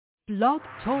Blog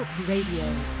Talk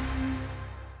Radio.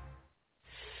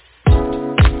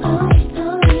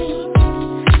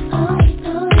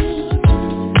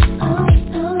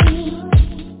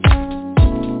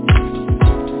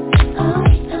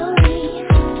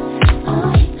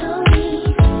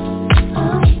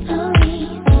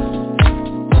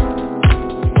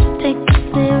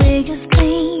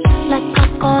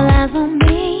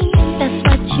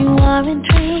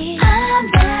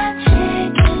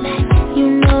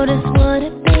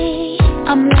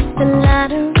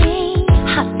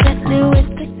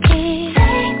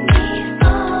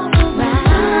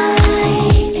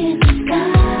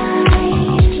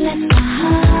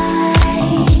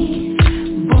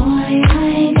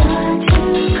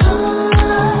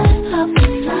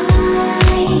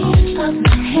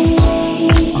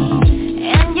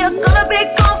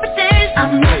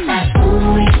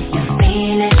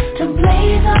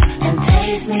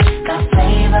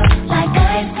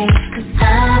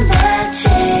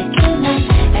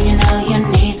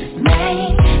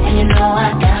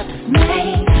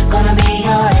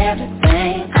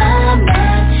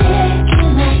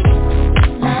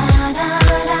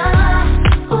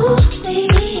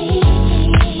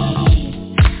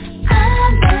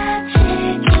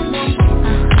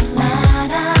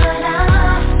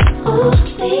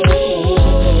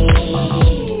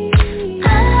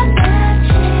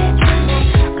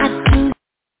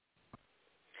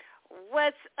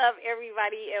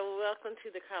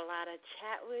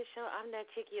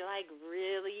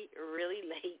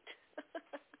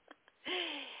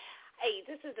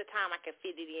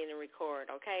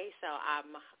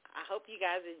 I hope you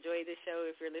guys enjoy the show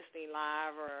if you're listening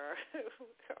live or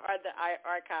the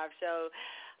archive show.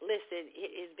 Listen,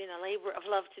 it has been a labor of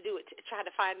love to do it, to try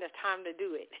to find the time to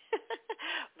do it.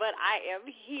 But I am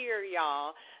here,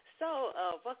 y'all. So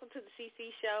welcome to the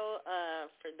CC show.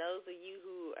 For those of you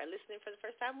who are listening for the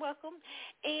first time, welcome.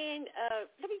 And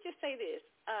let me just say this.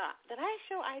 The last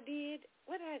show I did,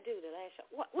 what did I do the last show?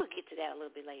 We'll get to that a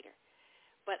little bit later.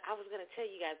 But I was going to tell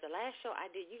you guys, the last show I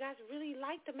did, you guys really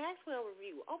liked the Maxwell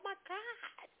review. Oh, my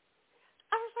God.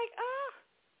 I was like,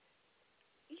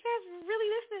 you guys are really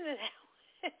listening to that.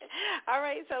 All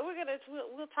right, so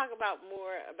we'll talk about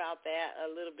more about that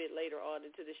a little bit later on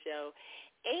into the show.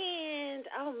 And,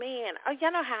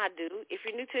 y'all know how I do. If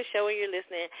you're new to the show and you're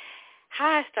listening, how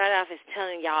I start off is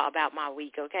telling y'all about my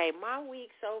week, okay? My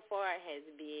week so far has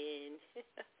been...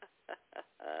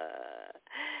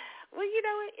 Well, you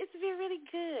know, it's been really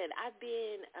good. I've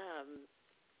been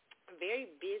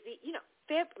very busy. You know,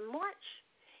 March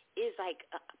is like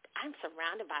I'm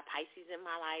surrounded by Pisces in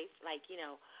my life. Like, you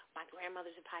know, my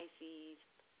grandmother's a Pisces.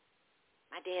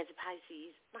 My dad's a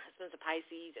Pisces. My husband's a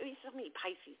Pisces. I mean, so many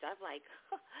Pisces. I'm like,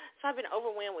 so I've been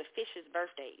overwhelmed with Fish's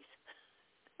birthdays.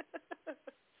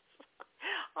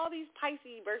 All these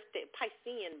Piscean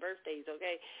birthdays,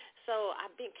 okay? So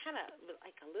I've been kind of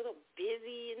like a little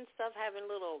busy and stuff, having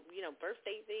little, you know,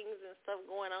 birthday things and stuff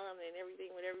going on and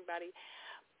everything with everybody.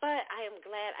 But I am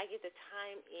glad I get the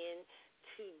time in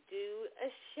to do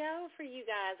a show for you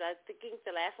guys. I think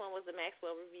the last one was the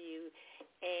Maxwell review,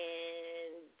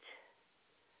 and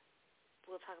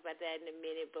we'll talk about that in a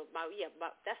minute. But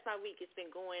that's my week. It's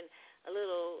been going a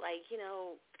little like, you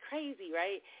know, crazy,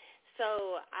 right?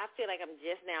 So I feel like I'm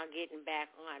just now getting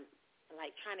back on,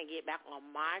 like trying to get back on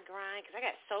my grind because I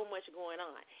got so much going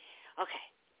on. Okay,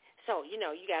 so you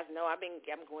know, you guys know I'm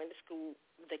going to school.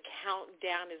 The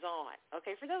countdown is on.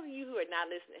 Okay, for those of you who are not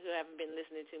listening, who haven't been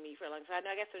listening to me for a long time, I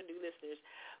know I got some new listeners,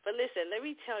 but listen, let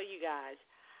me tell you guys,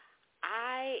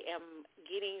 I am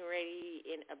getting ready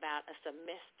in about a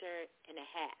semester and a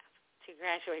half to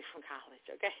graduate from college.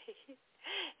 Okay,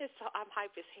 and so I'm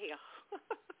hype as hell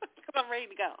because I'm ready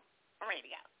to go.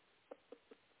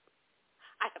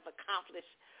 I have accomplished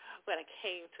what I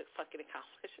came to fucking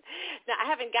accomplish. Now, I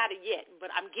haven't got it yet, but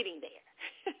I'm getting there.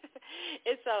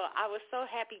 And so I was so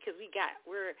happy because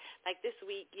we're like this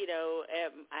week, you know,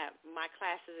 my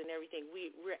classes and everything,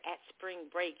 we're at spring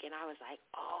break, and I was like,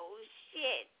 oh,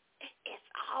 shit, it's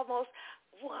almost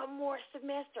one more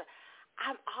semester.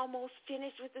 I'm almost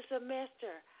finished with the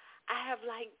semester. I have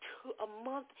like a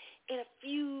month and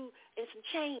some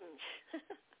change.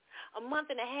 A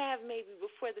month and a half maybe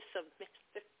before the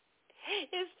semester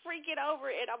is freaking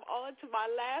over, and I'm on to my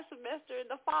last semester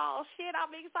in the fall. Shit,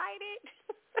 I'm excited.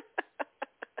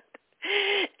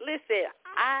 Listen,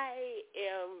 I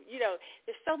am, you know,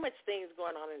 there's so much things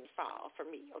going on in the fall for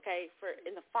me, okay?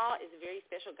 In the fall is very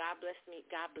special. God bless me.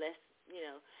 God bless, you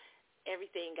know,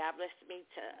 everything. God bless me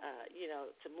to, you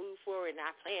know, to move forward, and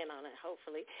I plan on it,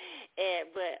 hopefully.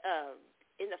 But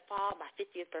in the fall, my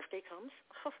 50th birthday comes.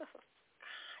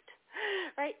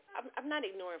 Right? I'm not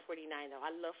ignoring 49 though.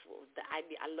 I love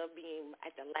being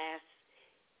at the last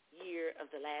year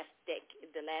of the last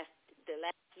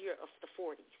year of the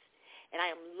 40s, and I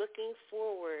am looking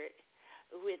forward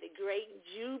with great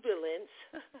jubilance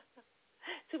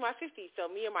to my 50s.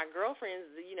 So me and my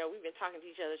girlfriends, we've been talking to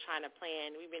each other, trying to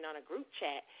plan. We've been on a group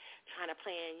chat trying to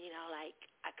plan, like,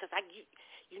 because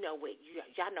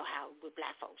y'all know how with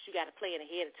black folks, you got to plan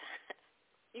ahead of time.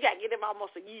 You got to give them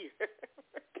almost a year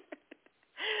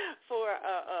for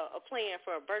a plan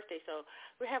for a birthday. So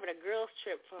we're having a girls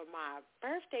trip for my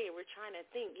birthday, and we're trying to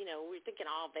think, we're thinking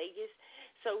all Vegas.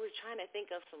 So we're trying to think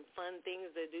of some fun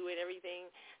things to do and everything.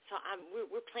 So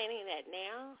we're planning that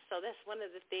now. So that's one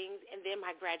of the things. And then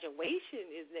my graduation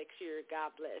is next year,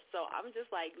 God bless. So I'm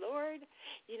just like, Lord,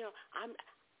 I'm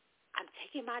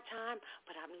taking my time,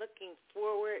 but I'm looking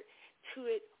forward to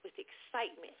it with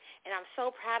excitement. And I'm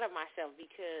so proud of myself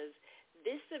because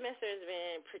this semester has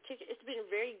been it's been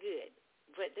very good.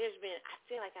 But I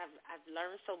feel like I've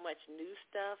learned so much new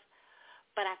stuff.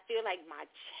 But I feel like my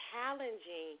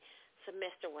challenging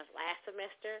semester was last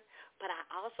semester. But I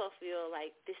also feel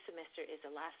like this semester is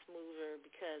a lot smoother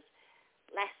because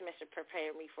last semester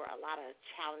prepared me for a lot of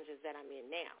challenges that I'm in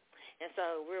now. And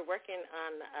so we're working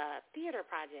on a theater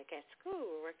project at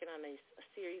school. We're working on a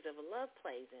series of love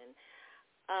plays, and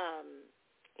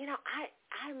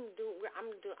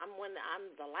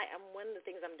one of the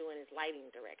things I'm doing is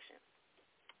lighting direction,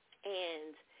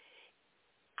 and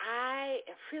I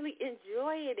really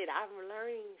enjoying it. I'm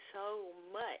learning so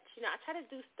much. I try to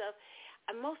do stuff.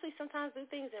 I mostly sometimes do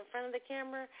things in front of the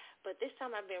camera, but this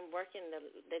time I've been working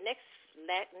the next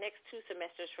 2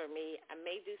 semesters for me. I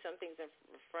may do some things in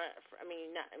front.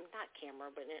 Not camera,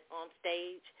 but on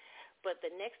stage. But the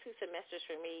next 2 semesters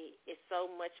for me is so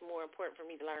much more important for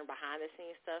me to learn behind the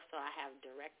scenes stuff. So I have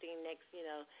directing next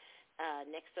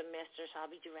semester. So I'll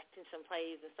be directing some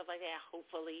plays and stuff like that,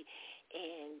 hopefully.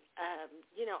 And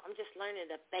I'm just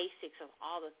learning the basics of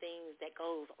all the things that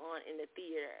goes on in the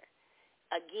theater.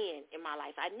 Again, in my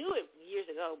life. I knew it years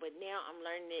ago, but now I'm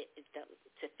learning it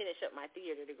to finish up my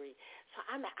theater degree. So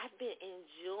I've been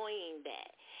enjoying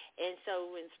that. And so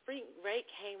when spring break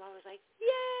came, I was like,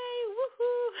 yay,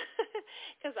 woohoo,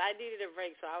 because I needed a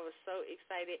break. So I was so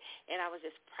excited, and I was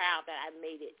just proud that I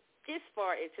made it this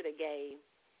far into the game,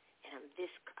 and I'm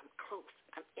close.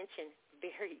 I'm inching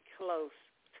very close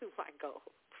to my goal.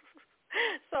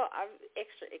 So I'm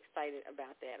extra excited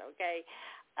about that, okay?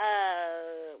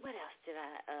 What else did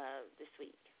I this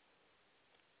week?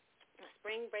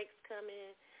 Spring break's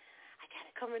coming. I got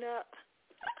it coming up.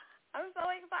 I'm so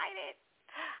excited.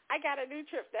 I got a new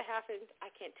trip that happened.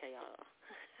 I can't tell y'all.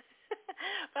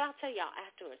 But I'll tell y'all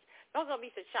afterwards. Y'all going to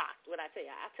be so shocked when I tell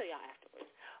y'all. I'll tell y'all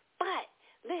afterwards. But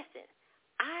listen,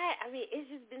 it's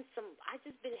just been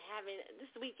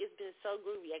this week has been so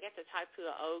groovy. I got to talk to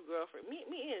an old girlfriend. Me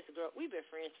and this girl, we've been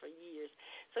friends for years.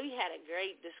 So we had a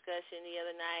great discussion the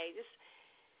other night,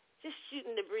 just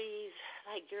shooting the breeze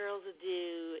like girls would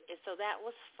do. And so that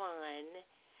was fun.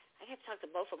 I got to talk to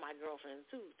both of my girlfriends,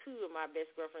 two of my best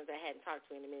girlfriends I hadn't talked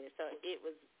to in a minute. So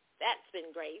that's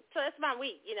been great. So that's my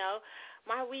week,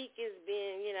 My week has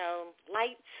been,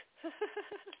 light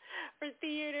for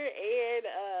theater and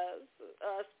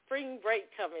spring break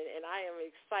coming, and I am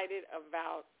excited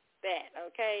about that,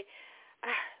 okay?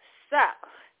 So,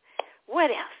 what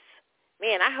else?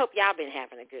 Man, I hope y'all been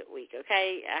having a good week,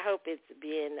 okay? I hope it's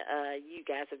been, you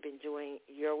guys have been enjoying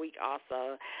your week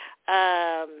also.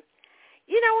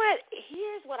 You know what?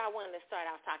 Here's what I wanted to start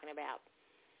off talking about.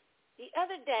 The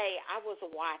other day, I was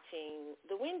watching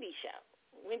The Wendy Show.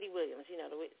 Wendy Williams, the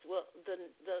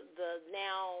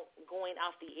now going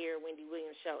off the air Wendy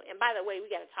Williams show. And by the way,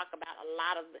 we got to talk about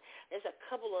there's a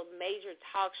couple of major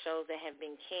talk shows that have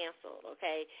been canceled,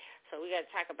 okay? So we got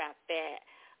to talk about that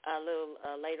a little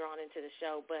later on into the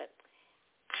show. But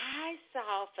I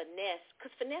saw Finesse,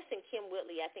 because Finesse and Kim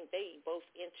Whitley, I think they both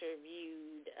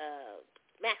interviewed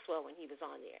Maxwell when he was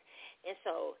on there. And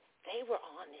so they were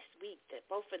on this week, that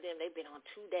both of them, they've been on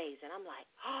 2 days. And I'm like,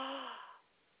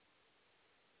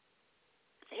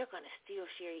 they're going to steal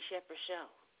Sherry Shepherd's show.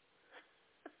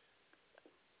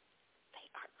 They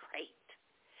are great.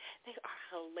 They are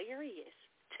hilarious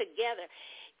together.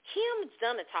 Kim's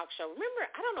done a talk show. Remember,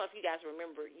 I don't know if you guys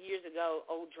remember years ago,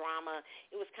 old drama.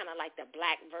 It was kind of like the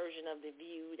black version of The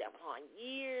View that was on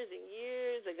years and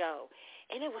years ago.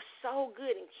 And it was so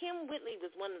good. And Kim Whitley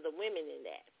was one of the women in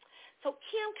that. So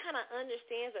Kim kind of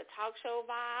understands a talk show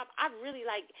vibe. I really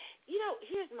like,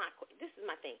 this is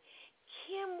my thing.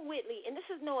 Kim Whitley, and this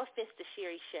is no offense to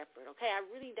Sherry Shepherd, okay?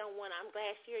 I'm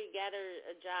glad Sherry got her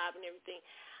a job and everything.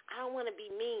 I don't want to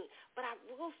be mean, but I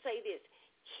will say this.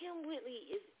 Kim Whitley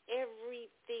is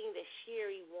everything that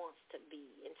Sherry wants to be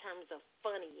in terms of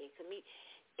funny and comedic.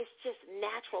 It's just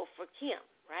natural for Kim,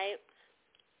 right?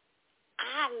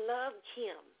 I love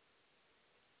Kim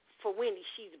for Wendy.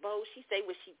 She's bold. She say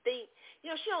what she think.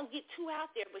 She don't get too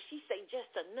out there, but she say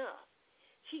just enough.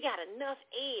 She got enough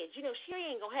edge. Sherry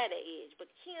ain't going to have that edge,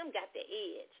 but Kim got the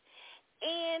edge.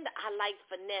 And I like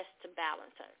Finesse to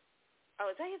balance her. Oh,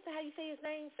 is that how you say his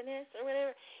name, Finesse or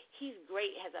whatever? He's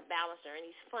great as a balancer, and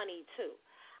he's funny, too.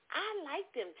 I like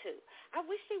them, too. I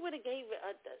wish they would have gave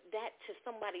that to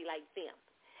somebody like them.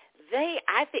 They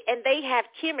have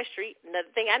chemistry. Another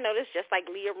thing I noticed, just like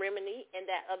Leah Remini and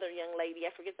that other young lady,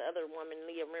 I forget the other woman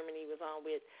Leah Remini was on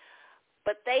with,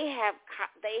 but they have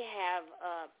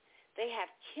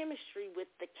chemistry with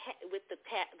the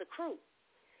crew.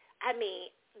 I mean,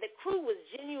 the crew was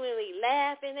genuinely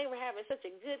laughing. They were having such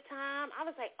a good time. I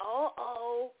was like,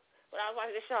 oh. When I was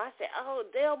watching the show, I said, oh,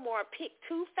 Delmore picked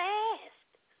too fast.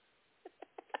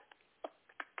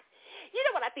 You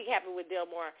know what I think happened with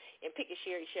Delmore and picking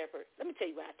Sherry Shepherd? Let me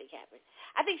tell you what I think happened.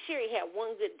 I think Sherry had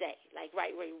one good day, like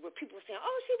right where people were saying,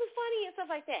 oh, she was funny and stuff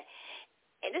like that.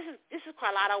 And this is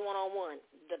Carlotta 101.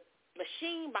 The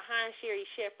machine behind Sherry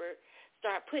Shepherd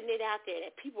started putting it out there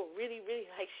that people really, really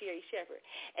like Sherry Shepherd.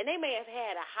 And they may have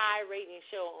had a high rating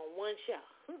show on one show,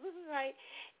 right?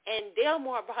 And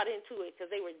Delmore brought into it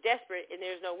because they were desperate and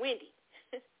there's no Wendy.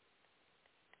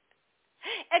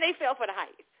 And they fell for the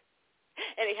hype.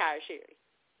 And they hired Sherry.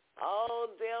 Oh,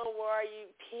 Delmore, you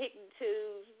picked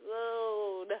too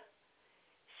soon.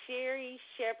 Sherry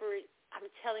Shepherd, I'm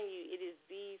telling you, it is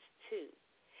these two.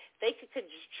 They could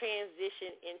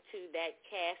transition into that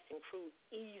cast and crew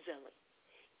easily.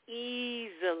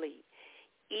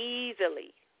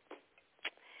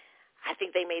 I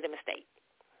think they made a mistake.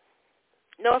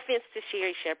 No offense to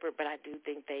Sherry Shepherd, but I do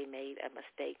think they made a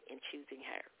mistake in choosing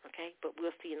her, okay? But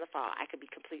we'll see in the fall. I could be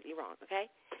completely wrong, okay?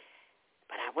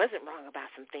 But I wasn't wrong about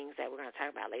some things that we're going to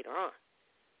talk about later on.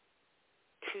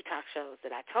 2 talk shows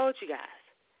that I told you guys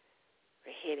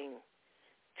were heading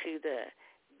to the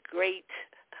great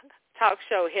talk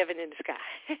show Heaven in the Sky.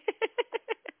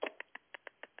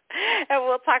 And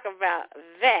we'll talk about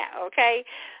that, okay,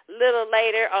 a little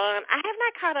later on. I have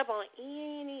not caught up on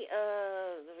any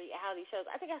of the reality shows.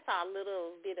 I think I saw a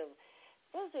little bit of,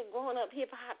 what was it, Growing Up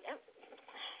Hip-Hop?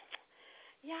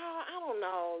 Y'all, I don't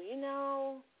know,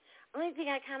 Only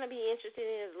thing I kind of be interested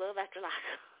in is Love After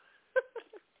Lockup.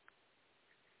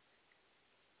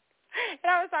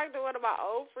 And I was talking to one of my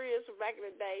old friends from back in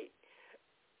the day.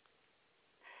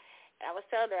 And I was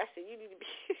telling her, I said, you need to be,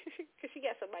 because she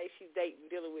got somebody she's dating,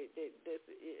 dealing with that's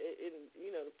in,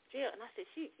 jail. And I said,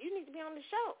 you need to be on the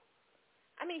show.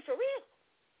 I mean, for real.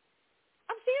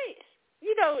 I'm serious.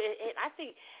 And I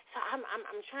think, so I'm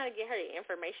trying to get her the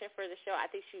information for the show. I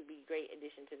think she would be a great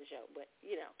addition to the show. But,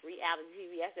 reality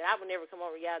TV, I said, I would never come on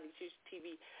reality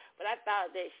TV, but I thought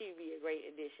that she would be a great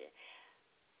addition.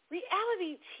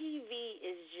 Reality TV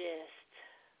is just,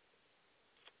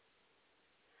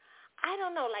 I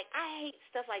don't know, like, I hate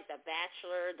stuff like The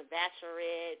Bachelor, The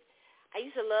Bachelorette. I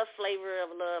used to love Flavor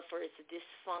of Love for its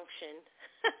dysfunction.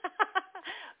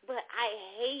 But I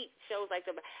hate shows like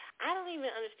I don't even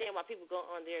understand why people go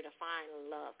on there to find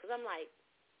love. Because I'm like,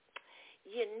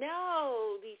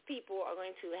 these people are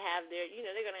going to have they're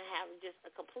going to have just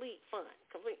a complete fun.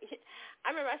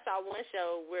 I remember I saw one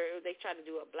show where they tried to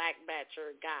do a Black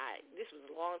Bachelor guy. This was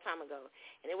a long time ago,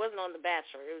 and it wasn't on The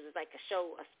Bachelor. It was just like a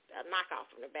show, a knockoff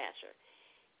from The Bachelor.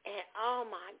 And, oh,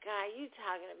 my God, you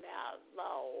talking about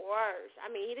the worst. I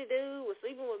mean, the dude was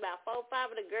sleeping with about 4 or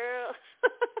 5 of the girls.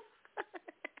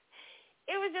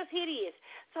 It was just hideous.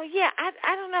 So, yeah,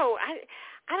 I don't know. I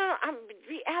don't know.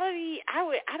 Reality,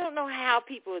 I don't know how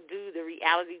people do the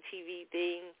reality TV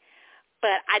thing,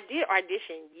 but I did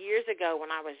audition years ago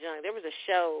when I was young. There was a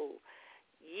show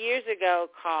years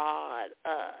ago called,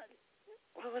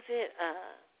 what was it?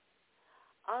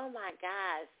 Oh, my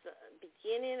gosh,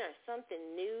 Beginning or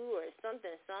Something New or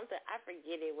something. I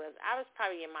forget it was. I was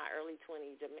probably in my early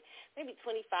 20s, maybe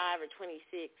 25 or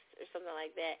 26 or something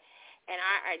like that, and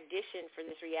I auditioned for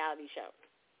this reality show.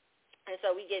 And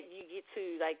so you get to,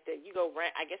 like, you go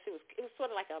rent. I guess it was sort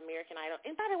of like an American Idol.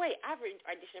 And by the way, I've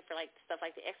auditioned for, like, stuff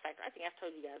like the X Factor. I think I've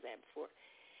told you guys that before.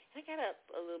 And I got up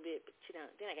a little bit, but,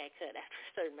 then I got cut after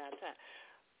a certain amount of time.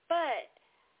 But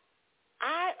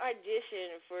I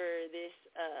auditioned for this,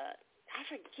 I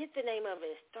forget the name of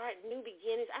it, Start New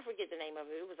Beginnings. I forget the name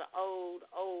of it. It was an old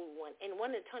one. And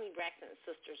one of Toni Braxton's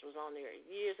sisters was on there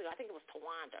years ago. I think it was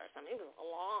Tawanda or something. It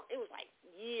was like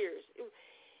years.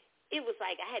 It was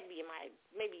like I had to be in my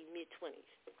maybe mid-20s.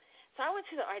 So So I went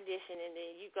to the audition, and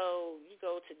then you go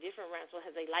to different rounds. So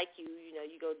as they like you,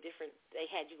 you go different. They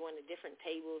had you going to different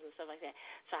tables and stuff like that.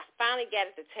 So I finally got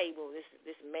at the table,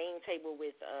 this main table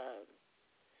with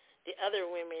the other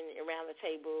women around the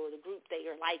table, the group they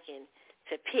are liking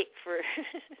to pick for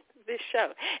this show,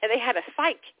 and they had a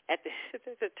psych at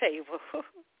the table.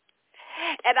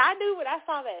 And I knew when I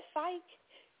saw that psych,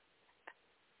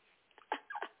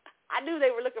 I knew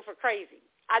they were looking for crazy.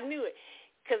 I knew it.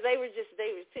 Because they were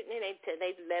sitting there,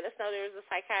 they let us know there was a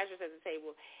psychiatrist at the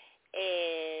table.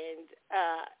 And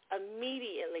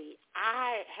immediately,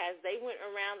 as they went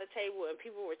around the table and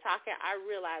people were talking, I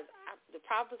realized the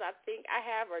problems I think I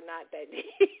have are not that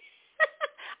deep.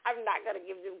 I'm not going to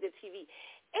give them good TV.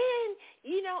 And,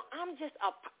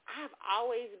 I've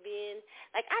always been,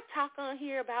 like, I talk on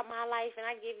here about my life and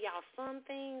I give y'all some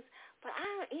things, but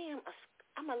I'm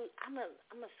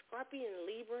a Scorpion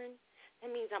Libran. That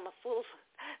means I'm a fool.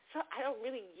 So I don't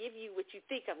really give you what you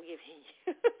think I'm giving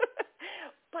you.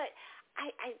 But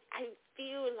I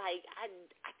feel like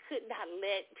I could not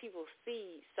let people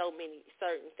see so many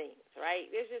certain things, right?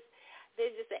 There's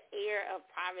just an air of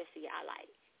privacy I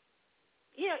like.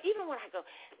 Even when I go,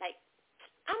 like,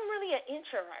 I'm really an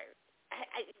introvert.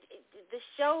 The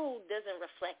show doesn't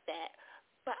reflect that.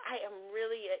 But I am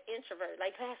really an introvert.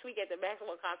 Like last week at the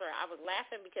Maximum concert, I was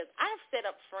laughing because I've set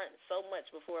up front so much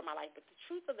before in my life. But the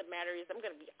truth of the matter is, I'm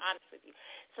going to be honest with you,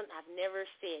 something I've never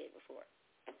said before.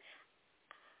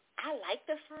 I like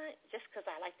the front just because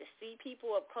I like to see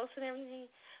people up close and everything.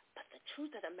 But the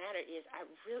truth of the matter is, I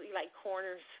really like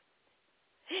corners,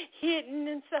 hidden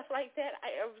and stuff like that.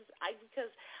 Because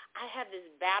I have this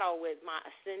battle with my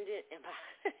ascendant and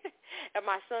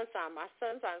my sun sign. My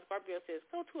sun sign, Scorpio, says,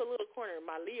 go to a little corner.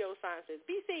 My Leo sign says,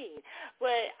 be seen.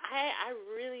 But I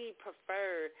really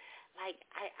prefer, like,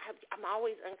 I'm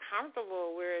always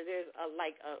uncomfortable where there's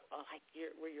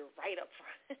where you're right up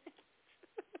front.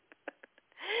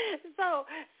 So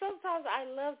sometimes I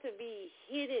love to be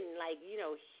hidden,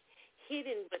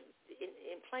 hidden but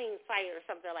in plain sight or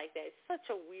something like that. It's I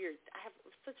have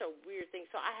such a weird thing.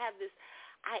 So I have this,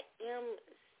 I am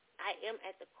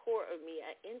at the core of me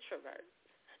an introvert.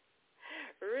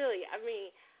 Really, I mean,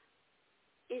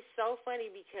 it's so funny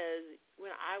because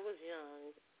when I was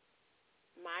young,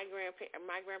 my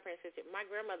grandparents said, my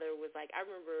grandmother was like, I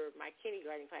remember my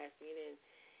kindergarten class being in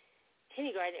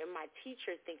kindergarten and my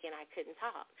teacher thinking I couldn't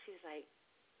talk. She was like,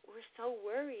 we're so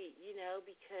worried,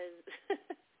 because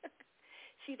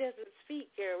she doesn't speak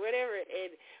or whatever,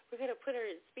 and we're going to put her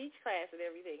in speech class and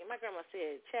everything. And my grandma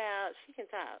said, child, she can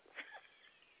talk.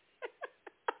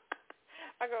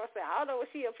 My grandma said, I don't know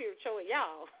what she up here showing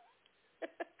y'all,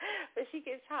 but she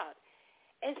can talk.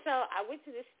 And so I went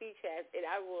to this speech class, and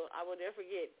I will never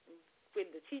forget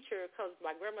when the teacher comes,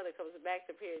 my grandmother comes back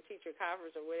to parent teacher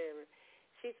conference or whatever.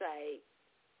 She's like,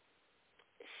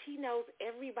 she knows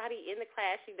everybody in the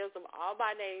class. She knows them all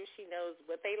by name. She knows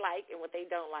what they like and what they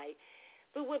don't like.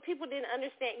 But what people didn't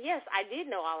understand, yes, I did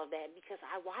know all of that because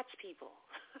I watch people.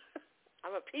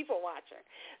 I'm a people watcher.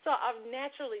 So I'm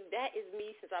naturally, that is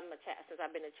me since I've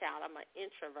been a child. I'm an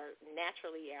introvert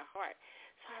naturally at heart.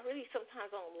 So I really sometimes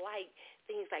don't like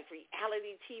things like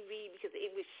reality TV because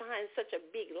it would shine such a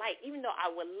big light, even though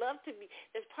I would love to be,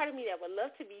 there's part of me that would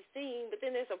love to be seen, but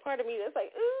then there's a part of me that's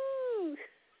like, ooh.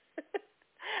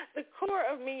 The core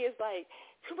of me is like,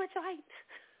 too much light.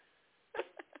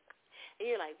 And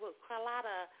you're like, well,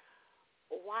 Carlotta,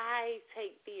 why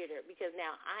take theater? Because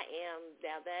now I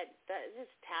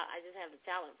just have the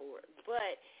talent for it.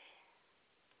 But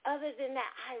other than that,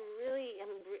 I really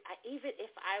am, even if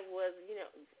I was,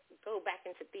 go back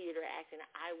into theater acting,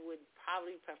 I would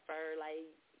probably prefer, like,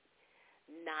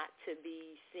 not to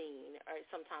be seen or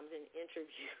sometimes in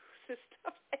interviews and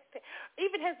stuff like that.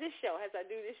 Even as I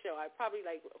do this show, I probably,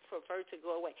 like, prefer to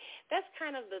go away. That's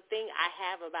kind of the thing I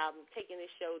have about taking this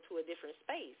show to a different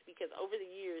space because over the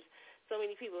years, so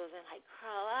many people have been like,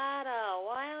 Carlotta,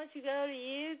 why don't you go to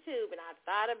YouTube? And I've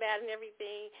thought about it and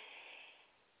everything.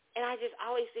 And I just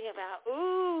always think about,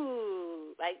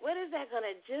 ooh, like, what is that going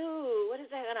to do? What is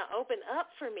that going to open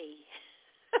up for me?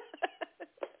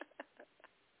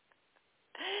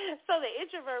 So the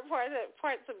introvert part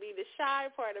of me, the shy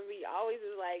part of me always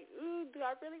is like, ooh, do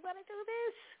I really want to do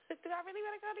this? Do I really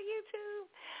want to go to YouTube?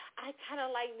 I kind of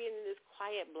like being in this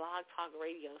quiet blog talk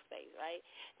radio space, right?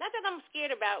 Not that I'm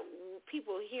scared about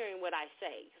people hearing what I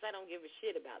say, because I don't give a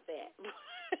shit about that.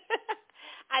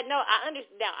 I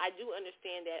do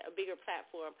understand that a bigger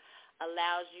platform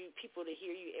allows people to hear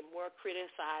you and more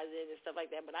criticizing and stuff like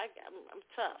that. But I'm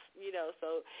tough,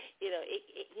 So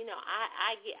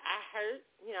I hurt.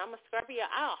 I'm a Scorpio.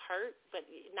 I'll hurt, but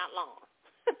not long.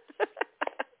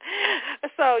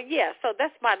 So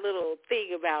that's my little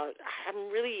thing about, I'm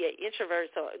really an introvert,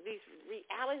 so these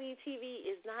reality TV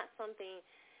is not something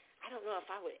I don't know if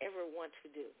I would ever want to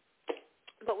do.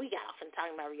 But we got off and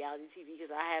talking about reality TV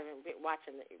because I haven't been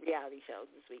watching the reality shows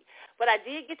this week. But I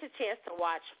did get the chance to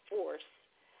watch Force,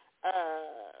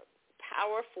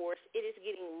 Power Force. It is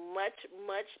getting much,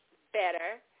 much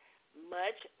better.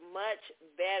 Much, much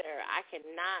better. I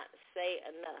cannot say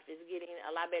enough. It's getting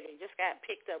a lot better. It just got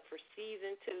picked up for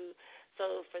season 2.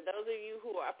 So for those of you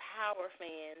who are Power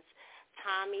fans,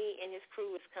 Tommy and his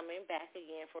crew is coming back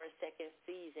again for a second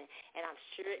season. And I'm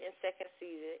sure in second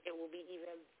season it will be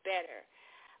even better.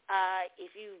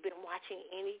 If you've been watching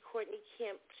any Courtney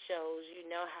Kemp shows, you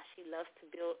know how she loves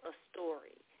to build a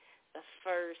story. The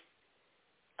first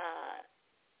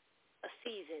a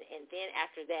season, and then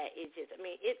after that, it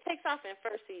takes off in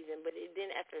first season, but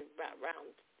then after around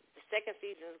the second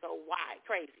seasons go wide,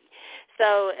 crazy.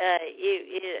 So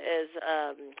it is.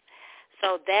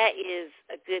 So that is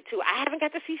good too. I haven't got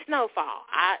to see Snowfall.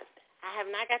 I have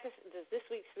not got to this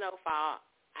week's Snowfall.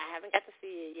 I haven't got to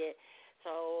see it yet.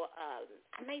 So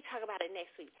I may talk about it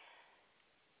next week.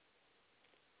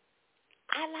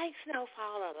 I like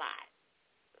Snowfall a lot.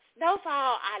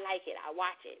 Snowfall, I like it. I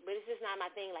watch it, but it's just not my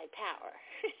thing like Power.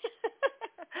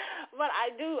 But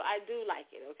I do like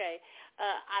it, okay?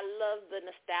 I love the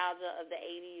nostalgia of the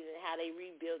 80s and how they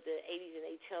rebuilt the 80s and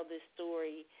they tell this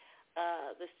story,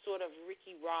 this sort of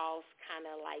Ricky Ross kind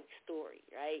of like story,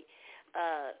 right?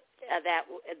 That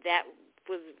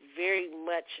was very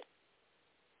much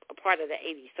a part of the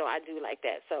 80s, so I do like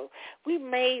that. So we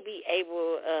may be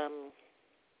able,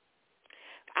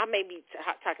 I may be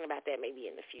talking about that maybe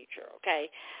in the future,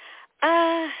 okay?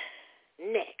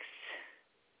 Next.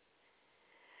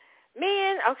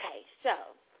 Man, okay,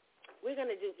 so we're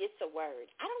going to do It's a Word.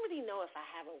 I don't really know if I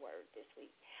have a word this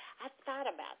week. I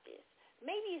thought about this.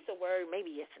 Maybe it's a word,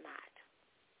 maybe it's not.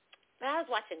 But I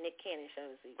was watching Nick Cannon show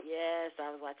this week. Yes,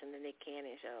 I was watching the Nick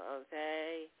Cannon show,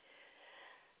 okay?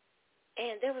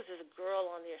 And there was this girl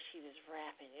on there. She was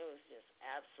rapping. It was just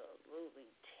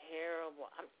absolutely terrible.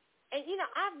 The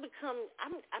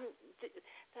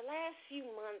last few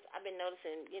months I've been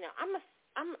noticing,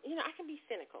 I can be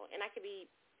cynical and I can be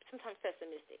sometimes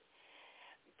pessimistic.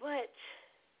 But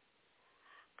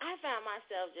I found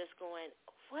myself just going,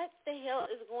 what the hell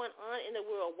is going on in the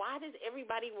world? Why does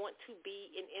everybody want to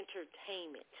be in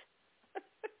entertainment?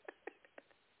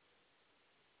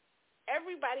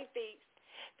 Everybody thinks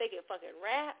they can fucking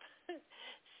rap,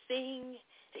 sing,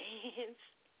 dance,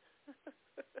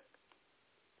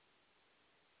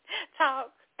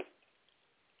 talk.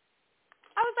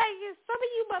 I was like, some of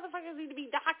you motherfuckers need to be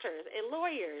doctors and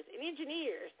lawyers and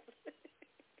engineers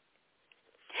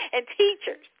and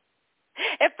teachers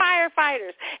and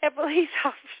firefighters and police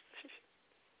officers.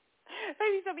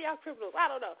 Maybe some of y'all criminals. I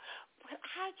don't know. But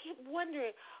I keep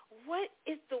wondering, what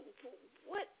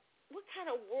kind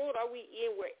of world are we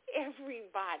in where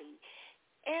everybody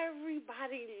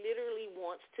literally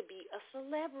wants to be a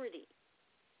celebrity?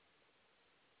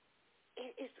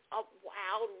 It's a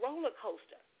wild roller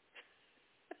coaster.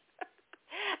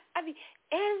 I mean,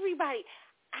 everybody.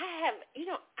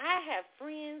 I have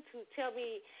friends who tell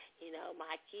me,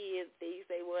 my kid thinks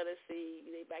they want to see.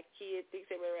 My kid thinks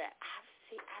they want to rap.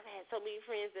 I've had so many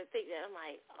friends that think that. I'm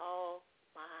like, oh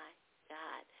my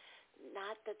God.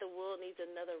 Not that the world needs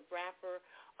another rapper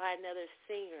or another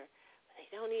singer. They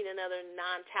don't need another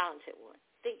non-talented one.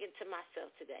 Thinking to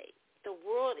myself today, the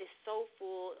world is so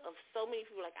full of so many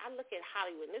people. Like, I look at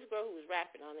Hollywood, and this girl who was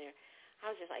rapping on there,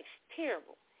 I was just like, it's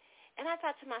terrible. And I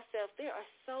thought to myself, there are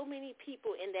so many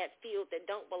people in that field that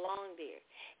don't belong there.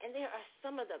 And there are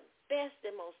some of the best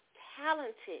and most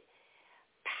talented,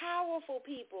 powerful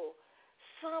people.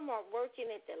 Some are working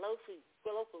at the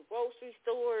local grocery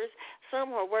stores.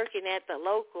 Some are working at the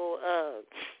local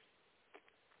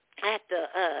the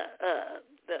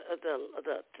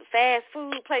fast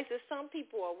food places. Some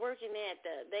people are working at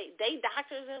they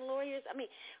doctors and lawyers. I mean,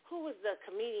 who was the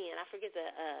comedian? I forget the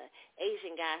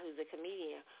Asian guy who's a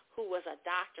comedian who was a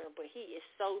doctor, but he is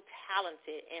so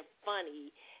talented and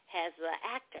funny as an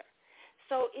actor.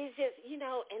 So it's just, and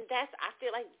I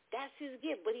feel like that's his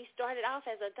gift. But he started off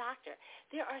as a doctor.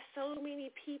 There are so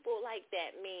many people like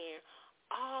that, man,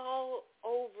 all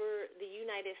over the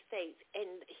United States.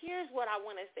 And here's what I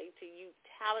want to say to you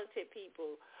talented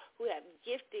people who have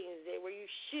giftings there where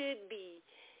you should be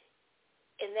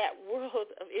in that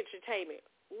world of entertainment.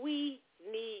 We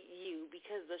need you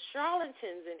because the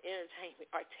charlatans in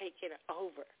entertainment are taking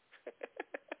over.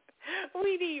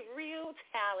 We need real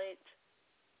talent,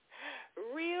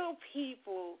 real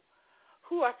people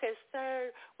who are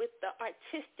concerned with the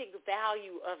artistic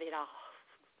value of it all.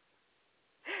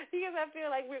 because I feel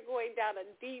like we're going down a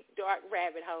deep, dark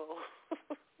rabbit hole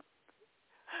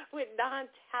with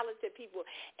non-talented people.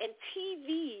 And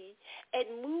TV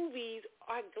and movies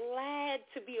are glad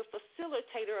to be a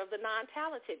facilitator of the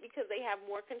non-talented because they have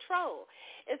more control.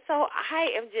 And so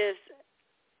I am just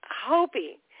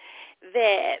hoping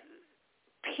that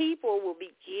people will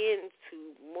begin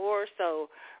to more so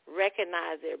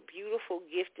recognize their beautiful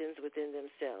giftings within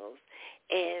themselves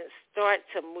and start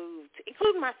to move,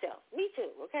 including myself, me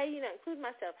too, okay, including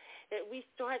myself, that we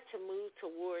start to move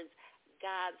towards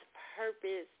God's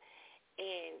purpose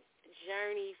and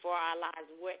journey for our lives,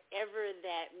 wherever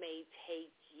that may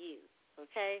take you,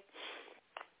 okay?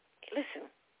 Listen,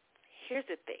 here's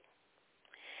the thing.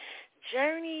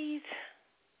 Journeys,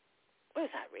 what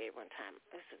was I read one time?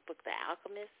 This is book, The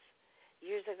Alchemist,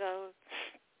 years ago.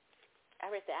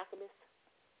 I read The Alchemist.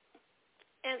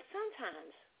 And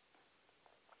sometimes,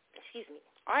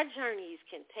 our journeys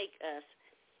can take us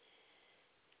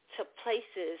to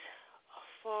places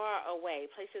far away,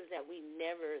 places that we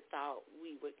never thought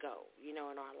we would go, in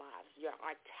our lives.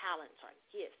 Our talents, our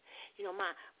gifts.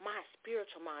 My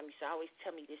spiritual mom used to always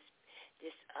tell me this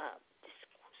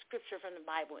scripture from the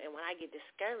Bible, and when I get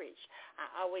discouraged,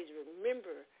 I always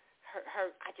remember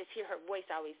her. I just hear her voice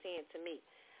always saying to me,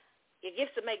 "Your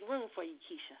gifts will make room for you,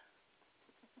 Keisha."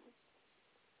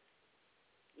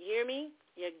 You hear me?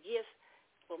 Your gifts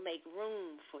will make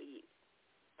room for you.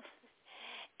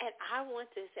 And I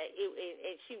want to say,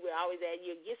 and she would always add,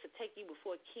 your gifts will take you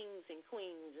before kings and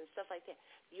queens and stuff like that.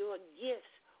 Your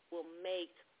gifts will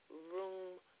make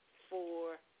room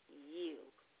for you.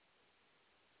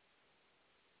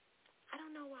 I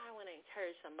don't know why I want to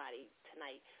encourage somebody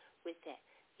tonight with that.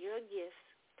 Your gifts,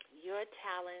 your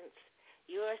talents,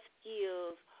 your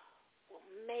skills will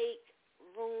make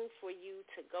room for you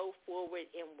to go forward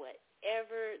in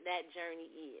whatever that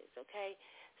journey is, okay?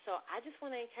 So I just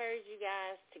want to encourage you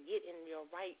guys to get in your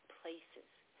right places.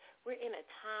 We're in a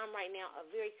time right now, a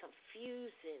very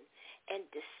confusing and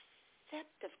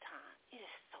deceptive time. It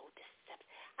is so deceptive.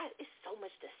 It's so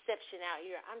much deception out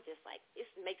here. I'm just like,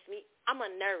 I'm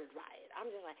unnerved by it. I'm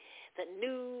just like, the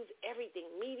news, everything,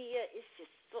 media, it's just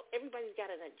so, everybody's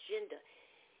got an agenda.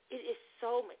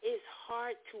 It's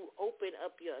hard to open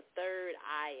up your third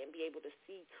eye and be able to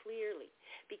see clearly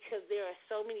because there are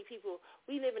so many people.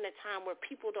 We live in a time where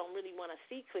people don't really want to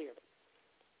see clearly.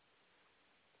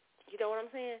 You know what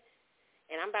I'm saying?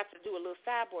 And I'm about to do a little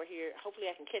sidebar here.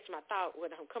 Hopefully I can catch my thought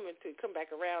when I'm come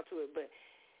back around to it. But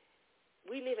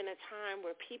we live in a time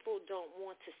where people don't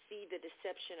want to see the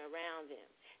deception around them.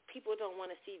 People don't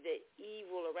want to see the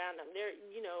evil around them.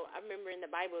 I remember in the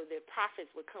Bible, the prophets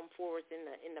would come forth in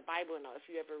the Bible. And if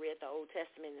you ever read the Old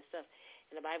Testament and stuff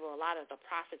in the Bible, a lot of the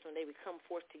prophets, when they would come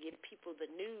forth to give people the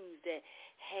news that,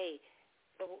 hey,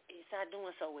 it's not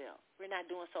doing so well. We're not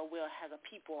doing so well as a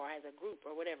people or as a group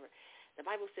or whatever. The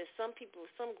Bible says some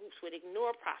groups would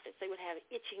ignore prophets. They would have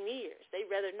itching ears. They'd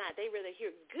rather not. They'd rather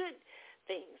hear good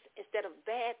things instead of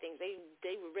bad things. They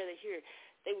would rather hear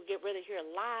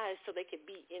lies so they could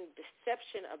be in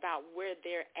deception about where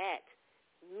they're at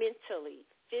mentally,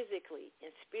 physically, and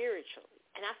spiritually.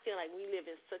 And I feel like we live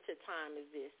in such a time as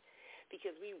this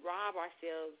because we rob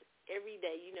ourselves every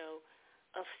day,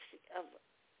 of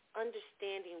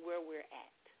understanding where we're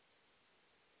at.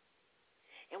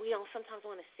 And we don't sometimes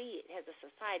want to see it as a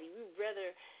society. We'd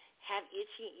rather have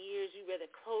itching ears. We'd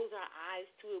rather close our eyes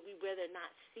to it. We'd rather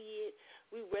not see it.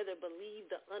 We'd rather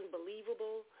believe the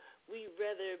unbelievable. We'd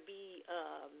rather be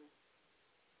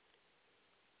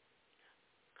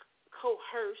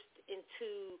coerced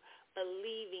into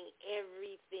believing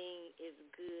everything is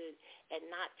good and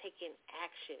not taking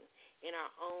action in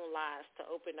our own lives to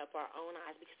open up our own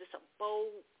eyes, because it's a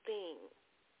bold thing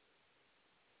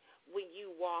when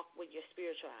you walk with your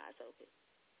spiritual eyes open.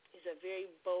 It's a very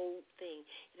bold thing.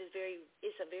 It's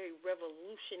a very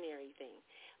revolutionary thing.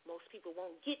 Most people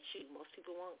won't get you. Most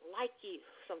people won't like you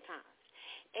sometimes.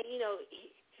 And,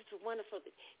 it's wonderful.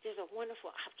 There's a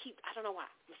wonderful, I don't know why,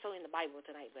 I'm so in the Bible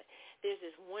tonight, but there's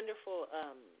this wonderful,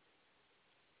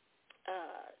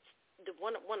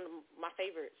 one of my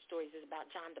favorite stories is about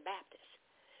John the Baptist.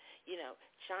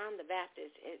 John the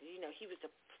Baptist, he was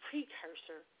a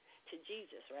precursor to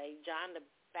Jesus, right? John the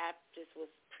Baptist was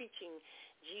preaching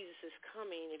Jesus'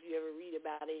 coming, if you ever read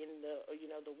about it in the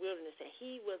wilderness, and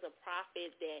he was a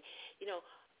prophet that,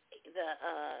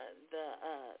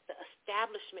 the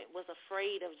establishment was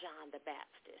afraid of John the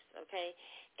Baptist, okay?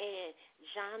 And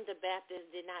John the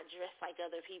Baptist did not dress like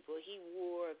other people. He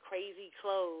wore crazy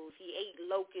clothes. He ate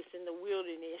locusts in the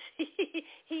wilderness.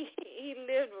 he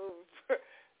lived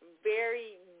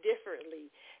very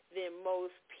differently than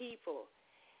most people.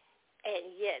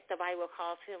 And yet the Bible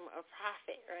calls him a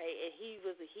prophet, right? And he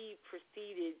was the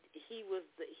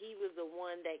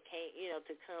one that came,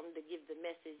 to come to give the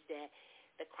message that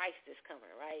the Christ is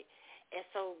coming, right? And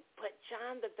so, but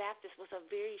John the Baptist was a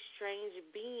very strange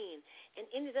being, and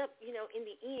ended up, in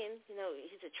the end,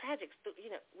 he's a tragic,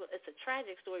 it's a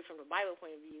tragic story from the Bible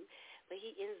point of view. But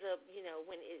he ends up,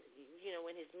 when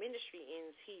his ministry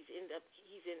ends, he ends up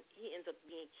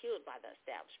being killed by the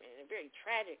establishment in a very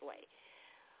tragic way.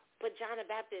 But John the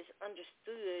Baptist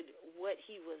understood what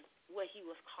he was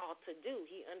called to do.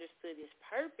 He understood his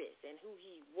purpose and who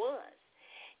he was.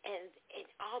 And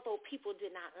although people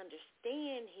did not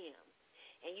understand him,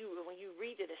 and when you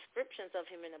read the descriptions of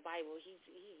him in the Bible, he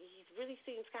really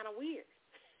seems kind of weird,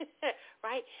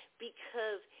 right?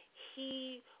 Because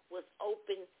he was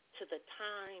open to the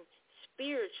time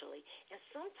spiritually, and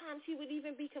sometimes he would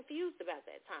even be confused about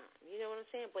that time. You know what I'm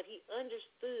saying? But he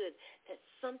understood that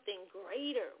something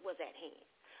greater was at hand,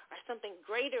 or something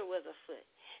greater was afoot.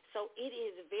 So it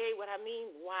is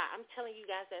why I'm telling you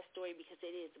guys that story, because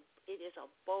it is a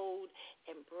bold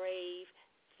and brave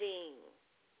thing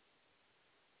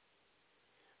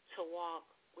to walk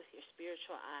with your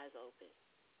spiritual eyes open.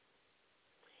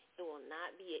 It will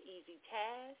not be an easy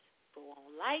task. People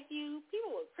won't like you.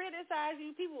 People will criticize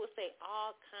you. People will say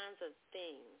all kinds of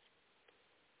things.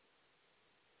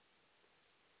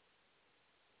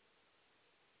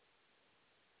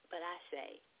 But I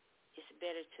say it's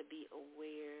better to be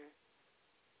aware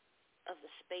of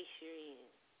the space you're in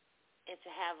and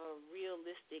to have a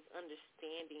realistic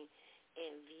understanding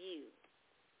and view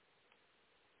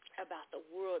about the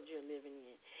world you're living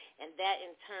in. And that,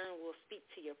 in turn, will speak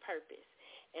to your purpose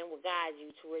and will guide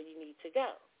you to where you need to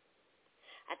go.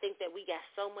 I think that we got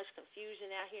so much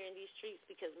confusion out here in these streets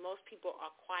because most people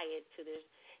are quiet to this.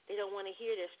 They don't want to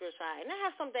hear their spirituality. And I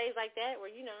have some days like that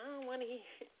where, I don't want to hear,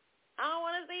 I don't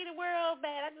want to see the world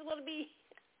bad. I just want to be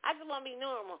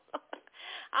normal.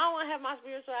 I don't want to have my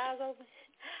spiritual eyes open.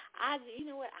 You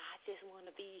know what? I just want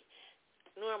to be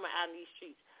normal out in these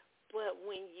streets. But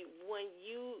when you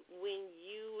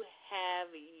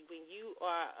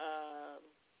are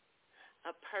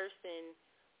a person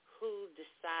who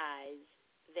decides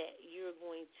that you're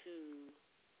going to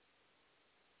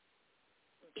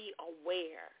be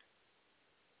aware,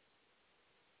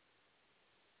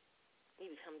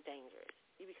 you become dangerous.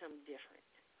 You become different,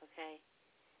 okay?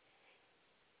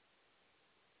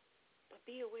 But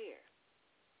be aware.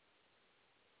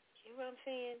 You know what I'm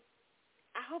saying?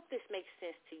 I hope this makes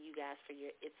sense to you guys for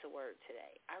your It's a Word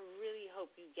today. I really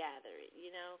hope you gather it, you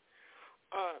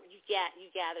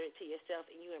gather it to yourself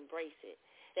and you embrace it,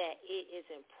 that it is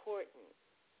important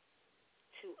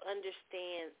to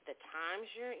understand the times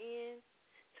you're in,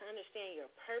 to understand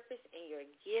your purpose and your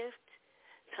gift,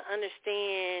 to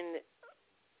understand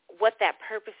what that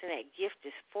purpose and that gift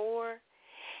is for.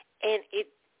 And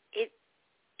it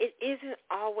isn't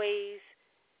always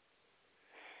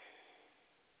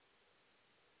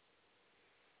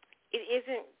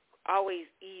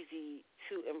easy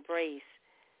to embrace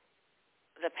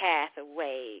the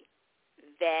pathway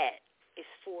that is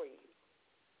for you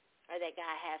or that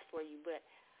God has for you. But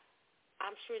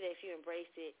I'm sure that if you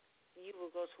embrace it, you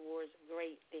will go towards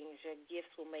great things. Your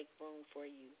gifts will make room for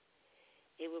you.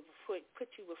 It will put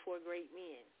you before great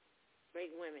men,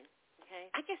 great women.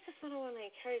 Okay? I guess that's what I want to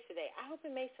encourage today. I hope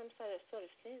it made some sort of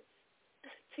sense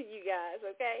to you guys,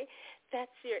 okay?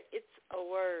 That's your It's a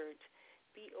Word.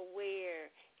 Be aware.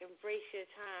 Embrace your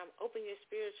time. Open your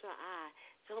spiritual eye.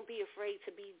 Don't be afraid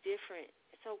to be different.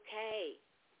 It's okay.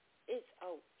 It's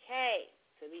okay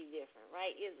to be different,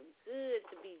 right? It's good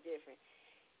to be different.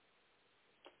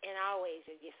 And always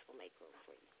your gifts will make room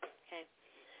for you, okay?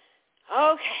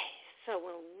 Okay, so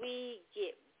when we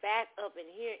get back up in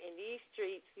here in these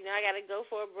streets, I got to go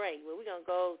for a break, but we're going to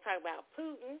go talk about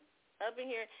Putin up in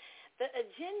here. The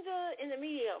agenda in the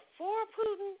media for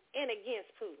Putin and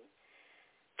against Putin.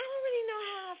 I don't really know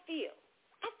how I feel.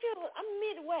 I'm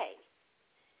midway,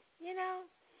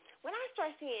 When I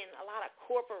start seeing a lot of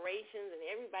corporations and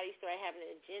everybody start having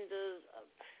agendas,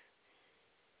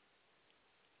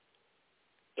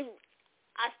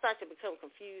 I start to become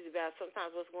confused about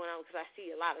sometimes what's going on because I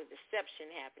see a lot of deception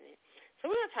happening. So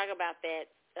we're going to talk about that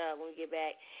when we get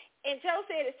back. And Joe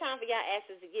said it's time for y'all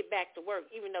asses to get back to work,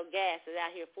 even though gas is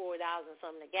out here $4 and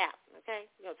something a gallon, okay?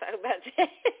 We're going to talk about that.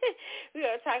 We're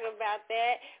going to talk about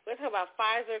that. We're going to talk about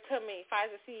Pfizer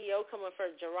CEO coming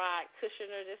for Jared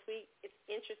Kushner this week. It's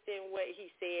interesting what he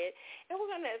said. And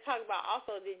we're going to talk about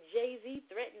also did Jay-Z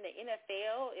threaten the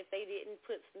NFL if they didn't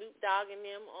put Snoop Dogg and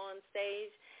them on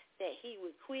stage that he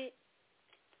would quit?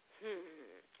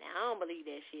 Now, I don't believe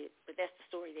that shit, but that's the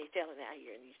story they're telling out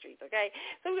here in these streets, okay?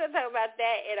 So we're going to talk about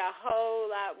that and a whole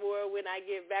lot more when I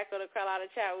get back on the Carlotta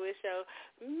Chatwood Show.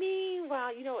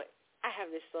 Meanwhile, you know what? I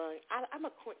have this song. I'm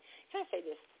a corny. Can I say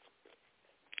this?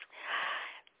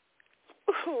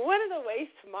 One of the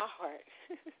ways to my heart,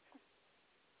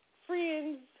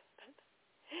 friends,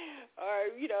 or,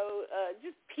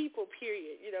 just people,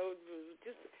 period,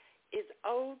 just is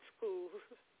old school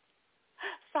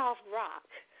soft rock.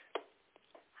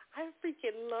 I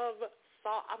freaking love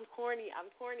soft. I'm corny.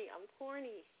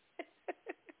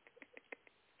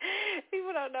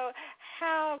 People don't know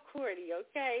how corny,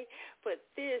 okay? But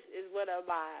this is one of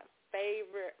my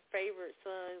favorite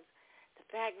songs. The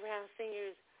background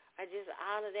singers are just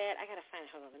all of that. I got to find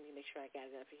it. Hold on. Let me make sure I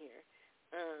got it up here.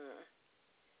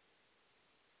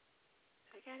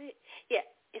 I got it? Yeah,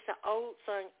 it's an old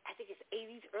song. I think it's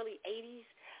 80s, early 80s.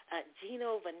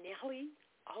 Gino Vanelli.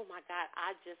 Oh, my God.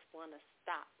 I just want to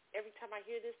stop. Every time I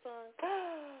hear this song,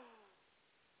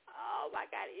 oh, my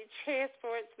God, it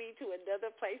transports me to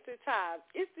another place and time.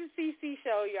 It's the CC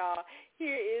Show, y'all.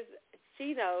 Here is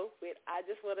Gino with I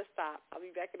Just Want to Stop. I'll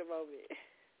be back in a moment.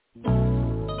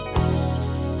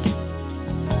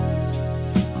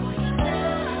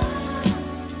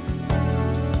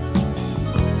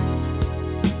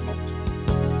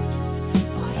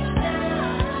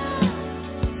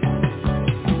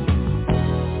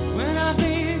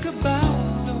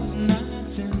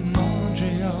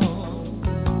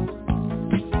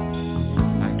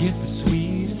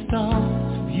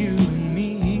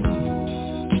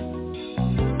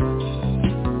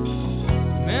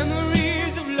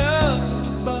 Memories of love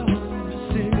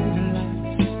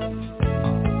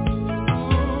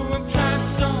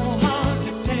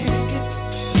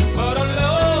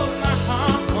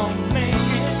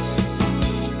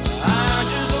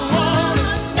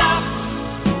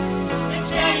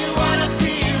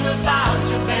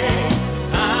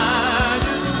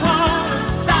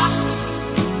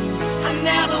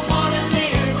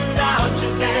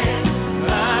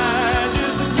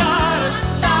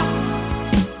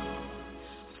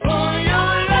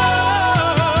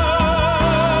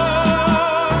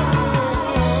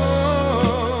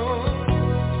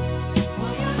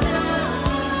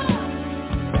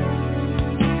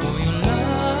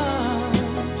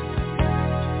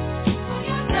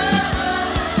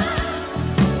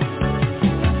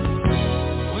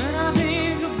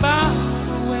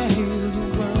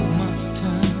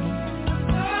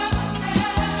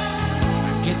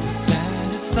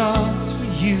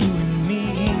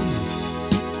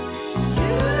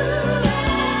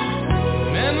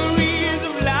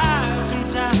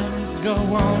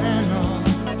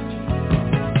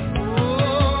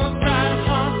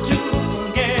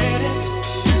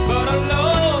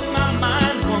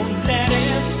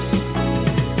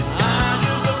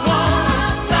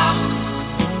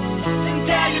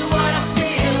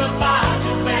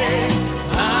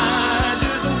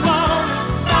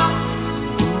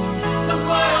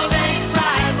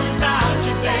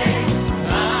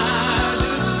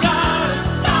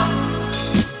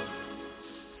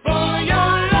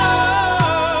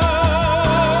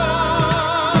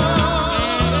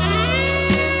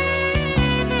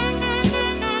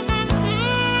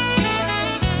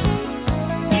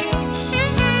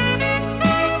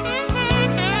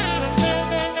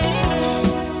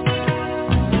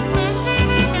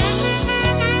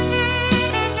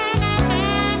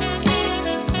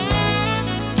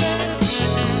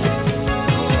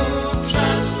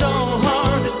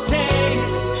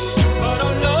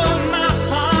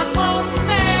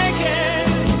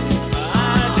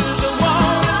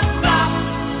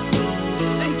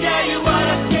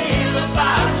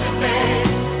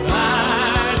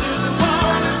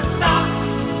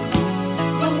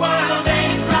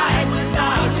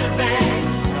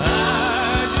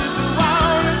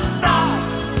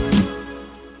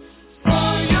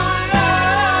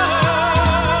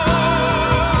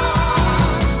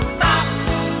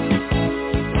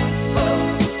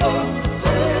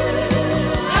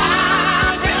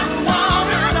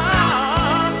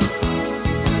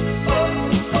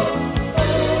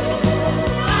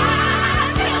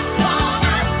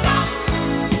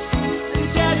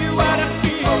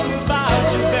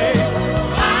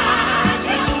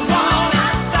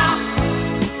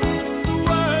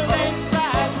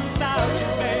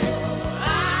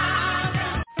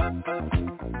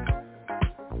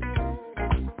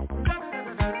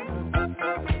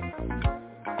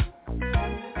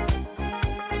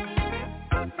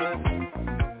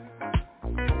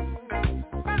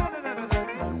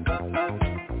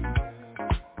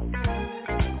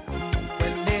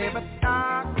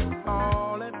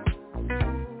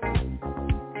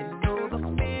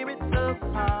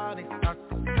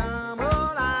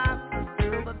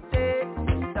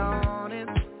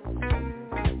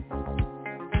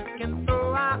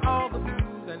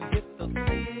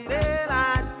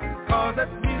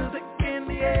music in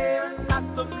the air and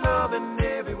lots of loving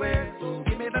everywhere. So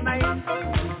give me the night.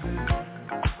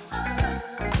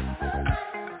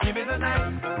 Give me the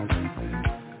night.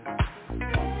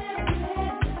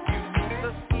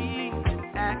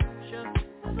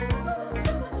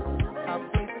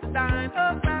 Dine,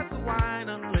 a glass of wine,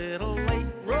 a little late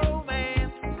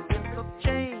romance. It's a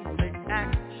chain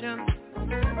reaction.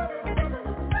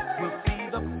 We'll see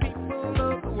the people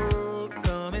of the world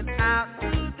coming out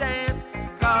to dance.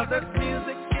 'Cause there's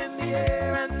music in the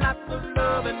air and lots of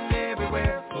loving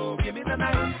everywhere. So give me the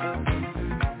night.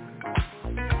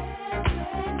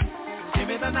 Give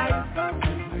me the night.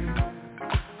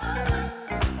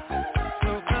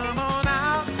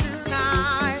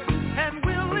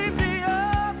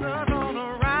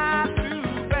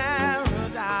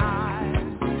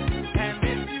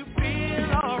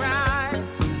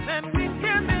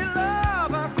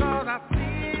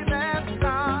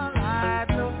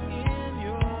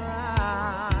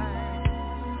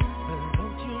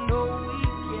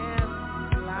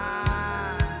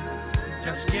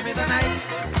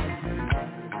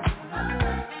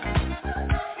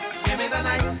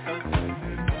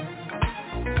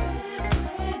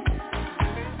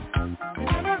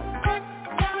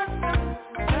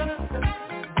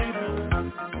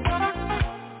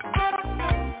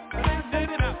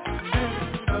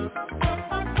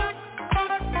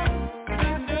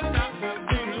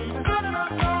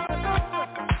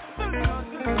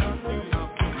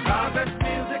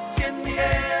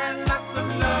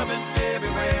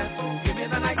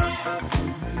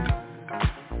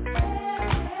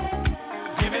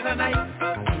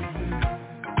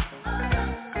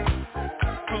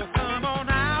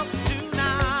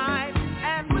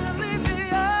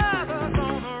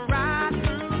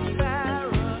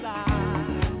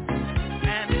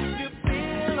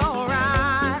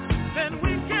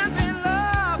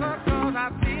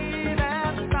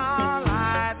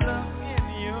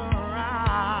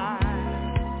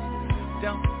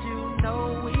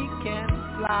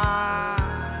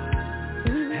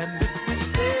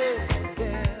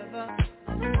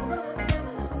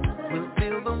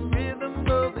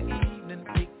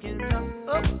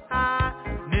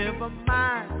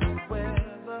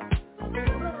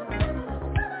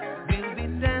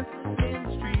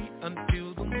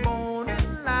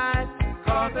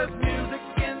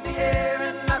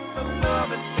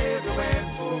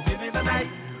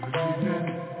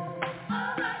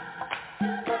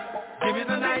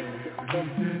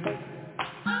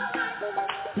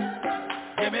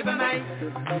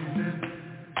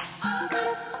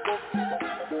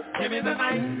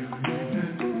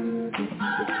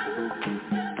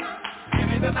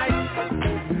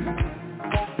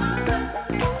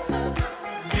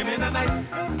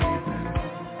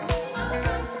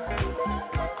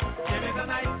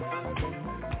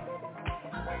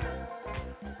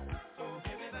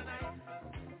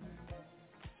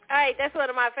 That's one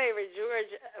of my favorites, George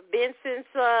Benson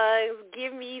songs,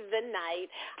 Give Me the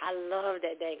Night. I love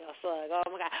that dang song. Oh,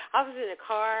 my God. I was in the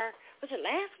car, was it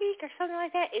last week or something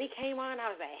like that? And it came on,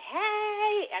 I was like,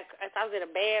 hey. I was in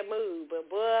a bad mood. But,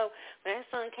 boy, when that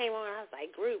song came on, I was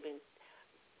like grooving,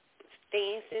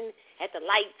 dancing at the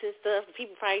lights and stuff. The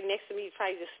people probably next to me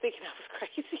probably just thinking I was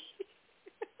crazy.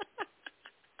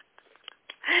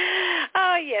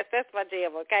 Oh, yes, that's my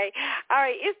jam, okay? All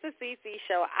right, it's the CC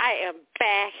Show. I am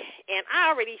back, and I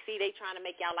already see they trying to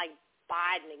make y'all like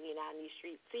Biden and get out in these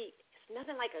streets. See, it's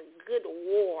nothing like a good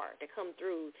war to come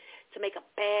through to make a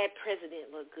bad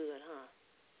president look good, huh?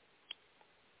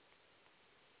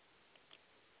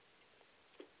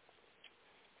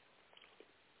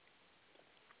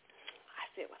 I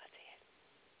said what I did.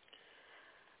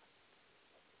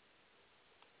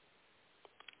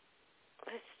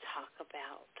 Let's talk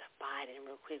about Biden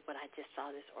real quick, but I just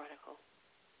saw this article.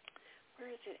 Where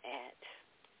is it at?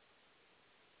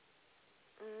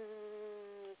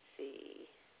 Let's see.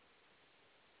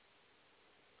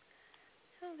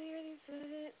 Oh, there it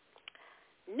is.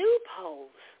 New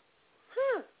polls.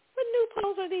 Huh. What new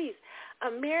polls are these?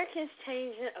 Americans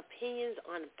changing opinions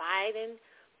on Biden,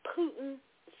 Putin,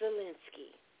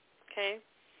 Zelensky. Okay?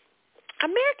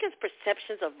 Americans'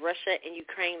 perceptions of Russia and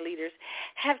Ukraine leaders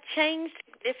have changed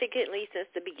significantly since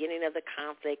the beginning of the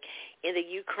conflict in the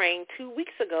Ukraine 2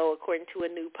 weeks ago, according to a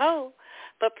new poll.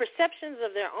 But perceptions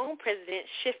of their own president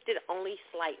shifted only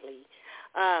slightly.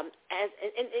 And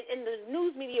the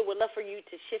news media would love for you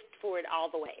to shift forward all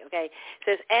the way, okay? It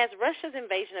says, as Russia's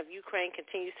invasion of Ukraine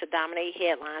continues to dominate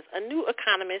headlines, a new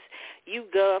Economist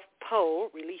YouGov poll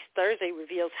released Thursday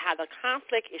reveals how the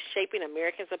conflict is shaping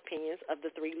Americans' opinions of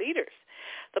the three leaders.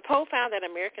 The poll found that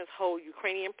Americans hold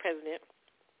Ukrainian President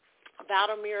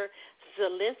Vladimir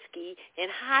Zelensky in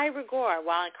high regard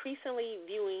while increasingly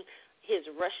viewing his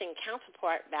Russian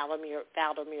counterpart, Vladimir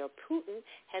Putin,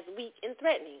 as weak and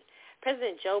threatening.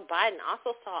 President Joe Biden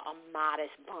also saw a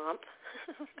modest bump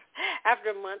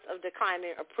after months of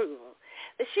declining approval.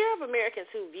 The share of Americans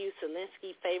who view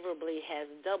Zelensky favorably has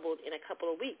doubled in a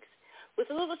couple of weeks, with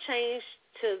a little change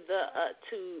to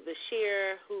the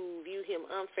share who view him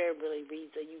unfavorably,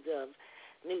 reads a YouGov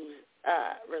News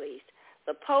release.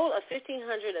 The poll of 1,500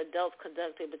 adults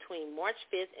conducted between March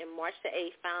 5th and March the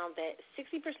 8th found that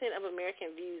 60% of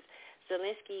Americans views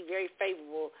Zelensky very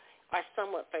favorable or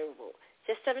somewhat favorable.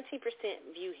 Just 17%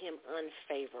 view him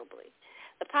unfavorably.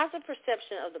 The positive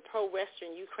perception of the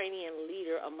pro-Western Ukrainian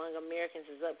leader among Americans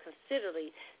is up considerably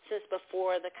since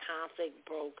before the conflict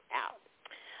broke out.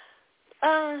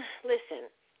 Listen,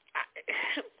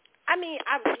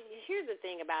 here's the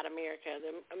thing about America.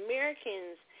 The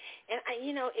Americans, and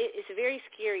it's very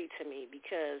scary to me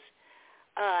because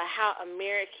how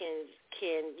Americans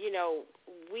can,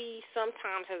 we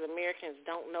sometimes as Americans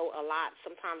don't know a lot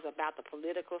sometimes about the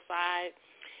political side,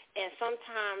 and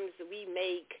sometimes we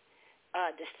make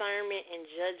discernment and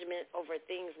judgment over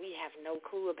things we have no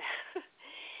clue about.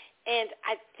 And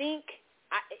I think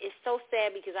it's so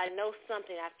sad because I know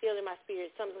something, I feel in my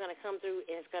spirit, something's going to come through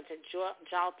and it's going to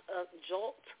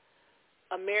jolt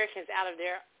Americans out of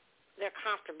their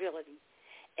comfortability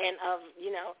and of,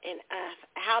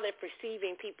 how they're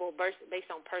perceiving people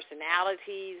based on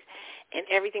personalities and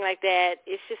everything like that.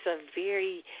 It's just a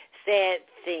very sad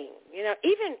thing.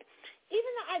 Even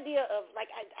the idea of,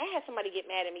 like, I had somebody get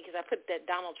mad at me because I put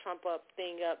that Donald Trump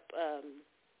thing up.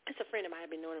 It's a friend of mine.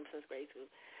 I've been knowing him since grade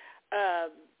school.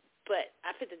 But I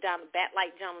put the Donald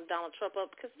Trump up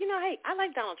because, hey, I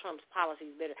like Donald Trump's policies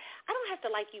better. I don't have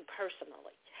to like you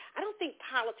personally. I don't think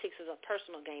politics is a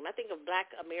personal game. I think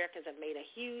Black Americans have made a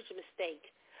huge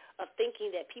mistake of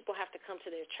thinking that people have to come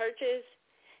to their churches,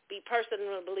 be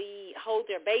personally, hold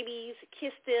their babies,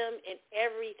 kiss them, and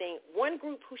everything. One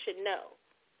group who should know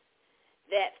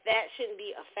that shouldn't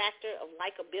be a factor of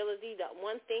likability. The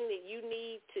one thing that you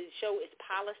need to show is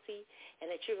policy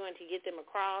and that you're going to get them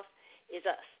across is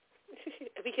us.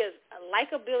 Because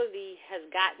likability has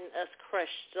gotten us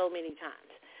crushed so many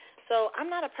times. So I'm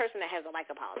not a person that has to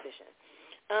like a politician.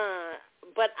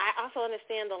 But I also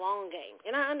understand the long game.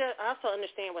 And I also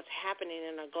understand what's happening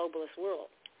in a globalist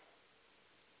world.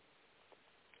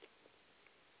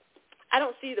 I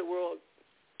don't see the world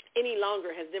any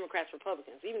longer as Democrats,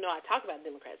 Republicans. Even though I talk about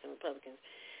Democrats and Republicans,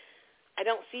 I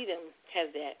don't see them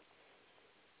as that.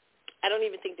 I don't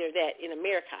even think they're that in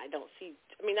America.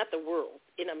 Not the world,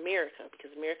 in America, because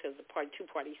America is a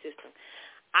two-party system.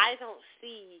 I don't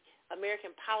see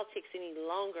American politics any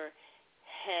longer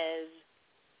as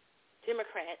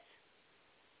Democrats,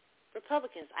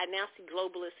 Republicans. I now see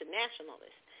globalists and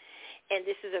nationalists. And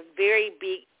this is a very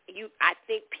big, I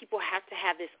think people have to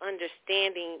have this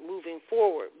understanding moving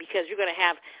forward because you're going to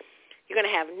have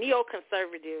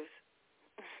neoconservatives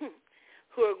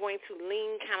who are going to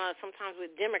lean kind of sometimes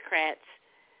with Democrats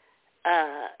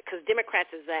because Democrats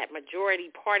is that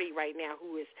majority party right now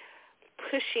who is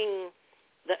pushing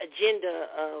the agenda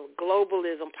of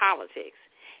globalism politics.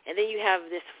 And then you have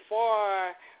this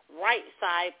far right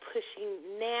side pushing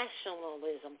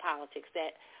nationalism politics,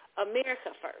 that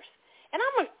America first. And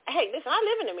hey, listen, I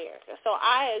live in America, so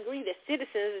I agree that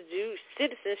citizens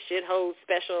should hold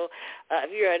special,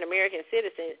 if you're an American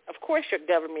citizen, of course your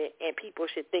government and people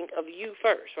should think of you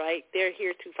first, right? They're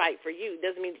here to fight for you.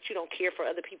 Doesn't mean that you don't care for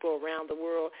other people around the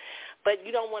world, but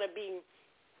you don't want to be,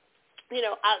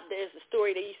 there's a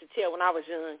story they used to tell when I was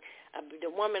young,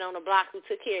 the woman on the block who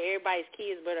took care of everybody's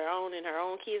kids but her own, and her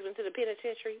own kids went to the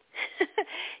penitentiary.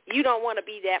 You don't want to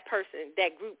be that person,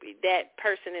 that group, that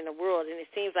person in the world. And it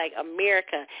seems like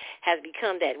America has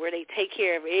become that, where they take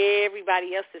care of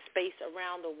everybody else's space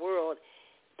around the world,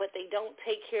 but they don't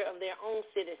take care of their own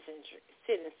citizen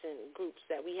groups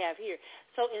that we have here.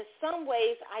 So in some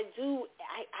ways, I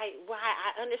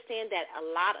understand that a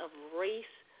lot of race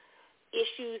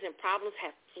issues and problems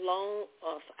have flown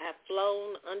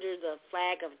under the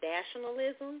flag of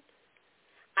nationalism.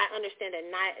 I understand that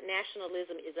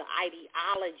nationalism is an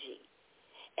ideology,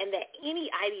 and that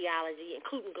any ideology,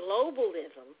 including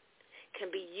globalism, can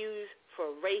be used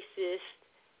for racist,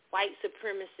 white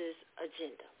supremacist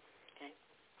agenda. Okay,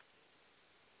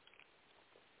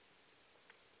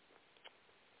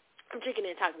 I'm drinking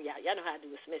and talking to y'all. Y'all know how I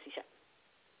do a messy shot.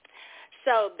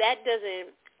 So that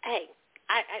doesn't. Hey.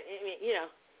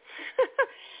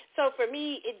 So for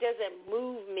me, it doesn't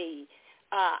move me.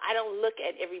 I don't look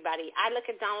at everybody. I look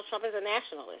at Donald Trump as a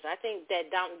nationalist. I think that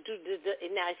now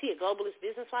is he a globalist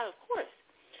business wise? Of course.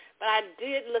 But I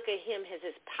did look at him as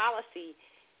his policies,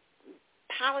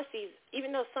 even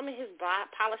though some of his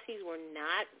policies were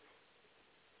not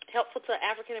helpful to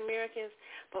African Americans,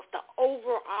 but the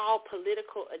overall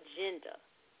political agenda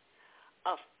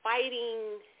of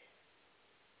fighting,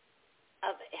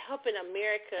 of helping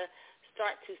America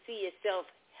start to see itself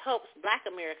helps Black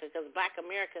America, because Black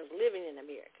America is living in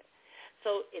America.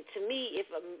 So to me,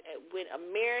 when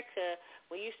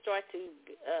you start to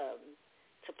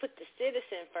put the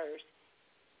citizen first,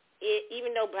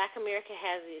 even though Black America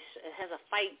has a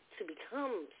fight to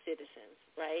become citizens,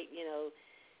 right? You know,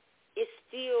 it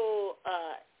still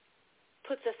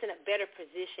puts us in a better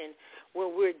position where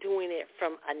we're doing it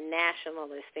from a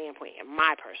nationalist standpoint, in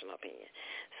my personal opinion.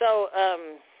 So,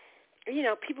 you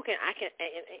know,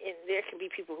 and there can be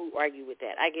people who argue with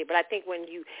that. I get, but I think when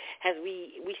we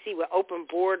see with open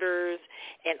borders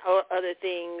and other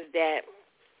things that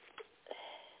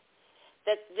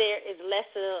there is less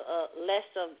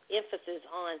of emphasis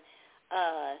on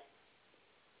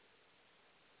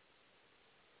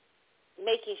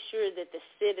making sure that the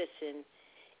citizen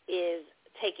is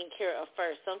taken care of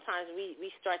first. Sometimes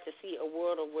we start to see a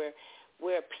world of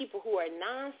where people who are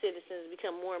non-citizens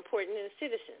become more important than the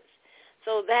citizens.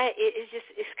 So that it's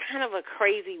kind of a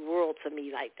crazy world to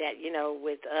me, like that, you know,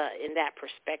 with in that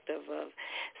perspective of.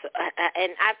 So,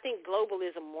 and I think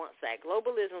globalism wants that.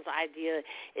 Globalism's idea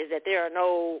is that there are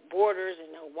no borders and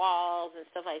no walls and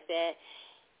stuff like that.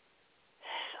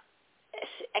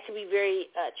 It can be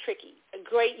very tricky. A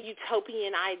great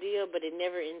utopian idea, but it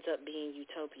never ends up being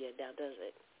utopia, now does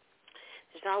it?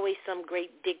 There's always some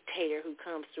great dictator who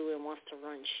comes through and wants to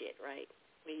run shit, right?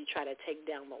 When you try to take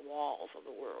down the walls of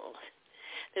the world.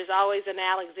 There's always an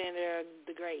Alexander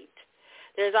the Great.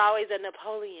 There's always a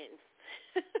Napoleon.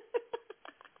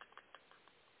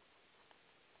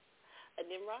 A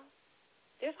Nimrod?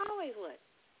 There's always one.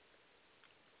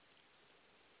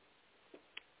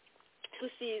 Who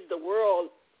sees the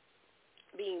world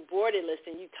being borderless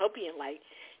and utopian-like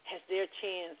has their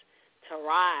chance to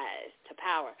rise to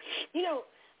power. You know,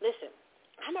 listen,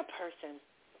 I'm a person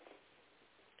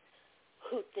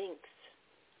who thinks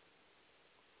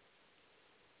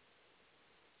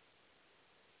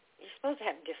you're supposed to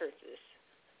have differences.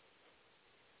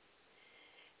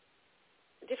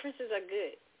 Differences are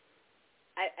good.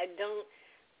 I don't.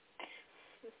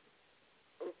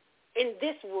 In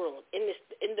this world, in this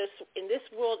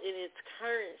world in its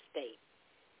current state,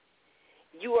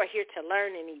 you are here to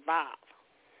learn and evolve.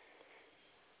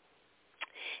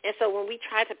 And so when we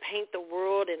try to paint the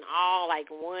world in all like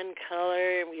one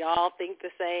color, and we all think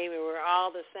the same, and we're all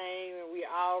the same, and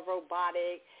we're all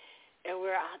robotic, and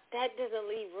that doesn't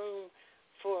leave room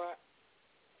for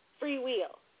free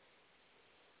will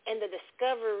and the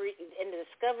discovery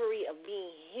of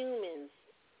being humans,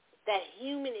 that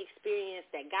human experience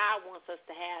that God wants us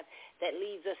to have that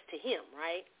leads us to him,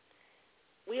 right?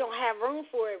 We don't have room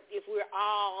for it if we're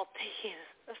all thinking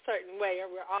a certain way or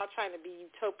we're all trying to be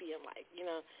utopian-like, you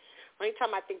know. Only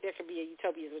time I think there could be a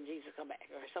utopia is when Jesus come back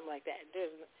or something like that. There's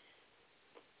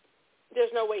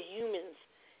no way humans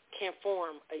can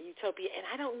form a utopia, and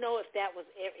I don't know if that was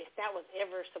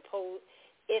ever supposed,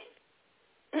 if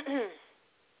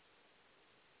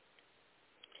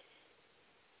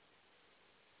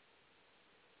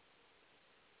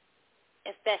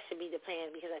if that should be the plan,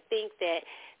 because I think that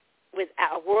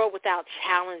a world without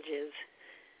challenges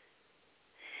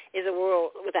is a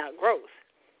world without growth.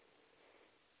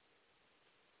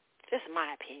 Just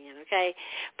my opinion, okay?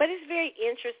 But it's very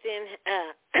interesting,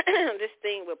 this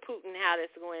thing with Putin, how this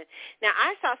is going. Now,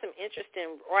 I saw some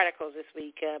interesting articles this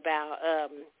week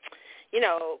about, you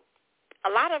know, a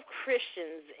lot of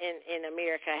Christians in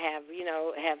America have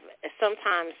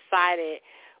sometimes sided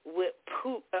with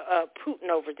Putin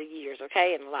over the years,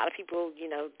 okay? And a lot of people, you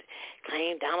know,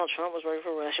 claim Donald Trump was working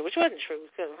for Russia, which wasn't true.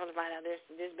 Because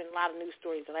there's been a lot of news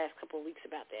stories the last couple of weeks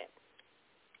about that.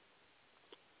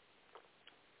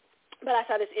 But I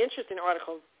saw this interesting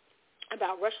article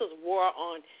about Russia's war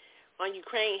on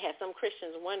Ukraine had some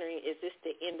Christians wondering, is this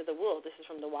the end of the world? This is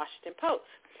from the Washington Post.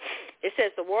 It says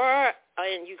the war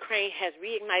in Ukraine has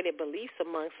reignited beliefs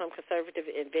among some conservative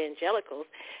evangelicals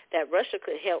that Russia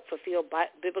could help fulfill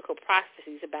biblical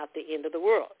prophecies about the end of the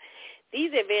world.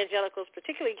 These evangelicals,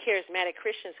 particularly charismatic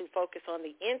Christians who focus on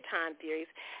the end-time theories,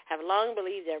 have long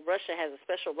believed that Russia has a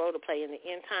special role to play in the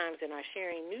end times and are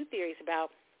sharing new theories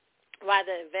about why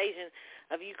the invasion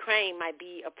of Ukraine might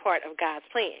be a part of God's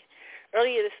plan.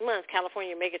 Earlier this month,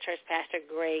 California megachurch pastor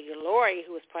Greg Laurie,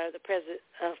 who was part of the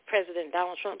President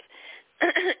Donald Trump's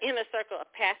inner circle of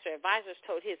pastor advisors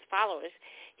told his followers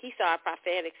he saw a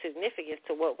prophetic significance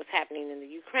to what was happening in the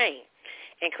Ukraine.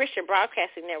 And Christian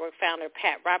Broadcasting Network founder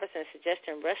Pat Robertson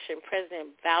suggested Russian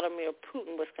President Vladimir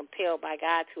Putin was compelled by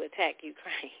God to attack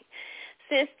Ukraine.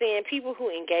 Since then, people who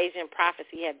engage in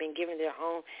prophecy have been given their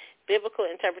own biblical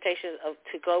interpretations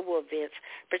to global events,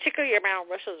 particularly around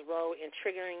Russia's role in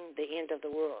triggering the end of the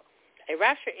world. A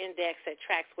rapture index that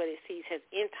tracks what it sees as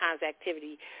end times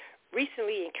activity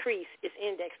recently increased its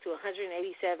index to 187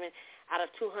 out of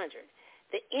 200.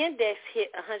 The index hit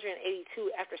 182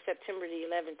 after September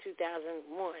 11, 2001.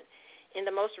 In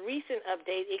the most recent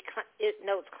update, it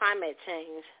notes climate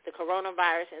change, the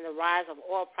coronavirus, and the rise of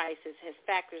oil prices as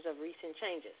factors of recent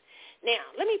changes. Now,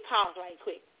 let me pause right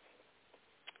quick,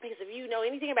 because if you know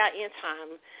anything about end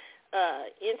time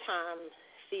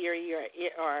theory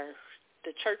or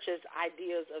the church's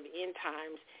ideas of end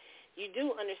times, you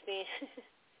do understand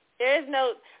there is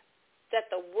no that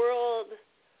the world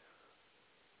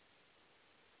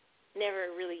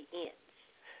never really ends.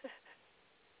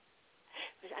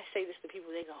 I say this to people,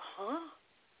 they go, huh?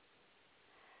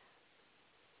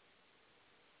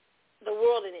 The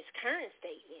world in its current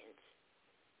state ends.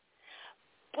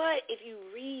 But if you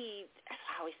read, that's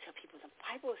why I always tell people, the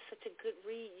Bible is such a good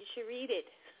read. You should read it.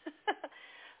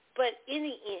 But in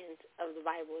the end of the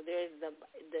Bible, there is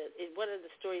one of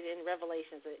the stories in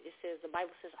Revelations. It says, the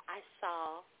Bible says, I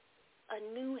saw a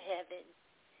new heaven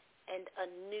and a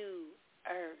new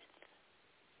earth.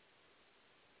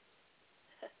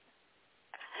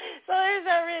 So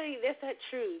that's not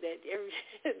true that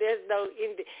there's no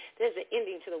ending. There's an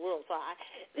ending to the world. So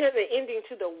there's an ending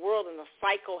to the world and the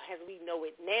cycle as we know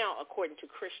it now, according to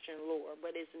Christian lore.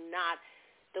 But it's not.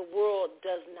 The world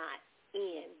does not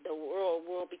end. The world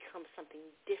will become something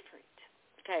different.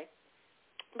 Okay.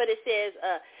 But it says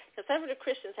conservative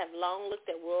Christians have long looked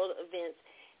at world events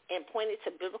and pointed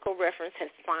to biblical reference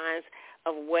as signs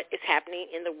of what is happening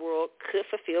in the world could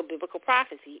fulfill biblical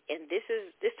prophecy. And this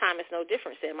time it's no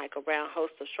different, said Michael Brown,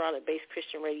 host of Charlotte-based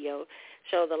Christian radio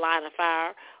show The Line of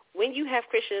Fire. When you have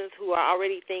Christians who are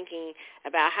already thinking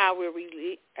about how we're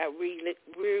living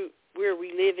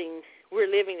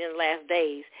in the last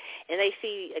days, and they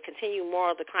see a continued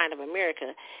moral decline of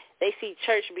America, they see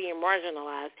church being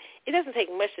marginalized, it doesn't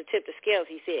take much to tip the scales,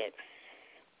 he said.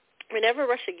 Whenever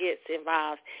Russia gets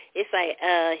involved, it's like,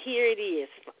 here it is,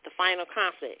 the final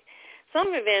conflict.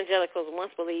 Some evangelicals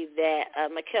once believed that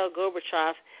Mikhail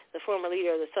Gorbachev, the former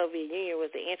leader of the Soviet Union,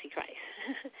 was the Antichrist.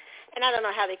 And I don't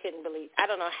know how they could believe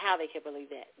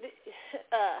that.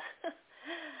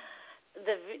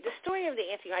 The story of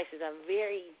the Antichrist is a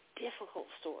very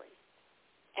difficult story.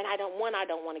 And I don't want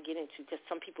to get into, because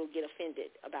some people get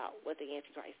offended about what the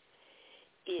Antichrist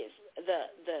is.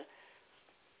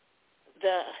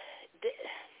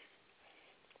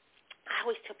 I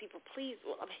always tell people, please,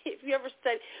 if you ever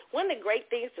study, one of the great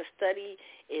things to study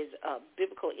is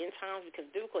biblical end times, because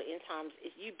biblical end times,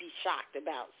 you'd be shocked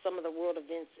about some of the world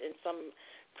events and some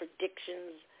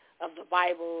predictions of the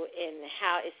Bible and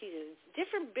how it sees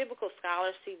different biblical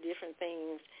scholars see different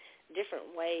things,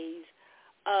 different ways.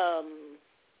 I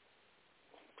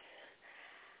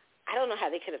don't know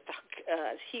how they could have thought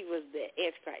he was the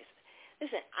Antichrist.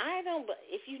 Listen,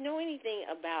 if you know anything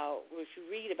about, or if you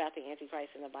read about the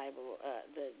Antichrist in the Bible,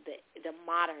 the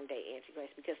modern-day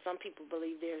Antichrist, because some people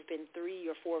believe there's been 3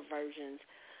 or 4 versions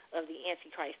of the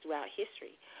Antichrist throughout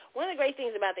history. One of the great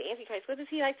things about the Antichrist, what does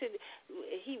he like to do?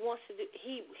 He wants to do,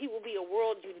 he will be a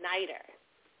world uniter.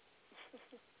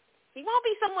 He won't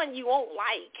be someone you won't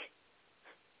like.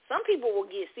 Some people will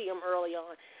see him early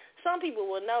on. Some people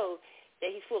will know that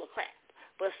he's full of crap.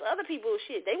 But other people,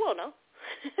 they won't know.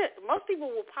 Most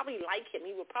people will probably like him.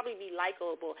 He will probably be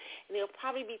likable, and they'll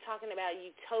probably be talking about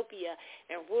utopia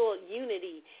and world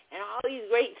unity and all these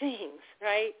great things,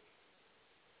 right?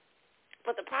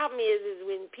 But the problem is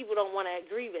when people don't want to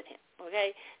agree with him.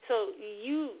 Okay, the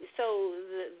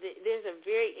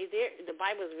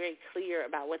Bible is very clear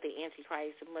about what the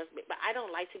Antichrist must be. But I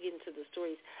don't like to get into the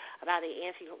stories about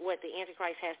what the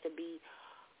Antichrist has to be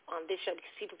on this show,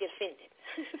 because people get offended.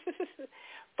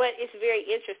 But it's very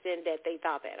interesting that they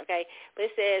thought that, okay?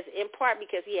 But it says, in part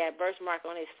because he had a birthmark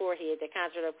on his forehead that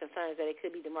conjured up concerns that it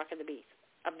could be the mark of the beast,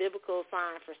 a biblical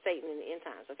sign for Satan in the end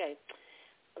times, okay?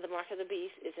 The mark of the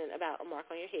beast isn't about a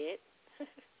mark on your head.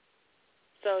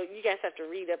 So you guys have to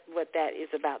read up what that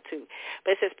is about, too.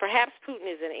 But it says, perhaps Putin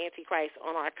is an antichrist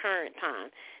on our current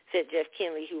time, said Jeff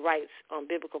Kinley, who writes on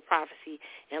biblical prophecy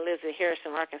and lives in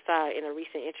Harrison, Arkansas, in a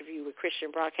recent interview with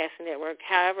Christian Broadcasting Network.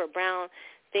 However, Brown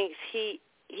thinks he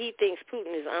thinks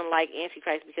Putin is unlike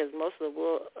Antichrist because most of the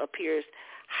world appears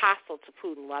hostile to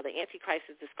Putin, while the Antichrist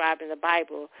is described in the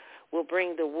Bible will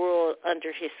bring the world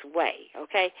under his sway,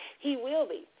 okay? He will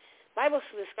be. The Bible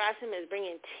describes him as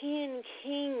bringing 10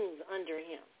 kings under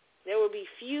him. There will be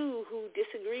few who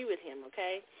disagree with him,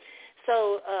 okay?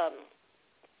 So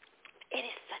it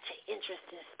is such an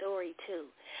interesting story,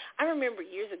 too. I remember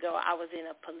years ago I was in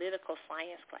a political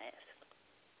science class,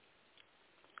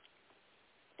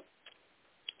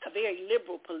 a very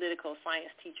liberal political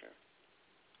science teacher.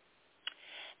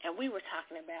 And we were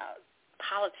talking about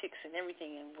politics and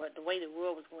everything and the way the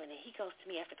world was going. And he goes to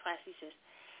me after class, he says,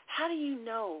 how do you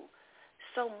know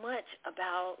so much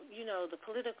about, the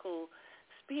political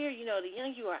sphere, the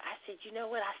young you are? I said, you know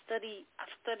what, I've studied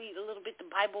a little bit the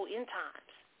Bible end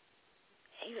times.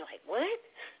 And he was like, what?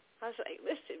 I was like,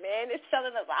 listen, man, it's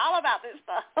telling us all about this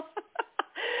stuff.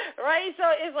 Right? So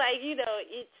it's like,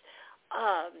 it's,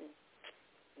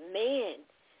 man,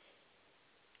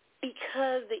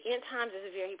 because the end times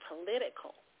is very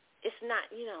political. It's not,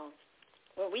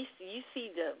 where you see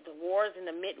the wars in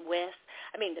the Midwest,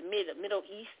 the Middle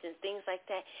East and things like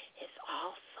that, it's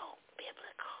also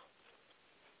biblical.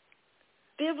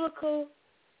 Biblical,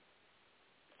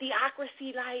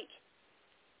 theocracy-like,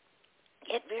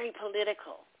 yet very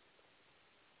political.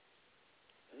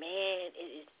 Man,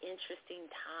 it is interesting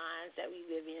times that we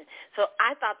live in. So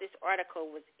I thought this article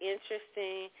was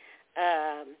interesting.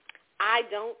 I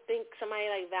don't think somebody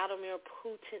like Vladimir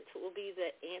Putin will be the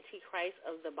Antichrist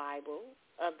of the Bible,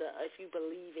 if you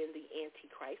believe in the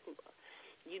Antichrist.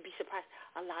 You'd be surprised.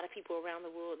 A lot of people around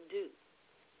the world do.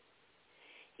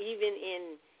 Even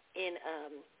in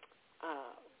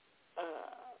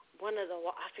one of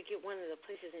the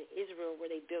places in Israel where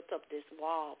they built up this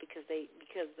wall because the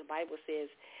Bible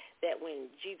says that when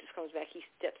Jesus comes back, he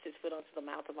steps his foot onto the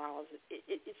Mount of Olives.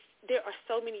 There are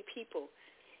so many people,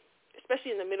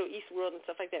 especially in the Middle East world and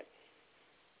stuff like that,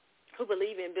 who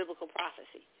believe in biblical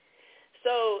prophecy.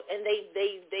 So, and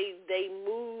they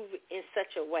move in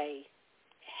such a way,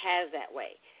 has that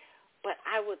way. But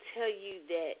I will tell you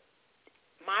that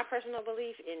my personal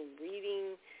belief in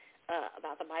reading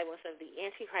about the Bible and stuff, the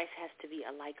Antichrist has to be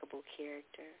a likable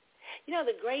character.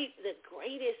 The greatest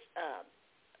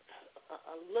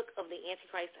look of the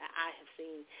Antichrist I have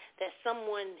seen, that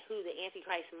someone who the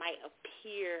Antichrist might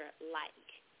appear like,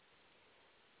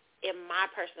 in my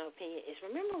personal opinion, is,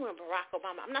 remember when Barack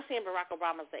Obama, I'm not saying Barack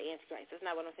Obama is the Antichrist. That's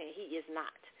not what I'm saying. He is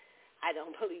not. I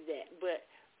don't believe that. But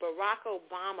Barack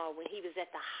Obama, when he was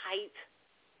at the height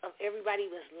of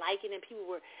everybody was liking him, people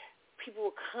were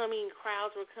coming,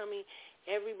 crowds were coming,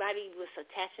 everybody was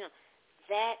attaching him.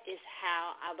 That is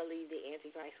how I believe the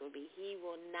Antichrist will be. He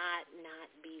will not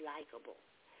be likable.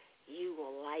 You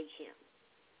will like him.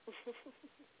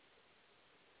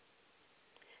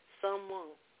 Some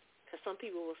won't. Because some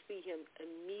people will see him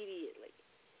immediately.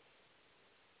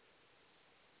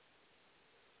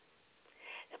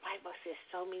 The Bible says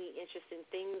so many interesting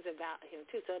things about him,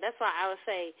 too. So that's why I would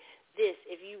say this.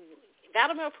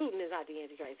 Vladimir Putin is not the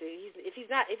Antichrist. If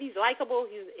he's likable,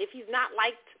 if he's not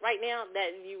liked right now,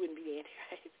 that you wouldn't be the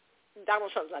Antichrist.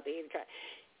 Donald Trump's not the Antichrist.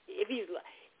 If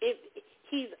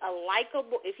he's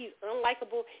unlikable,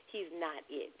 he's not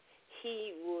it.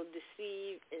 He will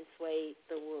deceive and sway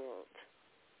the world,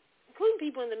 including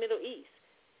people in the Middle East,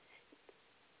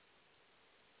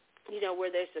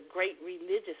 where there's a great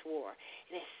religious war.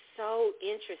 And it's so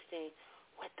interesting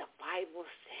what the Bible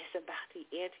says about the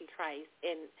Antichrist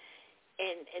and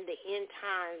the end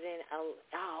times. And,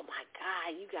 oh, my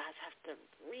God, you guys have to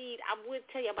read. I would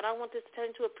tell you, but I don't want this to turn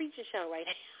into a preaching show right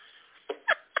now.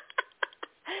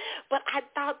 But I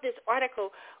thought this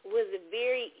article was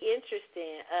very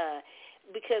interesting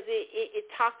because it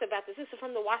talked about this. This is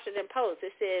from the Washington Post.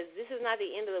 It says, this is not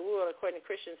the end of the world, according to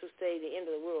Christians who say the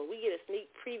end of the world. We get a sneak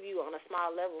preview on a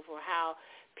small level for how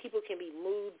people can be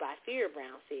moved by fear,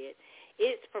 Brown said.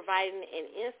 It's providing an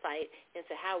insight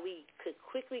into how we could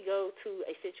quickly go to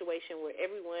a situation where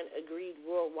everyone agreed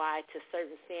worldwide to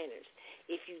certain standards.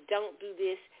 If you don't do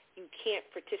this, you can't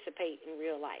participate in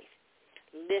real life.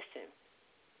 Listen,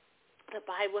 the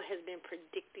Bible has been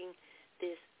predicting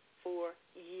this for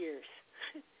years,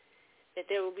 that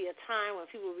there will be a time when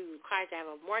people will be required to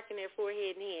have a mark in their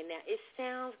forehead and hand. Now, it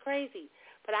sounds crazy,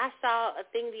 but I saw a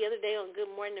thing the other day on Good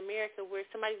Morning America where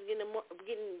somebody's getting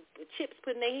chips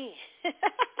put in their hand.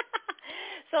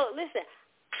 So, listen,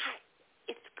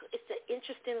 it's an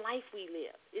interesting life we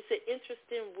live. It's an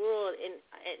interesting world and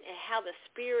how the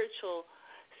spiritual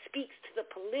speaks to the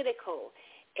political,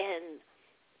 and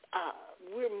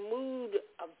we're moved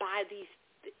by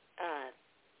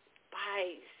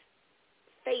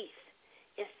faith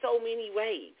in so many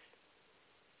ways.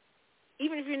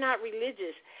 Even if you're not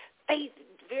religious, faith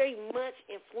very much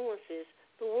influences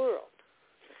the world.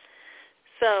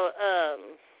 So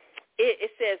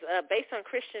it says, based on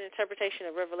Christian interpretation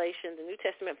of Revelation, the New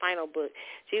Testament final book,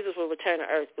 Jesus will return to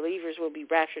earth. Believers will be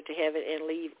raptured to heaven and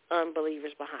leave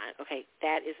unbelievers behind. Okay,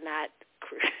 that is not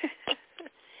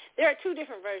There are two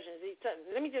different versions.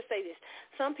 Let me just say this.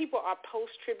 Some people are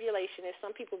post-tribulationists.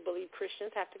 Some people believe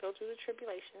Christians have to go through the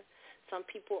tribulation. Some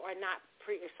people are not.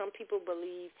 Some people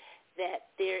believe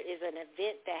that there is an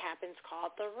event that happens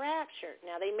called the rapture.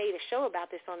 Now, they made a show about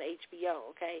this on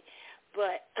HBO, okay?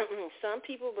 But some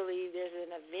people believe there's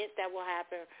an event that will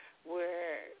happen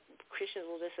where Christians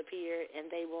will disappear and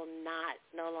they will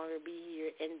no longer be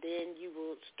here, and then you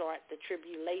will start the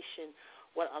tribulation,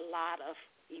 what a lot of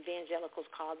evangelicals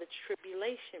call the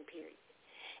tribulation period.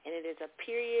 And it is a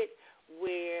period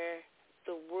where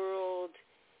the world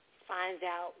finds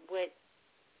out what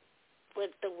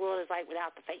the world is like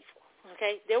without the faithful.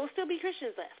 Okay, there will still be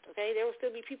Christians left. Okay, there will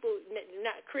still be people,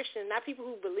 not Christians, not people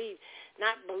who believe,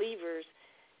 not believers.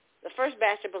 The first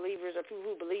batch of believers are people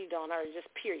who believed on earth,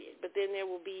 just period. But then there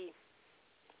will be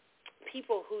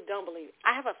people who don't believe.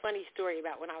 I have a funny story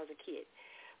about when I was a kid.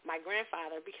 My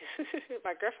grandfather, because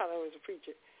my grandfather was a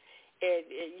preacher, and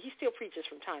he still preaches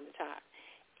from time to time.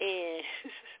 And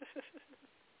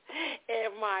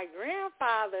and my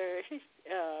grandfather,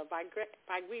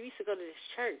 we used to go to this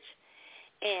church.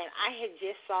 And I had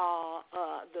just saw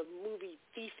the movie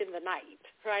Thief in the Night,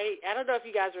 right? I don't know if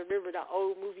you guys remember the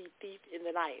old movie Thief in the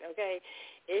Night, okay?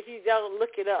 If you don't,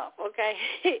 look it up, okay?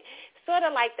 Sort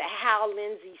of like the Hal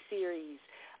Lindsey series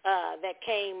that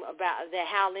came about, that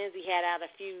Hal Lindsey had out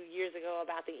a few years ago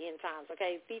about the end times,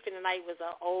 okay? Thief in the Night was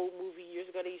an old movie years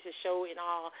ago. They used to show in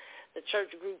all the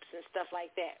church groups and stuff like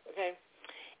that, okay?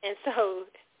 And so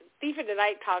Thief in the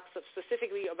Night talks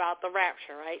specifically about the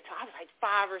rapture, right? So I was like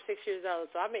 5 or 6 years old,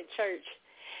 so I'm in church.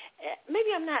 Maybe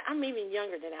I'm even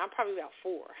younger than that. I'm probably about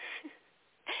 4.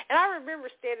 And I remember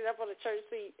standing up on the church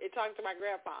seat and talking to my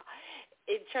grandpa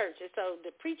in church. And so the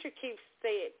preacher keeps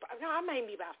saying, no, I may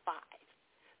be about 5.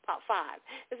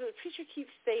 And so the preacher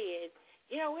keeps saying,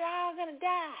 we're all going to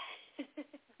die.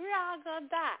 We're all going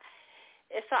to die.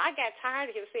 And so I got tired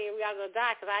of him saying we all going to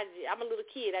die because I'm a little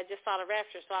kid. I just saw the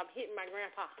rapture, so I'm hitting my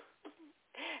grandpa.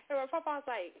 And my papa was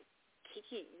like,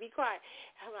 Kiki, be quiet.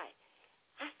 I'm like,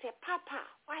 I said, Papa,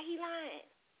 why he lying?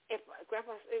 And my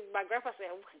grandpa said, my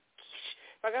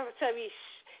grandpa told me,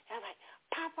 shh. And I'm like,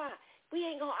 Papa, we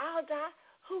ain't going to all die.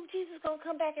 Who Jesus going to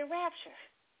come back and rapture?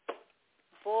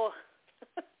 Boy.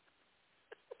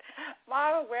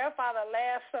 My grandfather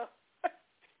laughed so.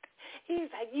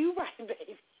 He's like, you right,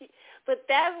 baby. But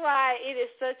that's why it is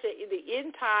such in the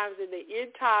end times and the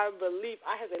end time belief.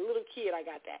 I, as a little kid, I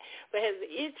got that. But as the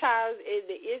end times and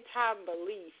the end time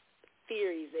belief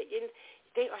theories,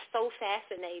 they are so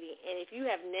fascinating. And if you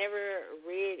have never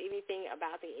read anything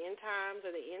about the end times or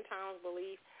the end times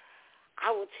belief, I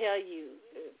will tell you,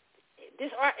 the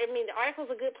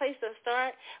article's a good place to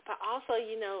start, but also,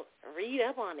 read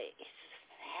up on it. It's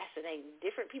fascinating.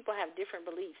 Different people have different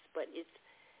beliefs, but it's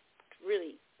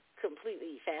really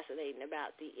completely fascinating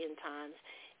about the end times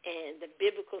and the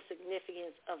biblical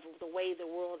significance of the way the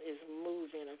world is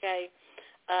moving, okay?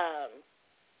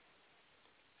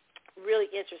 Really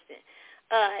interesting.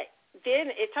 Then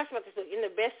it talks about this book in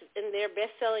their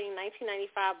best-selling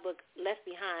 1995 book, Left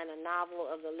Behind, a novel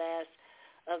of the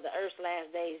Earth's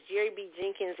last days. Jerry B.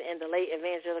 Jenkins and the late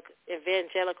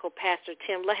evangelical pastor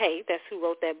Tim LaHaye, that's who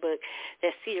wrote that book,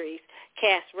 that series,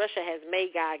 cast Russia as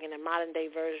Magog in a modern-day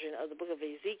version of the book of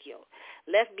Ezekiel.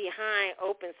 Left Behind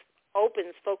opens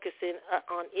focusing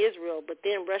on Israel, but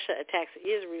then Russia attacks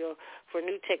Israel for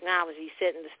new technology,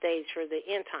 setting the stage for the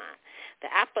end time.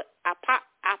 The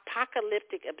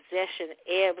apocalyptic obsession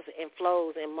ebbs and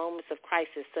flows in moments of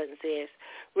crisis, Sutton says.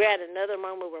 We're at another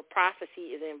moment where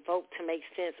prophecy is invoked to make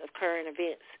sense of current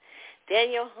events.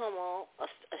 Daniel Hummel, a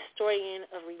historian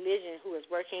of religion who is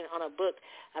working on a book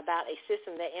about a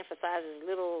system that emphasizes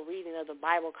literal reading of the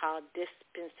Bible called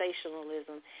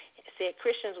dispensationalism, said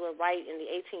Christians were right in the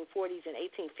 1840s and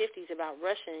 1850s about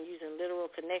Russia and using literal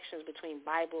connections between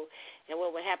Bible and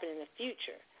what would happen in the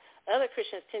future. Other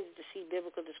Christians tended to see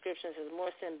biblical descriptions as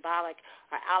more symbolic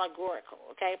or allegorical,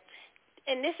 okay?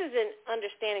 And this is in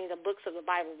understanding the books of the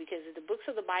Bible, because the books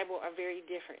of the Bible are very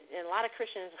different. And a lot of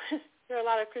Christians, there are a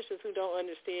lot of Christians who don't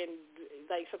understand,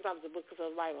 like, sometimes the books of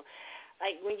the Bible.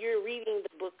 Like, when you're reading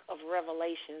the book of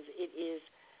Revelations, it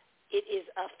is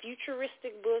a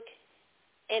futuristic book,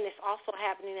 and it's also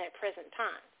happening at present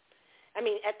time. At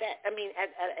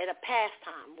a past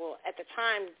time. Well, at the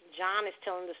time, John is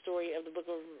telling the story of the book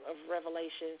of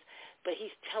Revelations, but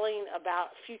he's telling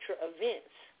about future events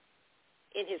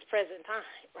in his present time,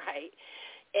 right?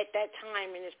 at that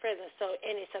time in his presence. So,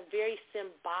 and it's a very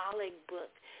symbolic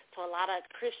book. So a lot of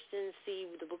Christians see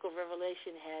the book of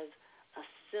Revelation as a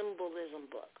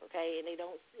symbolism book, okay? And they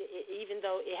don't, even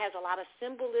though it has a lot of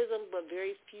symbolism, but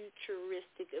very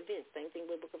futuristic events. Same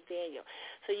thing with the book of Daniel.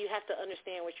 So you have to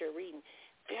understand what you're reading.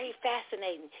 Very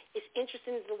fascinating. It's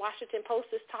interesting that the Washington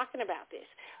Post is talking about this.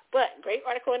 But great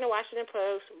article in the Washington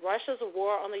Post. Russia's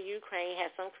war on the Ukraine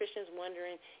has some Christians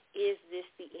wondering, is this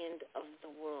the end of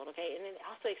the world? Okay, and then it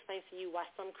also explains to you why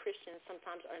some Christians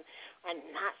sometimes are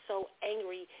not so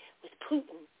angry with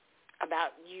Putin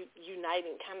about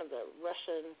uniting kind of the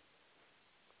Russian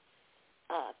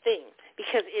thing,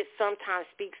 because it sometimes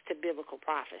speaks to biblical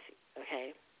prophecy,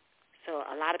 okay? So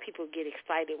a lot of people get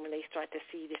excited when they start to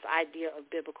see this idea of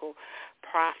biblical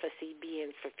prophecy being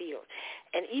fulfilled.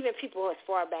 And even people as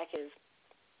far back as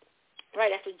right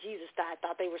after Jesus died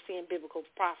thought they were seeing biblical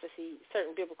prophecy,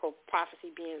 certain biblical prophecy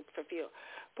being fulfilled.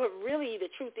 But really the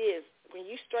truth is, when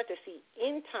you start to see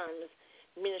end times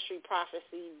ministry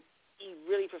prophecy be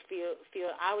really fulfilled,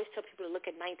 I always tell people to look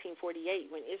at 1948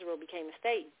 when Israel became a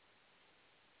state,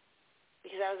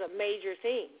 because that was a major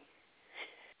thing.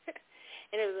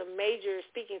 And it was a major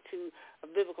speaking to a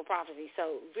biblical prophecy.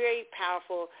 So very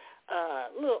powerful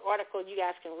little article you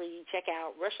guys can read. Check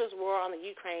out Russia's war on the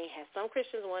Ukraine has some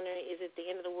Christians wondering, is it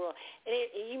the end of the world?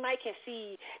 And you might can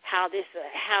see how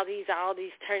all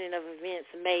these turning of events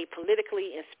may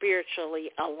politically and spiritually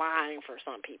align for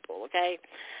some people. Okay.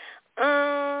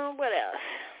 What else?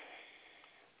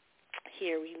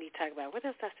 Here we need to talk about. What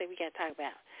else did I say we got to talk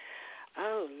about?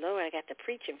 Oh, Lord, I got the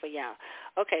preaching for y'all.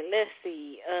 Okay, let's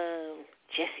see.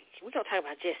 Jesse. We're going to talk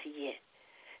about Jesse yet.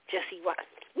 Jesse, what?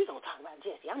 We're going to talk about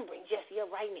Jesse. I'm going to bring Jesse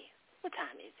up right now. What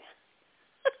time is it?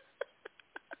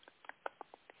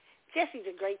 Jesse's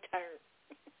a great turn.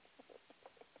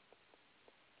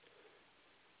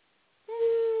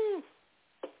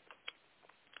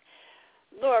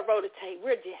 Lord wrote a tape.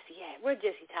 Where Jesse at? Where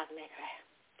Jesse talking that crap?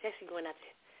 Jesse going out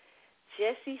there.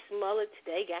 Jesse Smollett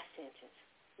today got sentenced.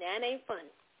 Now, it ain't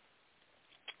funny.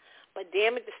 But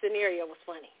damn it, the scenario was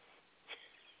funny.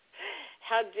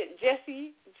 How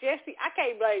Jesse, I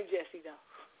can't blame Jesse, though.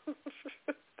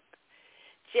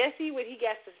 Jesse, when he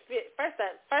got suspended,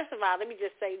 first of all, let me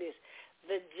just say this.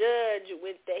 The judge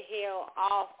went the hell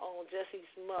off on Jesse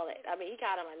Smollett. I mean, he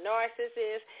called him a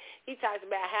narcissist. He talks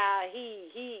about how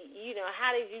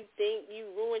how did you think you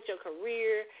ruined your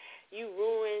career? You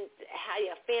ruined how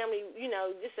your family,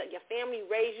 your family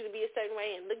raised you to be a certain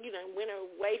way, and look, you done went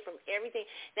away from everything.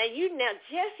 Now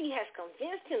Jesse has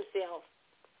convinced himself.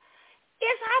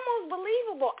 It's almost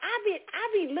believable. I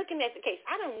be looking at the case.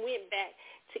 I done went back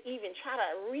to even try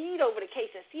to read over the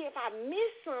case and see if I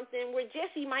missed something where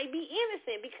Jesse might be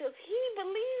innocent, because he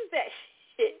believes that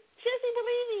shit. Jesse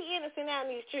believes he's innocent out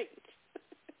in these streets.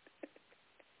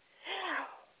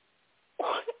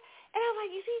 And I'm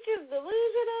like, is he just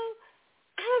delusional?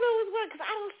 I don't know what's going on, because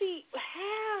I don't see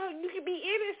how you can be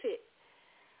innocent.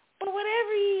 But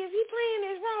whatever he is, he's playing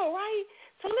his role, right?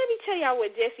 So let me tell y'all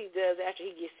what Jesse does after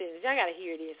he gets sentenced. Y'all got to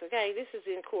hear this, okay? This is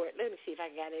in court. Let me see if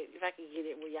I got it, if I can get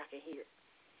it where y'all can hear it.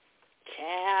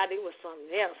 Child, it was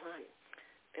something else, honey.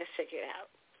 Let's check it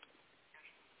out.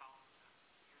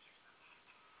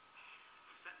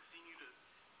 Sentencing you to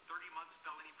 30 months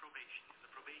felony probation. And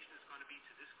the probation is going to be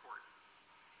to this court.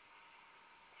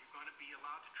 You're going to be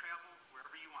allowed to travel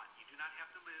wherever you want. You do not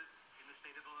have to live in the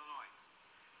state of Illinois.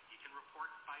 You can report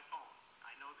by phone.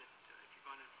 I know that if you're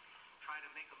going to try to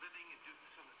make a living and do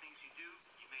some of the things you do,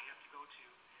 you may have to go to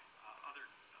other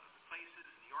places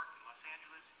in New York and Los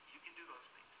Angeles. You can do those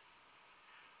things.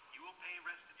 You will pay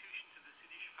restitution to the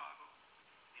city of Chicago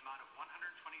in the amount of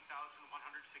 $120,106.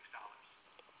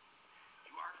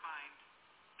 You are fined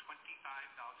 $25,000,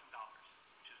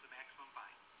 which is the maximum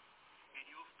fine. And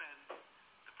you will spend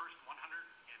the first 150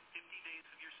 days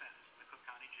of your sentence in the Cook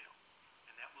County Jail.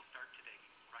 And that will start today,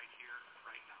 right here,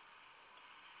 right now.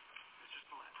 Mr.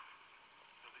 Smollett.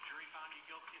 So the jury found you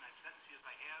guilty, and I've sentenced you as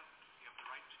I have. You have the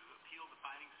right to appeal the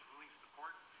findings and rulings of the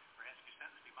court, or ask your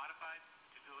sentence to be modified.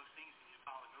 To do those things, you need to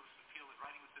file a notice of appeal in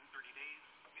writing within 30 days.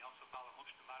 You may also file a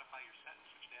motion to modify your sentence,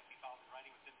 which should have to be filed in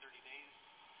writing within 30 days.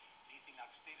 Anything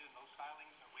not stated in those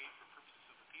filings are waived for purposes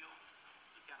of appeal.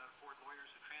 You cannot afford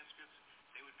lawyers or transcripts.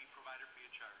 They would be provided free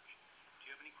of charge. Do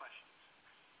you have any questions?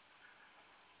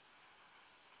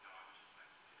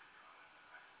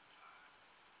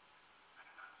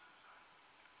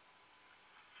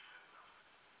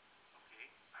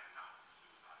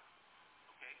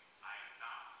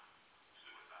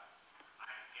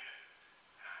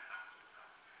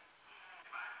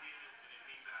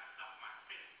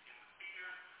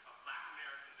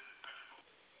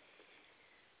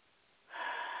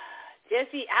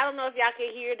 Jesse, I don't know if y'all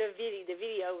can hear the video. The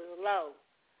video was low.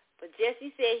 But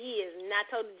Jesse said he is not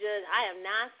told the judge, I am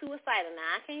not suicidal.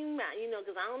 Now, I can't,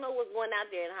 because I don't know what's going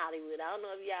out there in Hollywood. I don't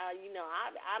know if y'all,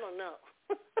 I don't know.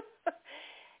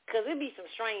 Because it be some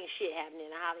strange shit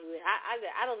happening in Hollywood.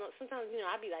 I don't know. Sometimes,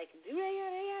 I be like, are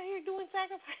they out here doing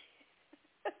sacrifice?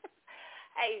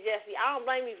 Hey, Jesse, I don't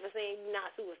blame you for saying you're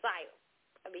not suicidal.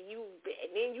 I mean,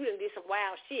 and then you done did some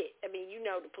wild shit. I mean,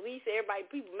 the police,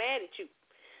 people mad at you.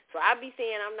 So I be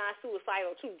saying I'm not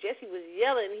suicidal, too. Jesse was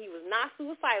yelling he was not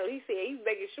suicidal. He said he's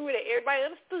making sure that everybody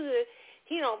understood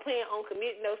he don't plan on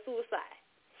committing no suicide.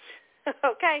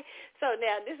 Okay? So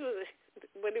now this was,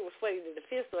 when it was funny, the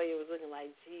defense lawyer was looking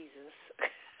like, Jesus.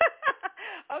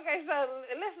 Okay, so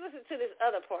let's listen to this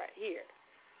other part here.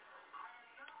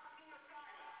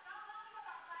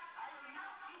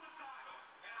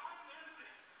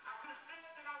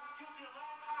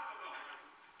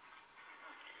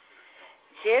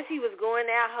 Jesse was going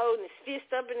out holding his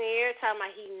fist up in the air, talking about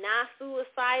he not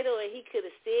suicidal, and he could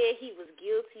have said he was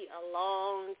guilty a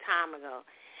long time ago.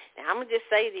 Now, I'm going to just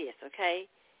say this, okay?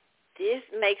 This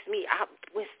makes me,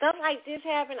 when stuff like this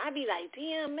happen, I be like,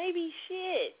 damn, maybe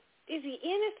shit. Is he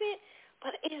innocent?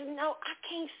 But I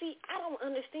can't see, I don't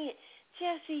understand.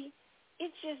 Jesse,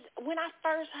 it's just, when I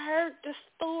first heard the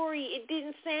story, it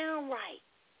didn't sound right.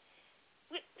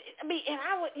 I mean, and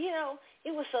I would,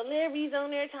 it was celebrities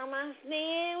on there talking about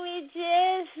stand with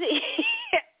Jesse.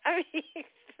 I mean,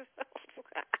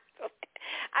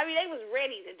 they was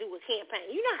ready to do a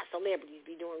campaign. You know how celebrities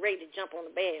be doing, ready to jump on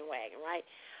the bandwagon, right?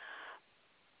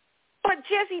 But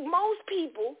Jesse, most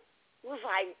people was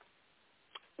like,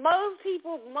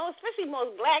 especially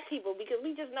most black people, because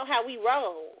we just know how we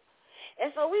roll.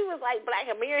 And so we was like, black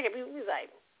American people, we was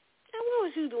like, now what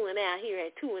was you doing out here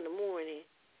at 2 a.m?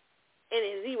 And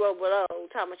then 0 below,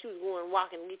 talking about you was going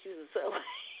walking to get you some Subway.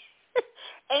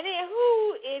 And then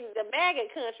who in the MAGA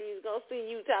country is going to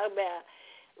see you talking about,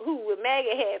 who with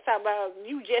MAGA hats talking about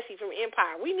you Jesse from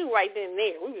Empire? We knew right then and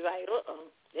there. We was like,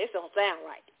 this don't sound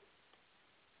right.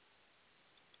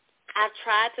 I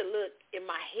tried to look in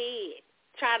my head,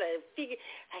 try to figure,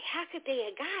 like, how could they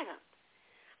have got him?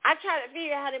 I tried to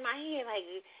figure out in my head, like,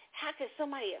 how could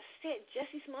somebody have set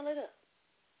Jesse Smollett up?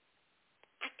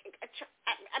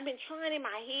 I've been trying in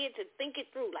my head to think it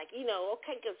through, like,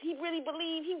 okay, because he really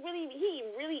believed, he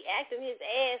really acting his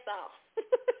ass off.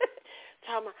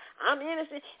 Talking about, I'm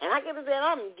innocent, and I could have said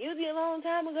I'm guilty a long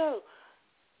time ago.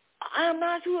 I'm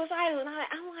not suicidal, and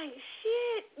I'm like,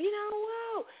 shit,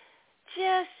 whoa.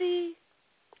 Jesse,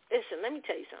 listen, let me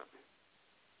tell you something.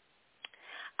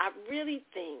 I really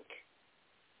think,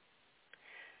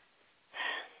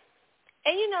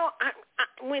 and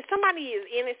when somebody is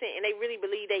innocent and they really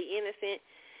believe they innocent,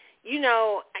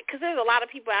 because there's a lot of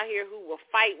people out here who will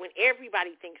fight when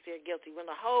everybody thinks they're guilty. When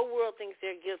the whole world thinks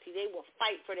they're guilty, they will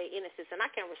fight for their innocence, and I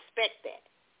can respect that.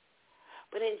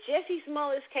 But in Jesse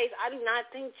Smollett's case, I do not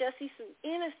think Jesse's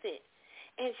innocent.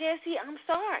 And Jesse, I'm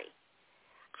sorry.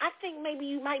 I think maybe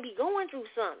you might be going through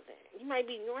something. You might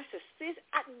be narcissistic.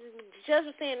 The judge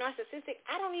was saying narcissistic.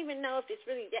 I don't even know if it's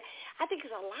really that. I think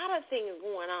there's a lot of things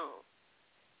going on.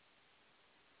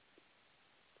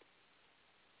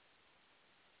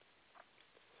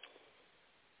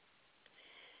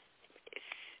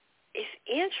 It's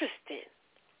interesting.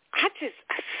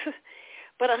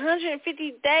 But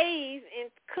 150 days in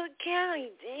Cook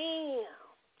County, damn.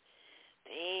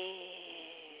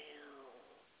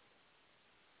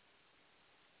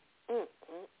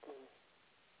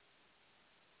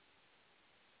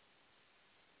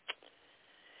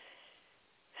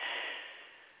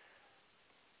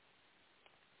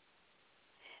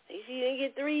 You see, they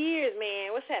get 3 years,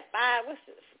 man. What's that, 5? What's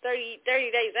 30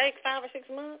 days? That 5 or 6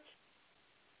 months?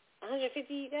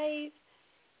 150 days?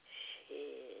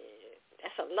 Shit.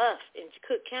 That's enough in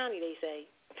Cook County, they say.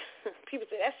 People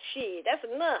say, that's shit. That's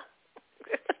enough.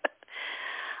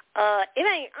 It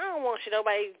ain't, I don't want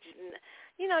nobody,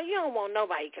 you don't want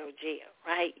nobody to go to jail,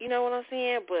 right? You know what I'm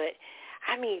saying? But,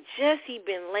 I mean, Jesse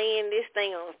been laying this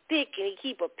thing on thick, and he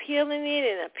keep appealing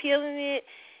it,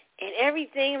 and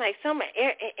everything, like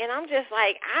and I'm just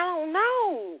like, I don't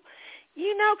know,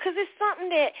 because it's something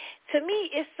that, to me,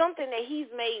 it's something that he's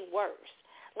made worse.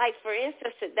 Like, for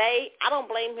instance, today, I don't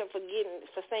blame him for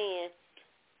saying,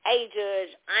 hey,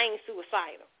 Judge, I ain't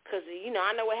suicidal. Because,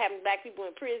 I know what happened to black people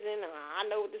in prison. I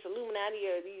know what this Illuminati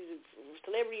or these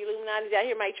celebrity Illuminatis out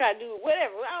here might try to do,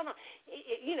 whatever. I don't know.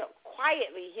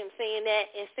 Quietly, him saying that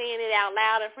and saying it out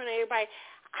loud in front of everybody,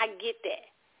 I get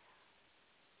that.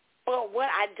 But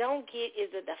what I don't get is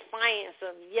the defiance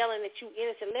of yelling at you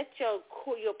innocent. Let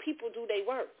your people do their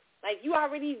work. Like, you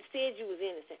already said you was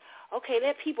innocent. Okay,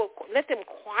 let them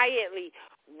quietly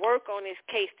work on this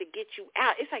case to get you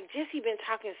out. It's like Jesse been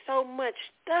talking so much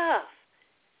stuff.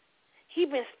 He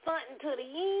been stunting to the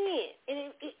end, and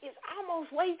it's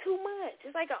almost way too much.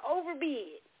 It's like an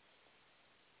overbid.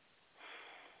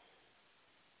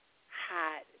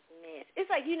 Hot mess. It's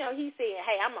like, he said,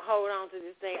 hey, I'm going to hold on to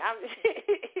this thing.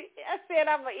 I said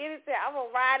I'm going to innocent. I'm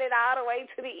going to ride it all the way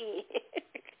to the end.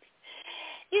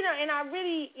 And I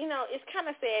really, it's kind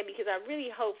of sad because I really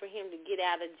hope for him to get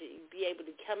out of jail, be able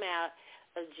to come out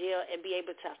of jail and be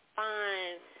able to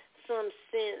find some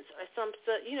sense or some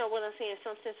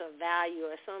sense of value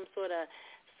or some sort of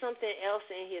something else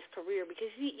in his career, because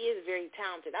he is very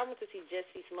talented. I went to see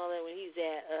Jussie Smollett when he was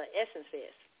at Essence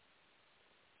Fest,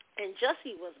 and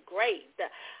Jussie was great. I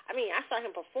saw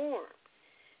him perform,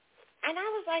 and I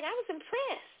was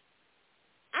impressed.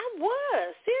 I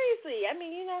was, seriously.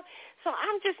 So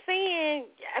I'm just saying,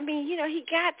 he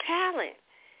got talent.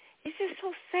 It's just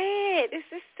so sad. It's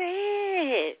just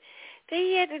sad that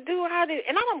he had to do all this.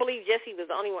 And I don't believe Jesse was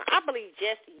the only one. I believe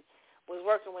Jesse was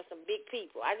working with some big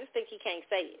people. I just think he can't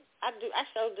say it. I do. I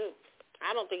sure do.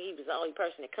 I don't think he was the only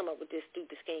person that come up with this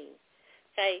stupid scheme.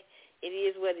 Okay? It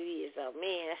is what it is. Oh,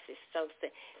 man, that's just so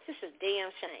sad. It's just a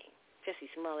damn shame.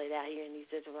 Jesse Smollett out here in these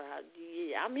different world.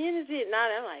 Yeah, I'm innocent. Now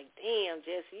I'm like, damn,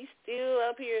 Jesse, you still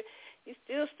up here. You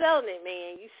still selling it,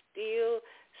 man. You still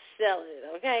selling it,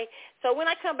 okay? So when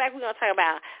I come back, we're going to talk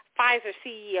about Pfizer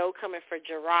CEO coming for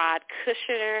Jared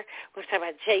Kushner. We're going to talk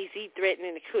about Jay-Z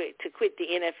threatening to quit the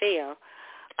NFL.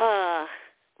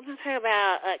 We're going to talk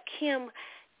about Kim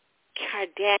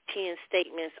Kardashian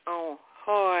statements on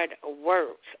hard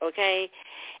work, okay?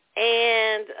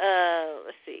 And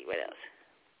let's see, what else?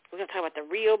 We're going to talk about The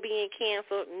Real being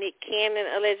canceled, Nick Cannon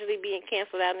allegedly being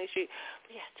canceled out in the street.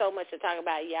 We have so much to talk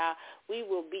about, y'all. I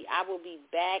will be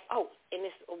back. Oh, and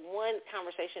this one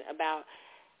conversation about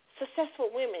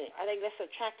successful women. Are they less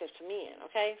attractive to men,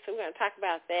 okay? So we're going to talk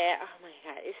about that. Oh, my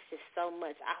God, it's just so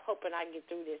much. I'm hoping I get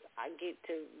through this. I get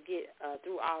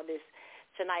through all this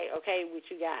tonight, okay, with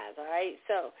you guys, all right?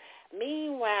 So,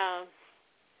 meanwhile,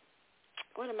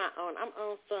 what am I on? I'm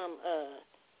on some,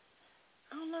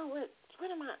 I don't know, what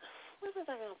was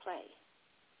I going to play?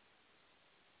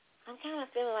 I'm kind of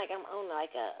feeling like I'm on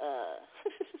like a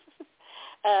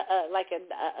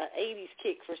 80s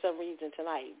kick for some reason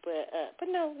tonight. But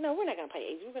no, we're not going to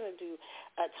play 80s. We're going to do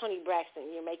Tony Braxton,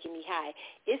 You're Making Me High.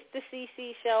 It's the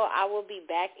CC Show. I will be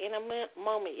back in a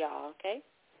moment, y'all, okay?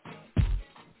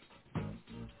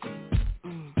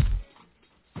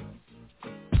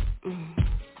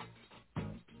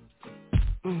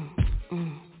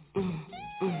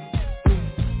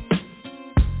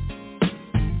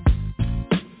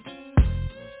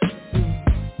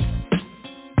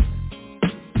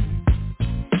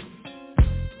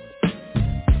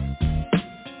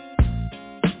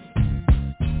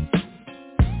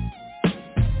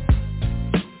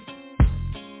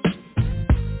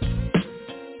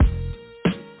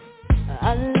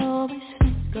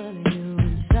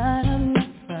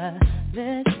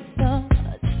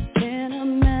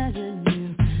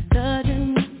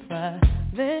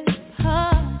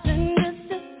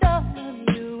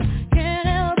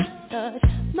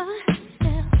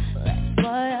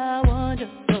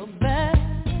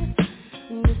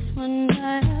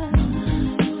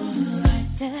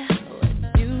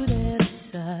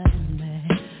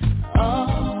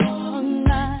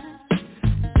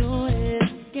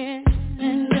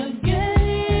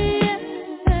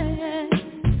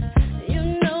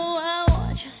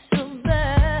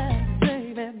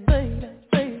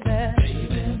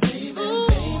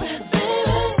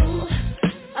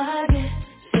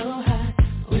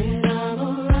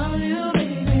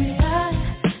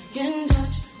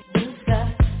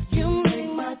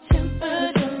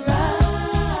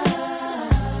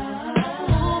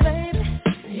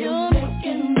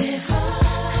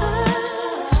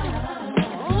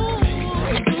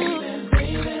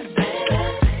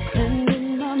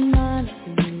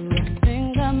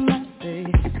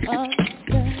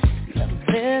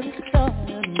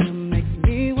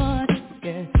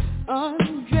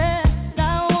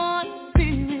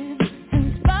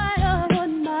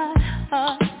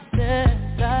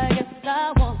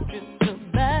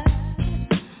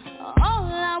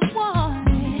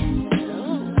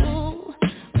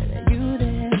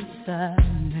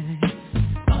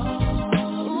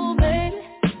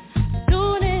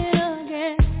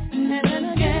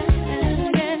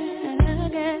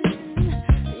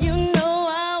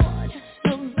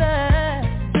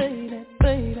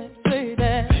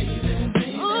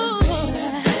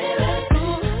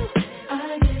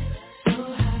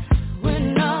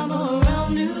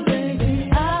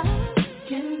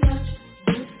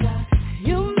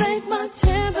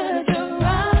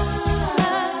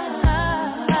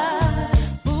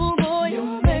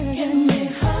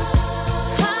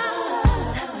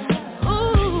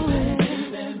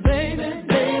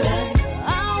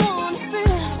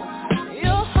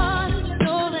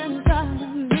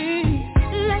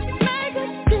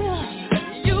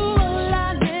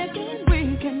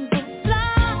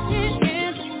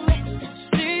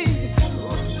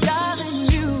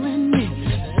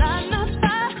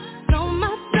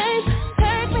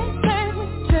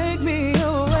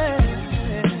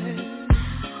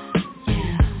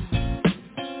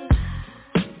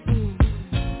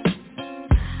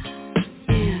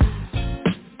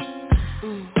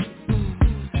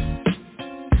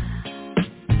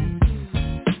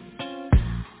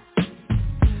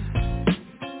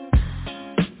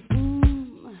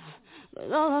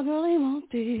 I really want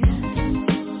this.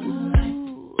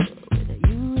 Ooh, with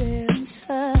you there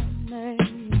inside me.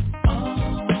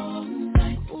 All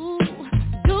night. Ooh,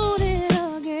 do it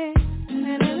again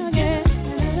and then again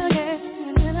and then again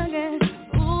and then again.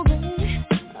 Ooh, baby,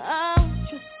 I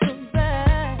want you so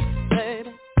bad, baby,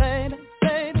 baby,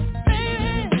 baby,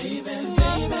 baby, baby, baby,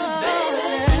 baby.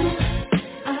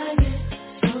 I get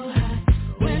so high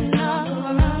when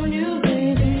I'm around you,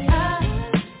 baby. I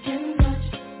can touch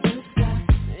the sky.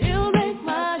 You make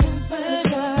my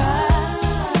temperature rise.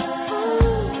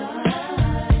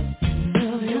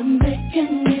 Girl, you're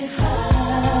making me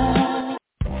high.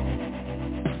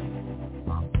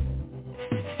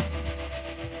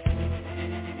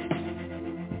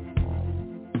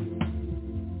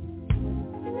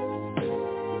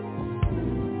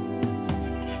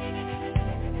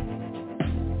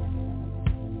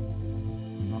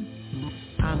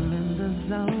 I'm in the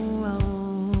zone.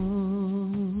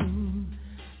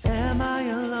 Am I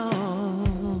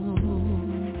alone?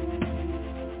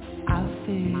 I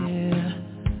fear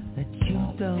that you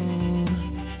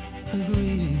don't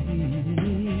agree.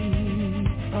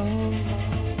 Oh,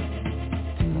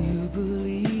 do you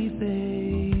believe,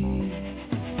 babe?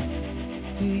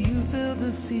 Do you feel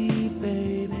the seed,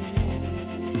 baby?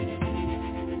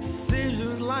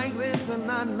 Decisions like this are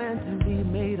not meant to be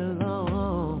made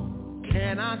alone.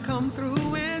 Can I come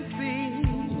through and see?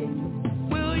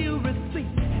 Will you receive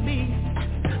me?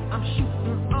 I'm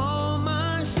shooting all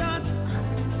my shots.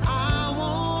 I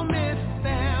won't miss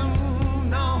them,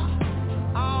 no.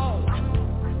 Oh,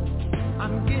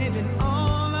 I'm giving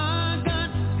all I got.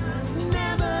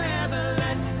 Never ever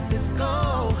let this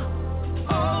go.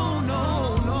 Oh,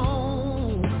 no, no.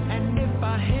 And if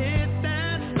I hit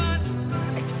that spot,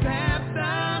 accept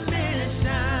the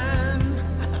mission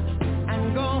and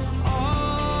go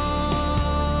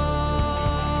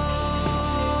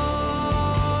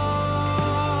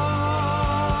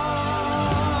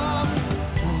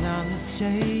down the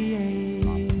shade.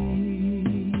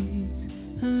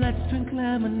 Let's drink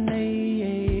lemonade.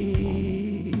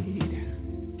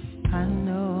 I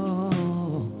know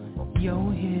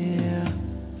you're here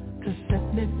to set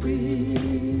me free.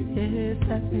 Yeah,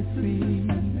 set me free.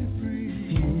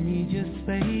 You need your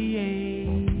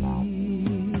space.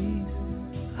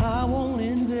 I won't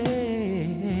invade.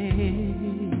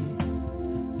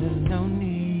 There's no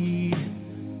need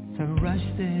to rush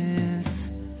this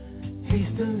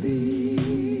hastily.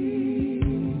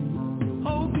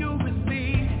 Hope you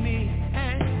receive me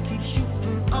and keep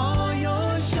shooting all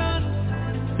your shots.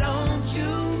 Don't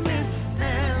you miss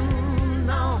them,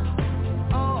 no.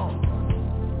 Oh,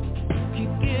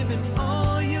 keep giving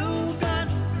all you got.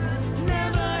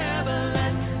 Never ever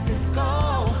let this go.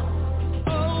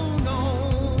 Oh no.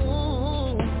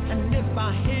 And if I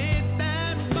hit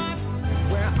that spot,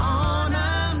 we're on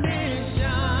a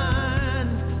mission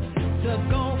to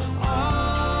go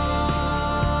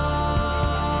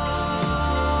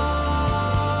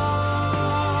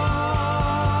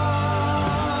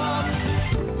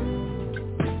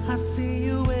I see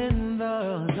you in the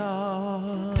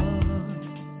dark,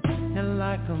 and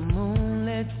like a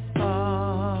moonlit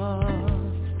star,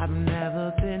 I've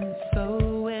never been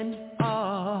so in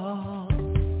awe.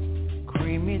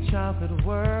 Creamy chocolate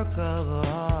work of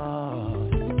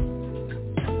art.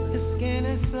 Your skin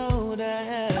is so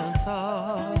damn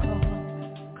soft,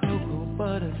 cocoa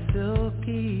butter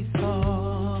silky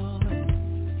soft.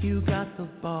 You got the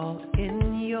ball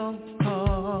in your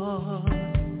heart.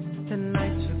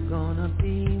 Tonight you're gonna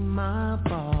be my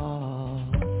boss.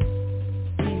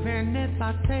 Even if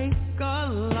I take a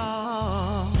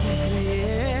loss.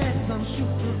 Yes, I'm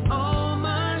shooting all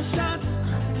my shots.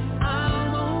 I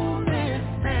won't miss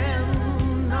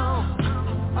them, no.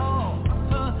 Oh,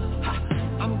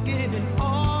 I'm giving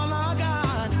all I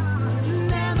got.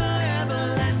 Never ever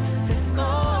let this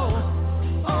go.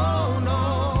 Oh no.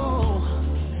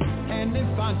 And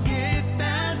if I get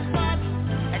that spot,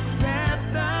 accept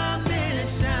the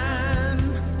mission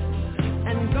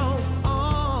and go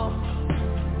off.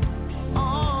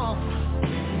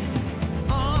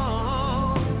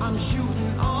 I'm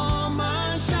shooting all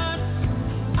my shots.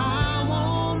 I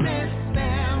won't miss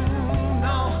them,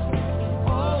 no.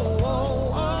 Oh,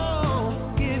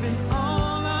 giving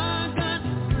all I got.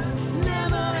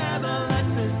 Never ever let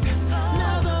this go.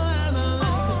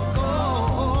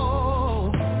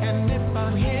 And if I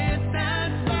hit that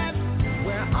spot,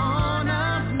 we're on a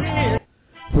mission.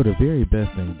 For the very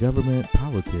best in government,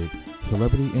 politics,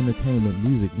 celebrity entertainment,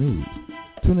 music news,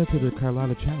 tune into the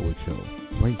Carlotta Chadwick Show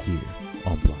right here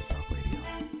on Blog Talk Radio.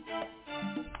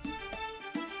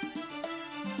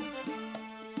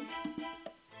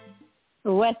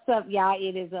 What's up, y'all?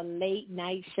 It is a late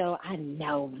night show. I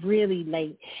know, really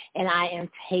late. And I am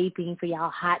taping for y'all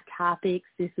hot topics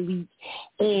this week.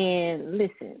 And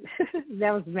listen,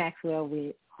 that was Maxwell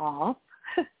with Off.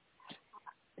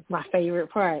 My favorite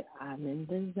part. I'm in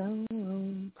the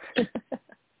zone.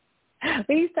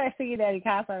 When you start singing that in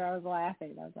concert, I was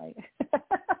laughing. I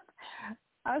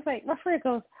was like, my friend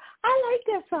goes, I like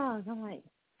that song. I'm like,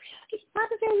 why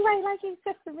does everybody like it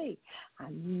except for me? I'm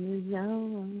in the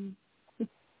zone.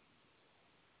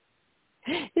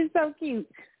 It's so cute.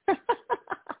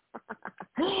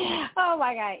 Oh,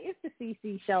 my God. It's the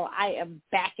CC show. I am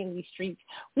back in these streets.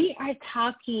 We are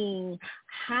talking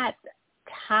hot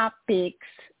topics.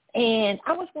 And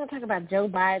I was going to talk about Joe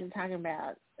Biden talking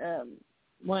about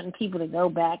wanting people to go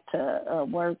back to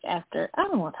work after. I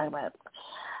don't want to talk about it.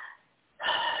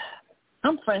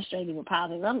 I'm frustrated with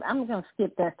politics. I'm going to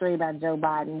skip that story about Joe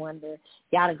Biden wanting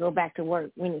y'all to go back to work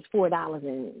when it's $4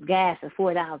 and gas is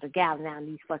 $4 a gallon now in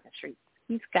these fucking streets.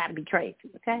 He's got to be crazy,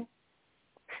 okay?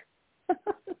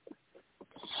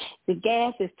 The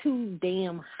gas is too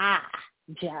damn high,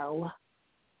 Joe.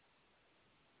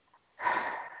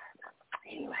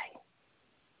 Anyway.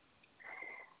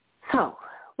 So,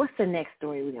 what's the next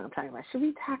story we're going to talk about? Should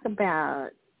we talk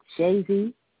about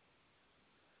Jay-Z?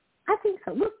 I think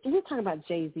so. We'll talk about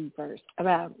Jay-Z first.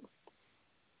 About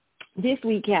this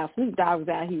week how Snoop Dogg was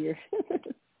out here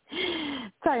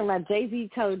talking about Jay-Z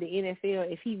told the NFL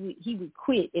if he would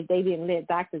quit if they didn't let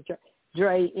Dr.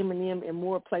 Dre, Eminem, and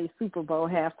more play Super Bowl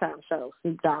halftime shows.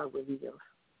 Snoop Dogg reveals.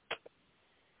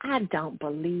 I don't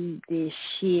believe this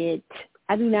shit.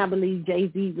 I do not believe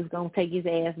Jay-Z was going to take his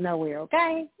ass nowhere,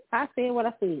 okay? I said what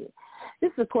I said.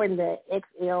 This is according to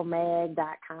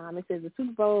XLMag.com. It says the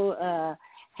Super Bowl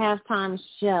halftime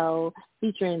show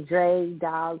featuring Dre,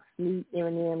 Dogg, Snoop,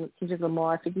 Eminem, Kendrick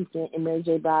Lamar, 50 Cent, and Mary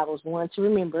J. Blige was one to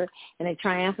remember and a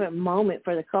triumphant moment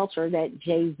for the culture that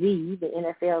Jay-Z,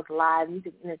 the NFL's live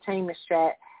music entertainment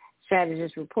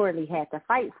strategist, reportedly had to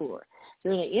fight for.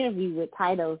 During an interview with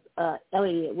Tidal's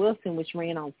Elliott Wilson, which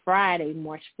ran on Friday,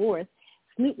 March 4th,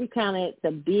 Snoop recounted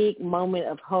the big moment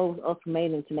of Hov's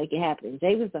ultimatum to make it happen.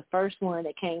 Jay was the first one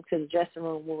that came to the dressing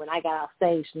room when I got off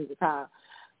stage, Snoop recalled.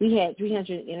 We had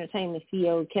 300 Entertainment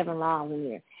CEO Kevin Lyles in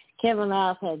there. Kevin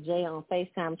Lyles had Jay on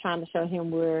FaceTime trying to show him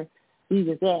where we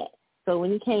was at. So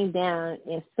when he came down,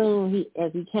 and soon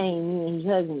as he came in, he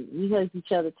hugged me. We hugged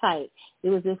each other tight.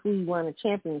 It was as if we won a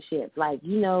championship. Like,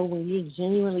 when you're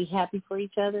genuinely happy for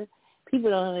each other, people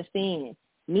don't understand.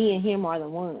 Me and him are the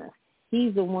ones.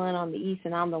 He's the one on the east,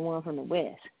 and I'm the one from the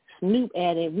west. Snoop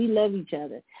added, we love each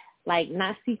other. Like,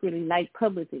 not secretly, like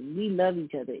publicly. We love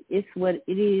each other. It's what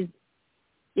it is.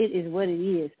 It is what it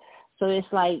is. So it's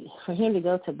like for him to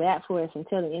go to bat for us and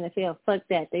tell the NFL, fuck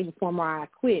that, they before I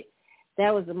quit.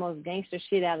 That was the most gangster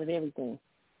shit out of everything.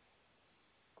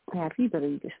 Now, if you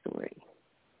believe this story,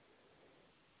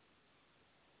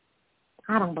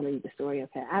 I don't believe the story,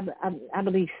 okay? I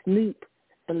believe Snoop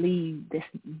believed this.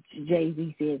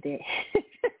 Jay-Z said that.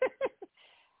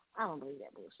 I don't believe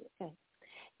that bullshit, okay?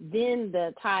 Then the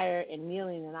attire and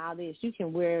kneeling and all this, you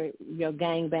can wear your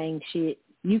gangbang shit.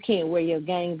 You can't wear your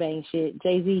gangbang shit.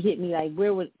 Jay-Z hit me like,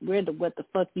 what the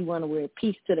fuck you want to wear?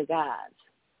 Peace to the gods.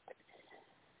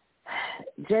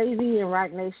 Jay-Z and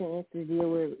Roc Nation entered a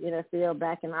deal with NFL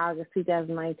back in August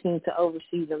 2019 to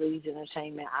oversee the league's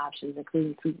entertainment options,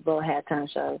 including Super Bowl halftime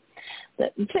shows.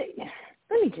 Let me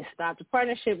just stop. The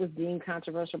partnership was deemed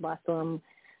controversial by some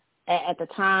at the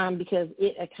time because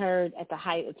it occurred at the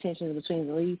height of tensions between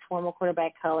the league's former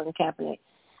quarterback Colin Kaepernick.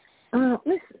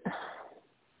 Listen.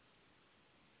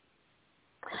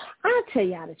 I'll tell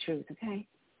y'all the truth, okay?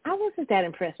 I wasn't that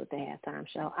impressed with the halftime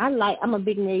show. I'm a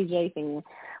big Mary J fan,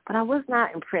 but I was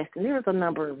not impressed, and there was a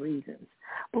number of reasons.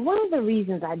 But one of the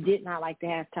reasons I did not like the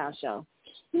halftime show,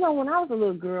 when I was a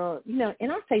little girl,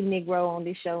 and I say Negro on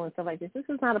this show and stuff like this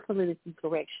is not a politically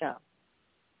correct show.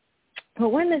 But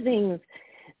one of the things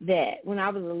that when I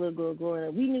was a little girl growing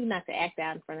up, we knew not to act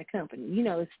out in front of company.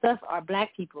 Stuff our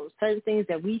black people, certain things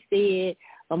that we said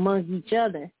among each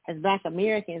other as black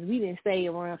Americans, we didn't say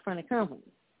around in front of company.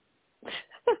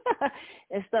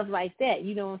 And stuff like that.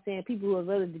 You know what I'm saying? People who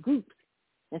are other groups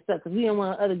and stuff, because we don't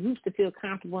want other groups to feel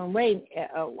comfortable and way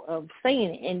of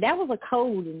saying it. And that was a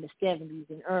code in the 70s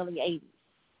and early 80s.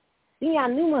 Then y'all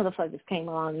new motherfuckers came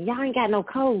along, and y'all ain't got no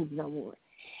codes no more.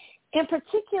 And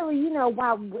particularly,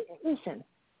 listen,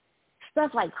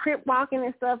 stuff like crip walking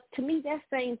and stuff, to me, that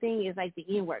same thing is like the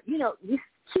N-word. It's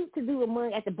cute to do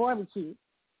among at the barbecue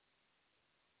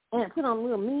and put on a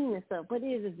little meme and stuff, but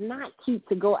it is not cute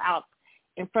to go out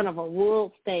in front of a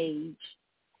world stage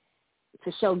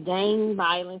to show gang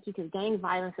violence, because gang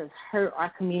violence has hurt our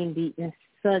community in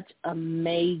such a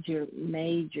major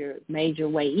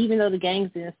way. Even though the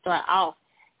gangs didn't start off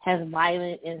as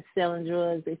violent and selling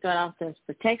drugs, they start off as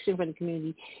protection for the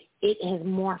community. It has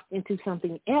morphed into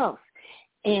something else.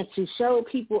 And to show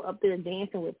people up there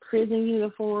dancing with prison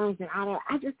uniforms and all that,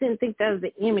 I just didn't think that was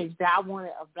the image that I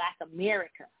wanted of Black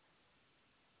America.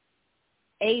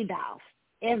 ADOS,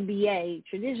 FBA,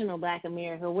 traditional Black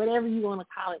America, whatever you want to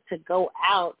call it, to go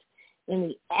out in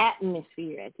the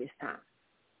atmosphere at this time.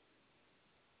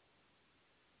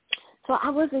 So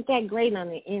I wasn't that great on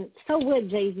it. And so what,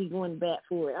 Jay-Z going back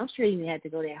for it? I'm sure he didn't have to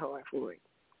go that hard for it.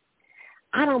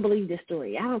 I don't believe this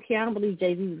story. I don't care. I don't believe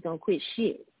Jay-Z was going to quit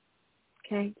shit.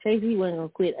 Okay? Jay-Z wasn't going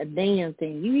to quit a damn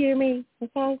thing. You hear me?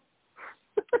 Okay?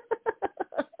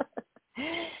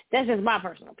 That's just my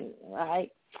personal opinion, all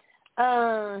right?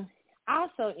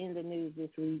 Also in the news this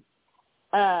week,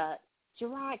 Pfizer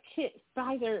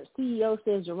CEO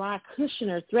says Jared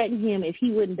Kushner threatened him if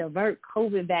he wouldn't divert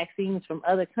COVID vaccines from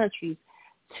other countries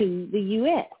to the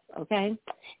U.S., okay?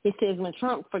 It says when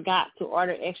Trump forgot to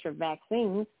order extra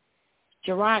vaccines,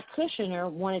 Jared Kushner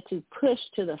wanted to push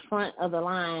to the front of the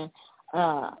line.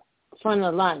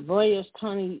 Voya's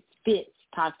Tony Fitz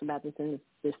talks about this in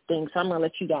this thing, so I'm going to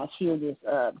let you guys hear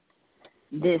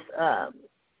this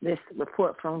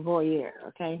report from Voyeur,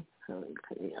 okay? So,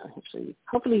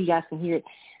 hopefully you guys can hear it.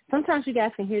 Sometimes you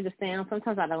guys can hear the sound.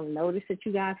 Sometimes I don't notice that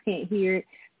you guys can't hear it.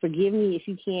 Forgive me if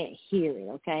you can't hear it,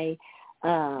 okay?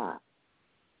 But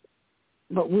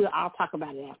I'll talk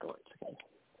about it afterwards, okay?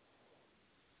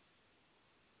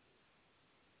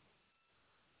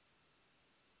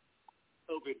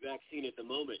 COVID vaccine at the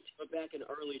moment, but back in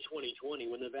early 2020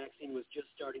 when the vaccine was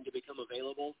just starting to become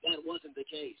available, that wasn't the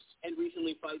case. And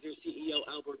recently Pfizer CEO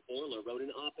Albert Bourla wrote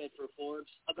an op-ed for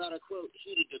Forbes about a, quote,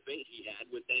 heated debate he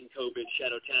had with then COVID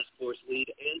Shadow Task Force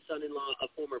lead and son-in-law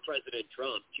of former President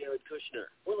Trump, Jared Kushner.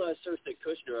 Bourla asserts that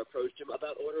Kushner approached him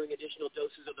about ordering additional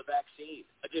doses of the vaccine,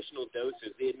 additional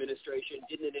doses the administration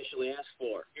didn't initially ask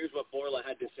for. Here's what Bourla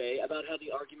had to say about how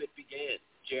the argument began.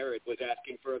 Jared was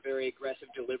asking for a very aggressive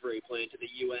delivery plan to the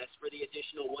U.S. for the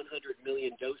additional 100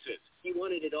 million doses. He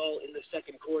wanted it all in the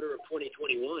second quarter of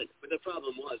 2021, but the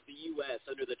problem was the U.S.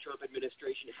 under the Trump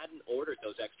administration hadn't ordered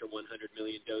those extra 100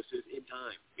 million doses in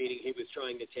time, meaning he was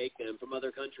trying to take them from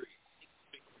other countries.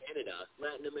 Canada,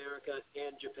 Latin America,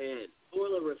 and Japan.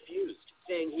 Bourla refused,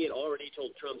 saying he had already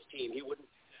told Trump's team he wouldn't.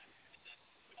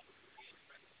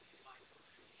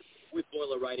 With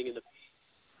Bourla writing in the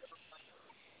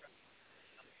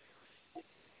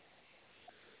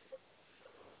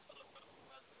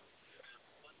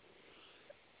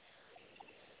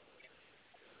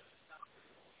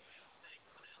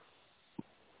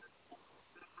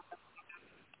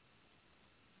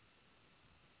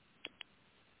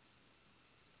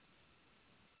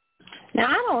Now,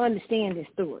 I don't understand this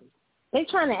story. They're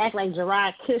trying to act like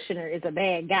Jared Kushner is a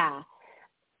bad guy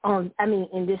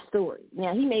in this story.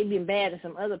 Now, he may be bad in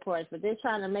some other parts, but they're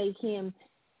trying to make him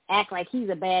act like he's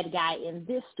a bad guy in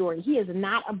this story. He is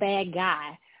not a bad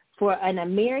guy for an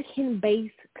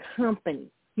American-based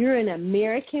company. You're an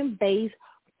American-based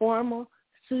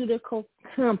pharmaceutical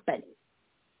company.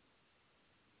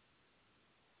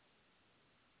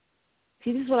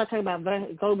 See, this is what I talk about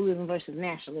globalism versus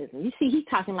nationalism. You see, he's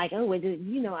talking like, he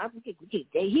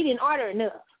didn't order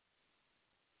enough.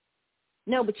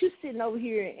 No, but you're sitting over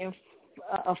here and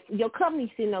your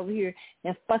company's sitting over here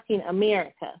in fucking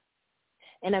America.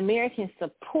 And Americans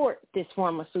support this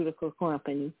pharmaceutical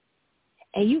company.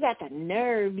 And you got the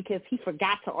nerve because he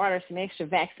forgot to order some extra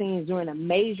vaccines during a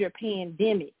major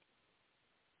pandemic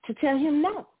to tell him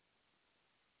no.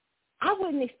 I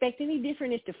wouldn't expect any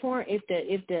different if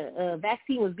the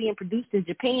vaccine was being produced in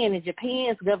Japan and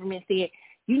Japan's government said,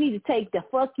 you need to take the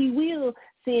fuck you will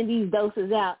send these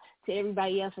doses out to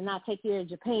everybody else and not take care of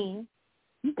Japan.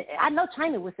 I know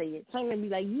China would say it. China would be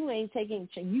like, you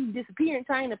disappear in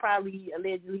China probably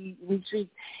allegedly retreat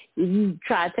if you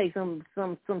try to take some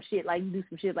shit like, you do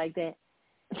some shit like that.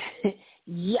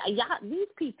 Yeah, y'all, these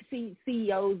people,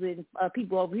 CEOs and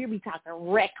people over here be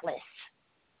talking reckless.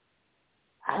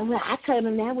 I told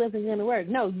him that wasn't going to work.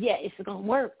 No, yeah, it's going to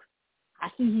work. I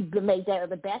see he made that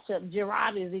other batch up.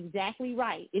 Gerard is exactly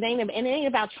right. It ain't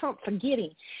about Trump forgetting.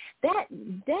 That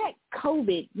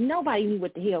COVID, nobody knew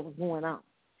what the hell was going on.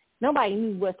 Nobody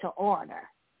knew what to order.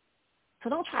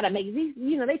 So don't try to make these,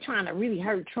 they trying to really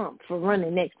hurt Trump for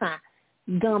running next time.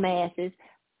 Dumbasses.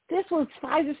 This was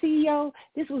Pfizer CEO.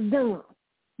 This was dumb.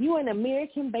 You're an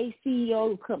American-based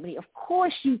CEO company. Of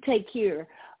course you take care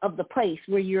of the place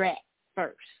where you're at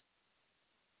first.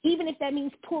 Even if that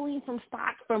means pulling from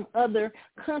stock from other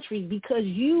countries because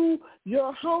your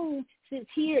home sits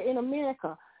here in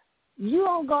America. You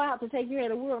don't go out to take care of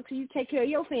the world until you take care of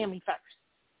your family first.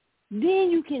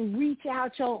 Then you can reach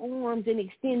out your arms and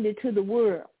extend it to the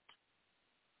world.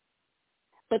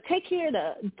 But take care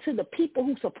to the people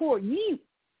who support you.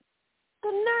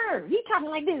 The nerve. He talking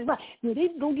like this. Like, well, they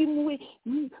gonna give me away.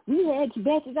 We had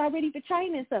batches already for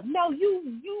China and stuff. No,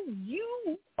 you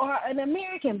are an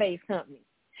American-based company.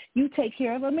 You take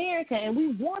care of America, and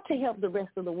we want to help the rest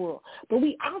of the world. But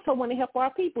we also want to help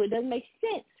our people. It doesn't make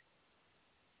sense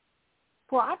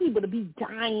for our people to be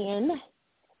dying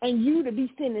and you to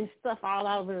be sending stuff all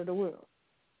over the world.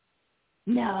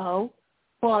 No.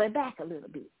 Fall it back a little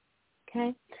bit.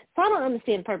 Okay? So I don't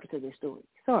understand the purpose of this story.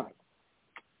 Sorry.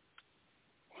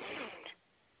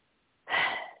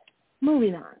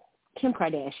 Moving on. Kim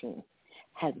Kardashian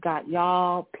has got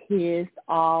y'all pissed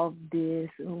off this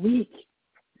week.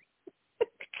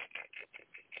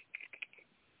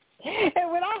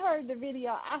 And when I heard the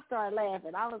video, I started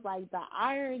laughing. I was like, the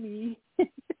irony,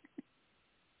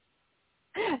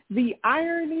 the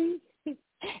irony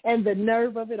and the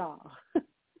nerve of it all.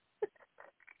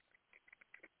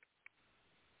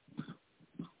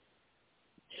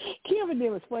 Kim and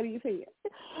them was funny as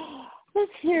hell.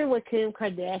 Let's hear what Kim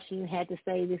Kardashian had to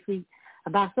say this week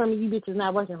about some of you bitches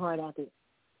not working hard out there.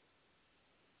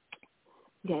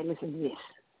 Okay, listen to this.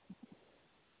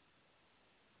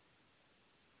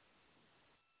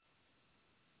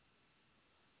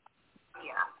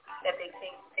 Yeah, that they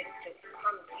think it's just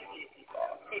comes easy to people.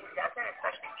 It doesn't,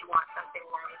 especially if you want something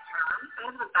long term.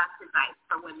 I have the best advice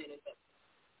for women in business.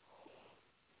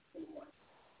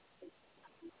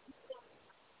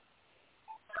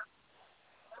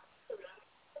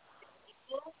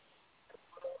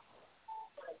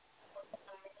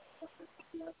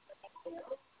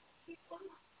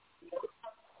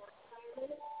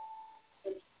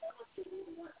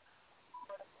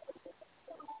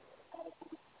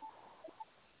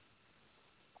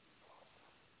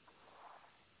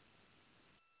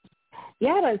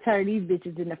 Y'all done turn these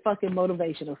bitches into fucking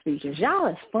motivational speakers. Y'all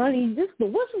is funny.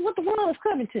 What's what the world is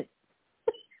coming to?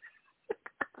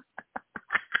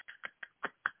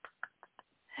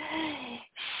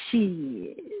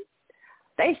 Shit.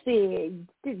 They said,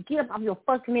 just get up off your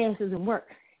fucking asses and work.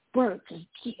 Work.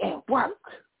 And work.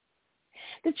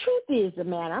 The truth is the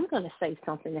matter. I'm going to say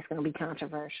something that's going to be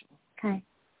controversial. Okay?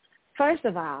 First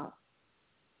the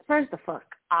fuck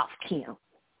off, Kim.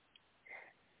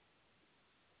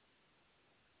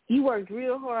 You worked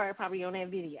real hard probably on that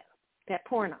video, that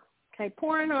porno. Okay,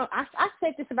 porno. I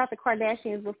said this about the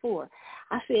Kardashians before.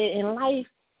 I said in life,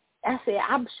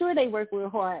 I'm sure they work real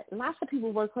hard. Lots of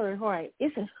people work really hard.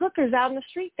 It's hookers out in the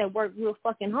street that work real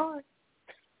fucking hard.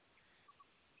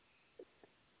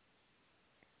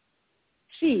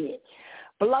 Shit.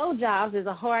 Blowjobs is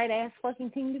a hard-ass fucking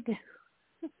thing to do.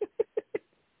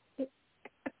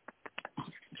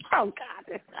 Oh, God,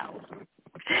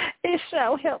 this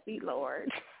show help me,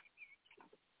 Lord.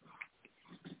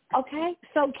 Okay,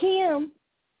 so Kim,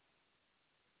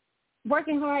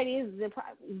 working hard is the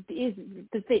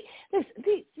thing.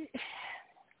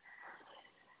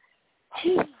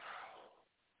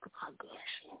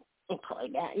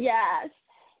 Yes.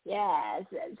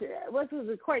 What was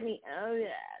it, Courtney? Oh,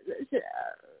 yeah.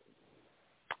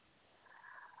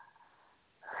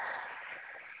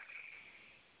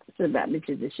 It's about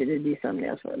bitches that should have did something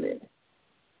else for a living.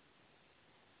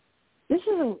 These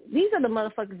are the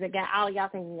motherfuckers that got all of y'all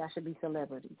thinking y'all should be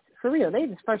celebrities. For real, they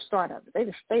just first start of it. They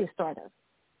the start of it.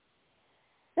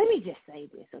 Let me just say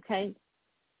this, okay?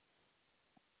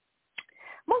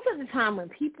 Most of the time when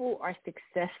people are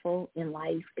successful in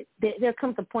life, there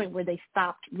comes a point where they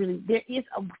stopped really. There is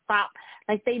a stop.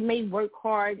 Like they may work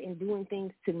hard in doing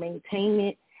things to maintain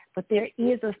it, but there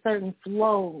is a certain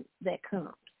flow that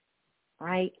comes,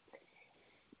 right?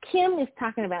 Kim is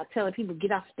talking about telling people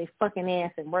get off their fucking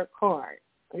ass and work hard.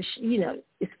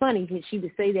 It's funny that she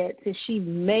would say that since she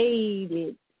made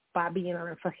it by being on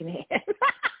her fucking ass.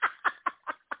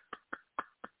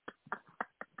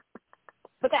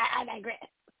 But I digress.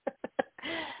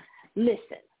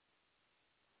 Listen.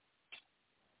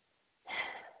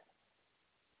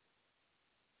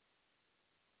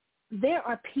 There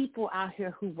are people out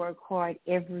here who work hard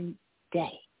every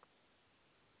day.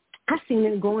 I've seen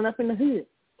them growing up in the hood.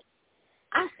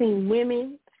 I've seen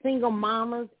women, single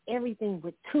mamas, everything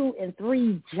with 2 and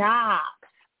 3 jobs.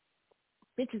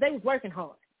 Bitches, they was working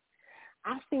hard.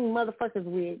 I've seen motherfuckers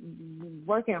with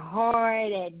working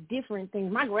hard at different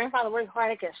things. My grandfather worked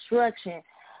hard at construction.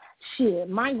 Shit,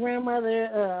 my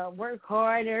grandmother worked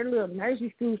hard at her little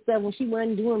nursery school stuff when she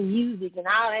wasn't doing music and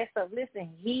all that stuff. Listen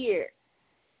here.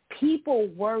 People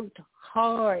worked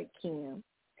hard, Kim.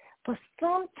 But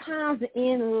sometimes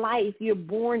in life, you're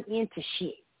born into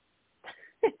shit.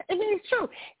 I mean, it's true.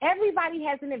 Everybody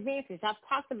has an advantage. I've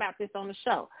talked about this on the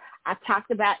show. I talked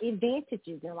about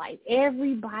advantages in life.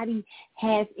 Everybody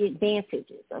has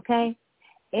advantages, okay?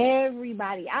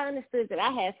 Everybody. I understood that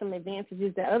I had some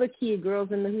advantages that other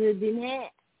girls in the hood didn't have.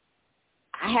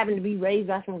 I happened to be raised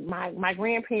by my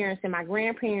grandparents, and my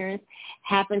grandparents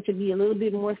happened to be a little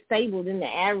bit more stable than the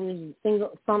average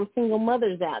single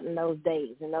mothers out in those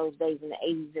days in the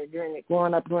 80s, or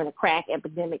growing up during the crack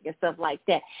epidemic and stuff like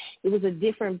that. It was a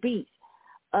different beast.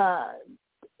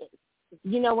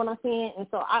 You know what I'm saying? And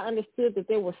so I understood that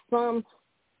there were some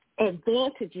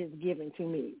advantages given to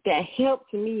me that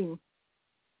helped me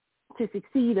to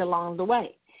succeed along the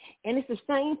way. And it's the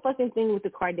same fucking thing with the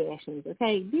Kardashians,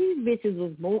 okay? These bitches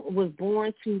was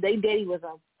born to, their daddy was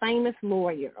a famous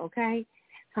lawyer, okay?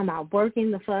 Talking about working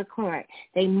the fuck hard.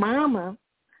 They mama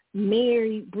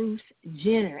married Bruce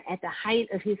Jenner at the height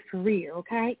of his career,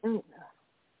 okay?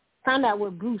 Found out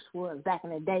what Bruce was back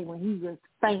in the day when he was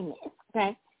famous,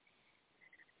 okay?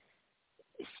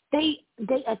 They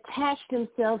attached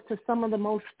themselves to some of the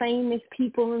most famous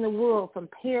people in the world, from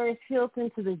Paris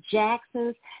Hilton to the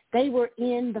Jacksons. They were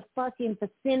in the fucking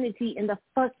vicinity, in the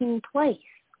fucking place,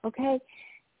 okay?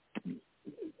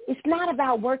 It's not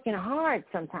about working hard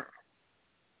sometimes.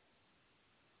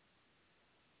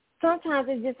 Sometimes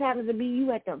it just happens to be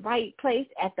you at the right place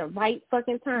at the right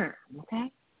fucking time,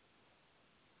 okay?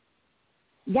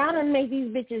 Y'all done make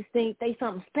these bitches think they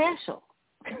something special.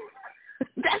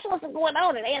 That's what's going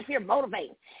on, and they up here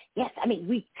motivating. Yes, I mean,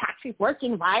 we toxic work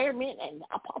environment, and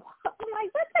I'm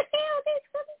like, what the hell?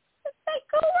 They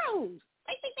gurus.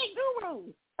 They think they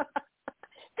gurus.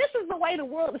 This is the way the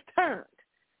world is turned.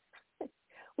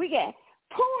 We got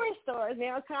porn stars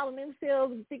now calling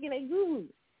themselves thinking they gurus.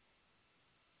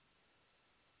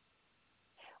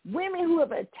 Women who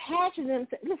have attached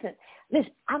themselves.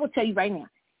 Listen, I will tell you right now.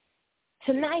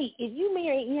 Tonight, if you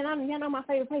marry, you know my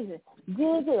favorite person,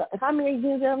 Denzel. If I marry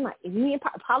Denzel, I'm like, if me and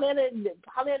Pauletta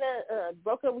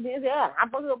broke up with Denzel, I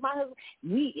broke up with my husband,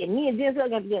 me and Denzel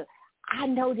got together. I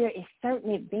know there is certain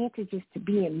advantages to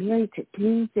being married to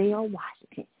Denzel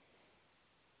Washington.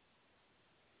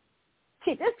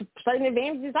 Shit, there's certain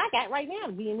advantages I got right now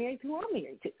to being married to who I'm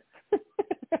married to.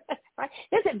 Right?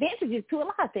 There's advantages to a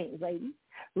lot of things, ladies.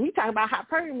 We talk about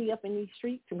hypergamy up in these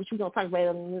streets, which we're going to talk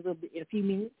about in a few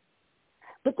minutes.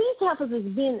 But these heifers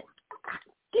have been,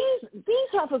 these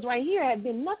heifers right here have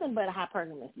been nothing but a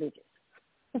hypergamous bitches.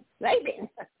 They've been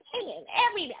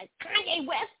every day. Kanye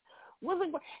West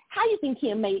wasn't. How you think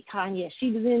Kim made Kanye?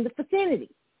 She was in the vicinity.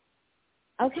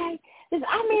 Okay? Listen,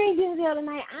 I married Denzel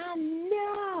tonight. I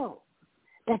know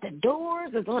that the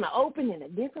doors are going to open in a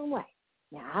different way.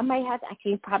 Now, I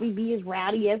can't probably be as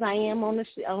rowdy as I am on this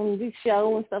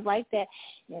show and stuff like that.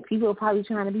 And people are probably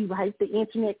trying to wipe the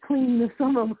internet clean of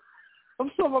some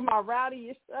of my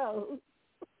rowdiest shows.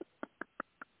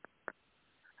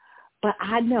 But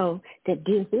I know that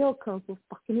Denzel comes with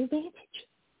fucking advantage.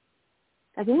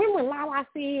 Like, remember when Lala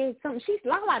said something?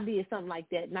 Lala did something like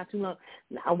that not too long,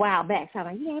 a while back. So I'm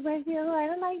like, yeah, but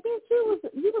I'm like, bitch, you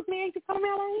was married to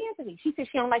Carmelo Anthony. She said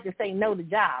she don't like to say no to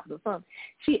jobs or something.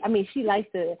 She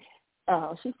likes to.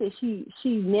 She said she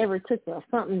never took a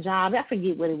something job. I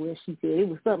forget what it was. She said it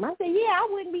was something. I said, yeah, I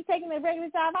wouldn't be taking a regular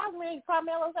job. I was married to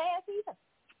Carmelo's ass either.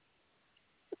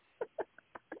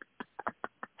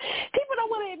 People don't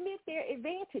want to admit their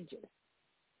advantages.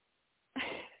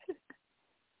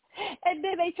 And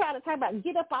then they try to talk about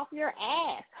get up off your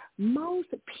ass. Most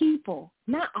people,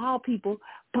 not all people,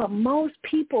 but most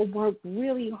people work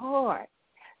really hard.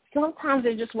 Sometimes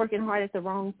they're just working hard at the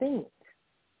wrong things.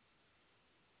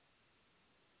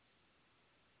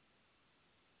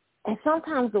 And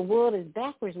sometimes the world is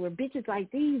backwards where bitches like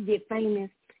these get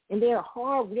famous and they're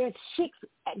chicks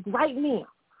right now.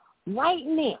 Right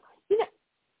now. You know,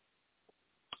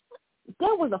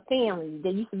 there was a family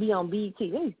that used to be on BET.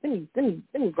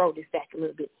 Let me grow this back a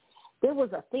little bit. There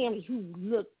was a family who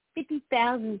looked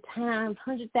 50,000 times,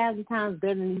 100,000 times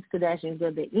better than these Kardashians.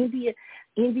 The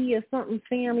India something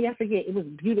family, I forget. It was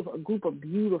beautiful, a group of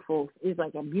beautiful. It was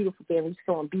like a beautiful family. It used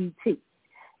to go on BET.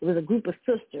 It was a group of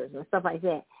sisters and stuff like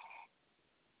that.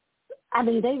 I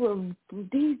mean,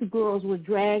 these girls would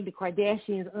drag the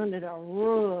Kardashians under the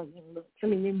rug. I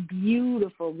mean, they're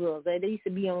beautiful girls. They used to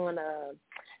be on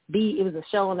it was a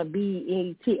show on the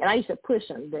BET, and I used to push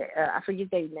them there. I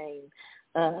forget their name,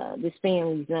 this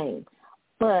family's name.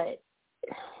 But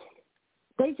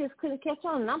they just couldn't catch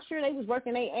on, and I'm sure they was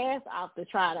working their ass off to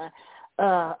try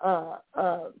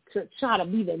to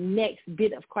be the next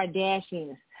bit of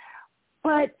Kardashians.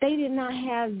 But they did not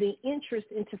have the interest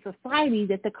into society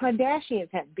that the Kardashians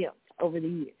have built over the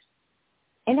years.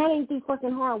 And that ain't through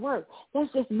fucking hard work.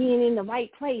 That's just being in the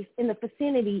right place in the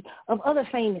vicinity of other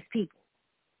famous people.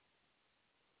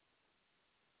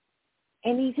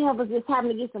 And these helpers just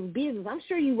having to get some business. I'm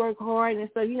sure you work hard and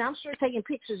stuff. You know, I'm sure taking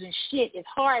pictures and shit is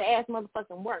hard-ass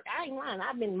motherfucking work. I ain't lying.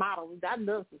 I've been modeled. I've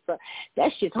done some stuff.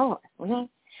 That shit's hard, okay?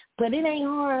 But it ain't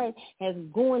hard as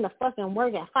going to fucking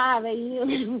work at 5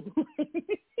 a.m.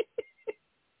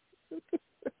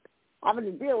 having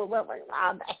to deal with motherfuckers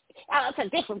all day. That's a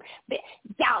different,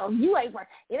 y'all, you ain't working.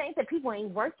 It ain't that people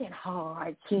ain't working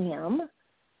hard, Kim.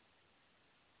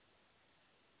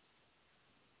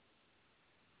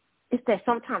 It's that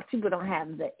sometimes people don't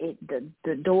have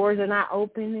the doors are not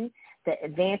opening, the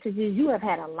advantages. You have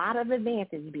had a lot of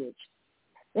advantages, bitch.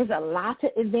 There's a lot of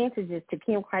advantages to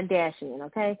Kim Kardashian,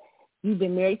 okay? You've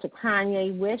been married to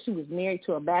Kanye West. You was married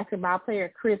to a basketball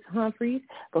player, Chris Humphries.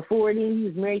 Before then, you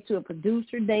was married to a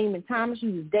producer, Damon Thomas.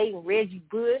 You was dating Reggie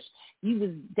Bush. You was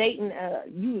dating,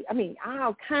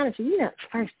 all kinds of,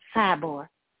 first sidebar.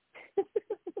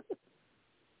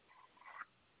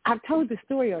 I've told the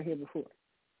story on here before.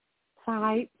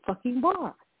 Side fucking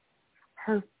bar.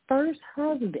 Her first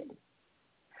husband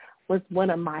was one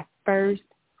of my first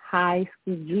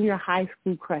junior high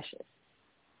school crushes.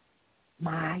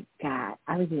 My God,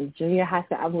 I was in junior high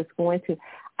school.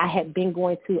 I had been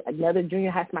going to another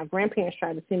junior high school. My grandparents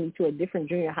tried to send me to a different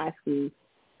junior high school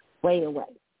way away.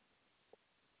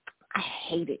 I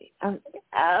hated it.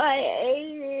 I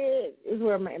hated it. It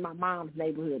was in my mom's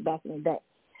neighborhood back in the day.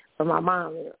 But my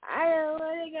mom, I don't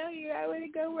want to go here. I want to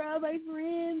go where all my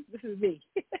friends. This is me.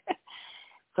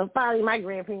 So finally, my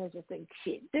grandparents just said,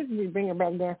 shit, this is just bring her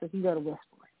back down so she go to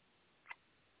Westport.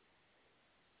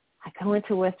 I go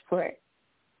into Westport.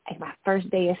 Like my first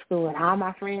day of school, and all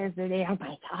my friends are there. I'm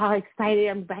like, all excited.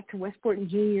 I'm back to Westport and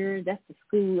Junior. That's the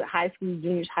school, high school,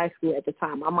 juniors high school at the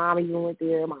time. My mom even went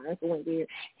there. My uncle went there.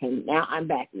 And now I'm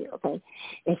back there, okay?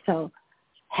 And so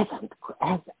as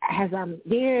I'm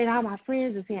there and all my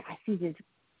friends are saying, I see this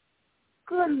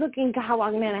good-looking guy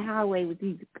walking down the highway with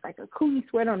these, like a coolie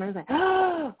sweater on. I was like,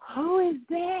 oh, who is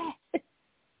that? And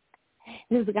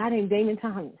it was a guy named Damon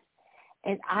Thomas.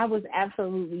 And I was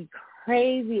absolutely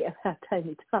crazy about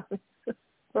Damon Thomas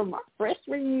from my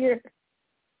freshman year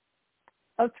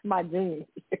up to my junior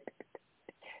year.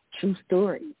 True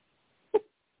story.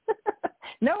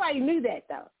 Nobody knew that,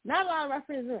 though. Not a lot of my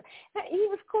friends knew. He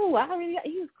was cool.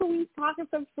 He was cool. He was talking to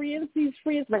some friends. These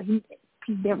friends, but he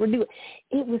never knew it.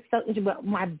 It was something. But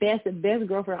my best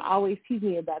girlfriend always teased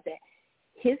me about that.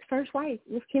 His first wife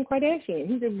was Kim Kardashian.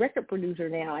 He's a record producer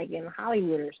now, like in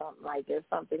Hollywood or something like that.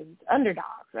 Something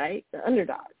Underdogs, right? The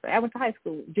Underdogs. I went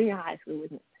to junior high school with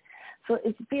him. So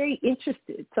it's very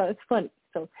interesting. So it's funny.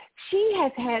 So she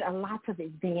has had a lot of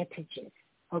advantages.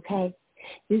 Okay,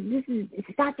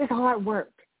 it's not just hard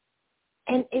work,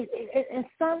 and and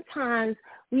sometimes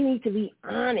we need to be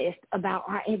honest about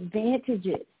our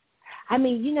advantages. I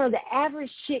mean, the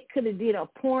average chick could have did a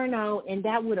porno and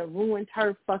that would have ruined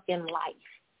her fucking life.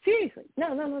 Seriously.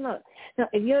 No. No,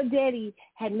 if your daddy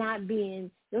had not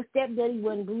been, your stepdaddy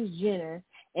wasn't Bruce Jenner,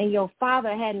 and your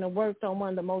father hadn't worked on one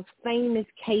of the most famous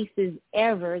cases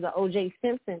ever, the O.J.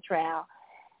 Simpson trial,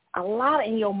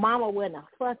 and your mama wasn't a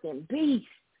fucking beast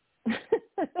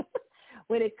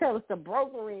when it comes to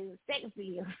brokering sex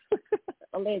deals,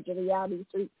 allegedly out in the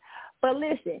streets. But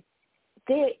listen,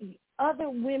 other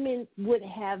women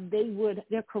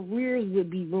their careers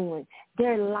would be ruined.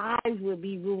 Their lives would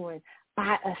be ruined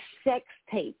by a sex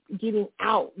tape getting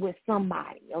out with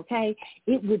somebody, okay?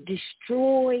 It would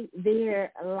destroy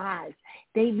their lives.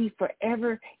 They'd be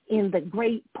forever in the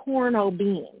great porno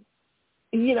bin.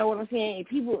 You know what I'm saying?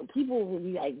 People would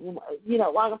be like,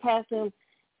 walking past them,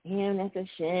 man, that's a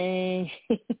shame.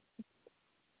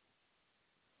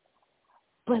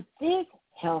 But this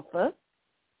helper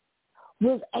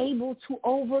was able to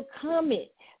overcome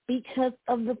it because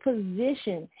of the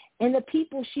position and the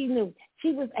people she knew.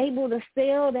 She was able to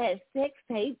sell that sex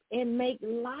tape and make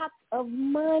lots of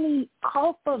money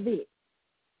off of it.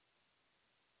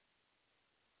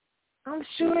 I'm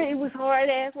sure it was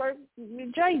hard-ass work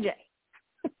with JJ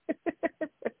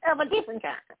of a different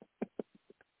kind.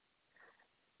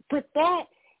 But that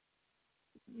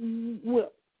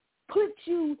will put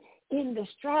you in the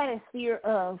stratosphere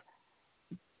of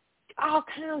all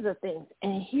kinds of things.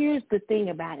 And here's the thing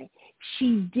about it.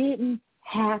 She didn't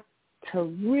have to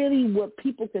really, what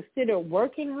people consider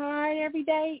working hard every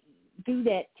day, do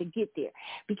that to get there.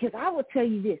 Because I will tell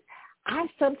you this. I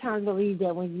sometimes believe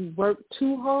that when you work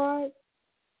too hard,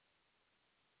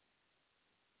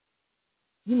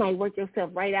 you might work yourself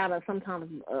right out of sometimes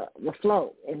the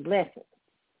flow and blessing.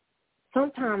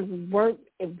 Sometimes work,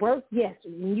 yes,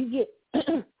 when you get,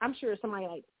 I'm sure somebody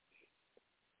like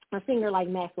a singer like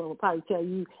Maxwell will probably tell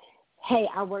you, hey,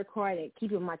 I work hard at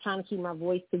trying to keep my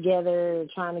voice together,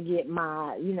 trying to get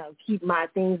my, keep my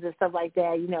things and stuff like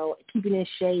that, keeping in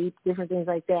shape, different things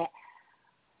like that.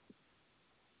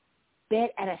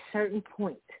 But at a certain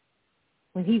point,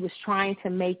 when he was trying to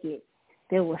make it,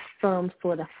 there was some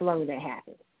sort of flow that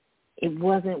happened. It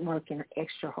wasn't working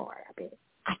extra hard.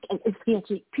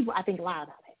 People, I think, lie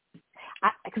about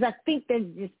it. Because I think there's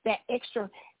just that extra,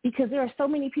 because there are so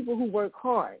many people who work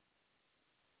hard,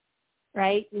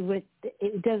 right?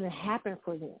 It doesn't happen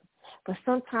for them. But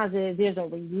sometimes there's a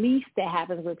release that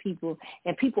happens with people,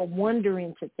 and people wander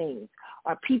into things,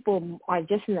 or people are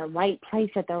just in the right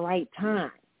place at the right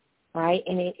time, right?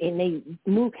 And they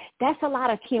move. That's a lot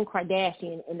of Kim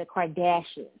Kardashian and the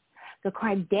Kardashians. The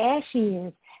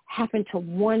Kardashians happen to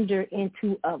wander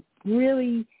into a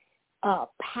really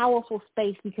powerful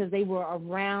space because they were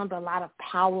around a lot of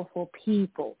powerful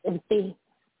people and things.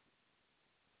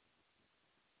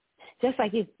 Just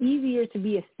like it's easier to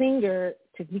be a singer,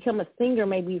 to become a singer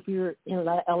maybe if you're in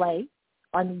L.A.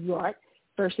 or New York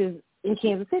versus in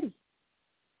Kansas City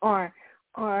or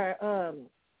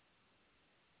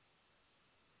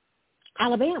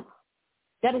Alabama.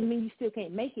 That doesn't mean you still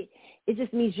can't make it. It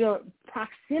just means your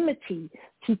proximity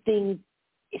to things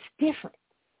is different.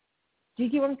 Do you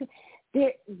get what I'm saying?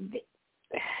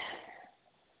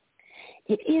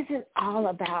 It isn't all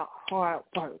about hard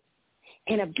work.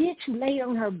 And a bitch who laid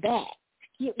on her back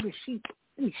to get where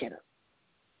let me shut up.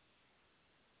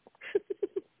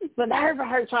 But I heard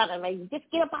her trying to make just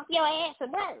get up off your ass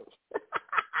and work. I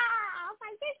was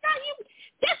like,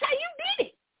 that's how you did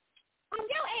it. On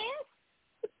your ass.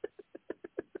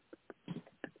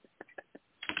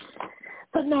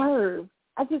 The nerve.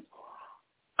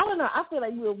 I don't know. I feel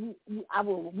like we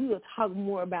will talk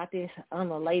more about this on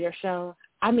a later show.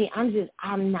 I mean,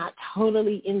 I'm not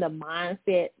totally in the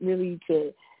mindset really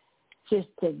because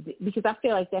I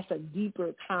feel like that's a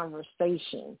deeper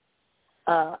conversation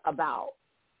about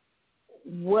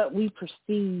what we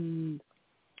perceive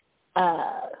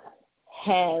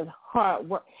has hard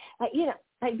work.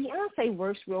 Like Beyonce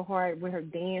works real hard with her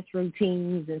dance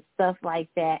routines and stuff like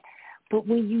that. But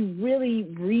when you really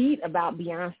read about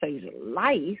Beyonce's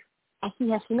life, I see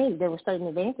how she made it. There were certain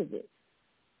advantages.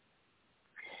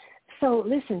 So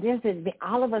listen,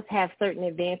 all of us have certain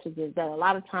advantages that a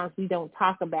lot of times we don't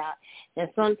talk about, and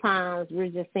sometimes we're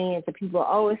just saying to people,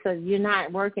 "Oh, it's you're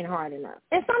not working hard enough."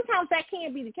 And sometimes that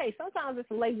can be the case. Sometimes it's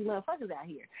some lazy motherfuckers out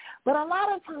here. But a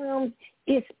lot of times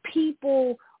it's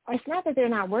people, or it's not that they're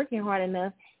not working hard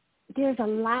enough. There's a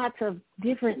lot of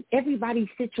different. Everybody's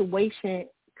situation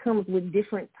comes with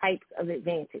different types of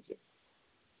advantages.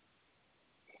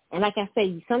 And like I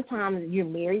say, sometimes you're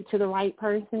married to the right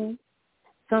person.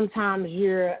 Sometimes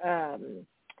you're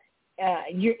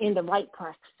in the right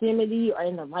proximity or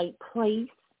in the right place.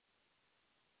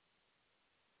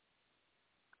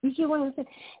 You get what I'm saying?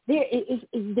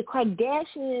 The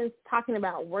Kardashians talking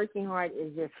about working hard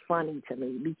is just funny to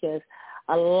me because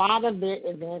a lot of their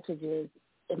advantages,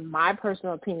 in my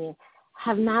personal opinion,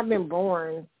 have not been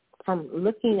born from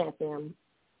looking at them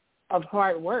of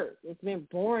hard work. It's been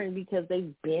born because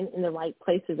they've been in the right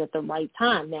places at the right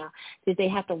time. Now, did they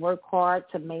have to work hard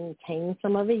to maintain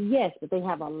some of it? Yes, but they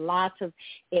have a lot of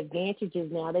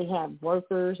advantages now. They have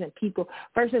workers and people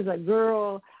versus a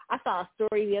girl. I saw a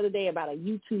story the other day about a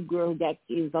YouTube girl that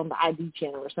is on the ID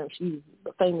channel or something. She's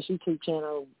a famous YouTube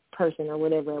channel person or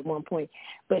whatever at one point.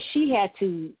 But she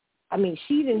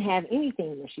didn't have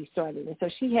anything when she started. And so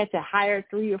she had to hire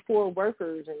 3 or 4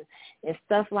 workers and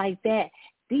stuff like that.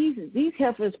 These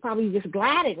heifers probably just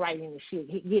glided right into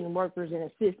shit, getting workers and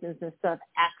assistants and stuff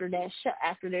after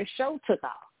their show took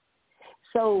off.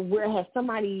 So whereas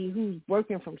somebody who's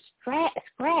working from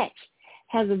scratch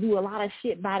has to do a lot of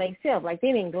shit by themselves. Like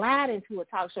they didn't glide into a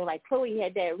talk show like Chloe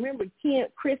had that. Remember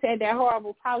Chris had that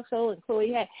horrible talk show and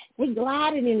they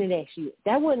glided into that shit.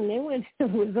 That wasn't a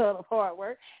result of hard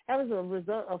work. That was a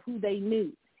result of who they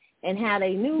knew. And how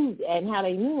they knew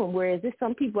them. Whereas there's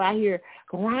some people out here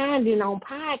grinding on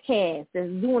podcasts that's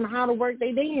doing how to work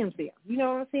they damn self. You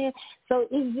know what I'm saying? So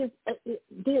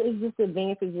there is just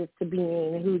advantages to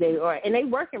being who they are, and they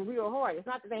working real hard. It's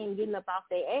not that they ain't getting up off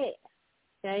their ass.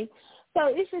 Okay, so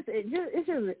it's just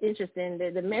interesting.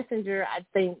 The messenger.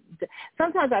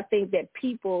 Sometimes I think that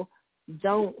people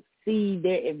don't see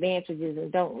their advantages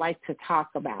and don't like to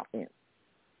talk about them.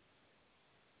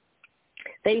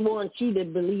 They want you to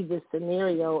believe the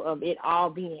scenario of it all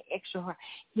being extra hard.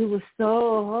 It was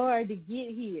so hard to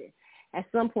get here. At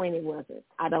some point it wasn't.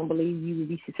 I don't believe you would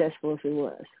be successful if it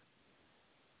was.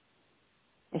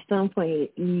 At some point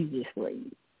it eases for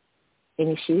you, and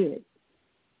it should.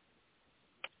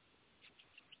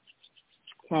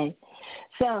 Okay,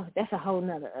 so that's a whole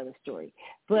nother other story,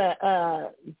 but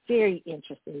very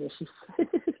interesting issues.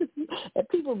 And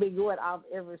people been going off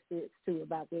ever since too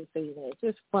about this thing. It's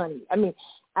just funny. I mean,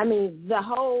 their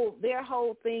whole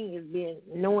thing has been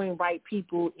knowing right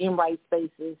people in right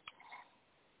spaces.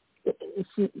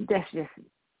 That's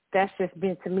just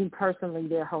been, to me personally,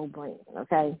 their whole brand.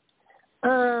 Okay.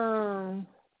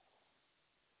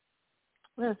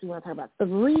 What else do you want to talk about? The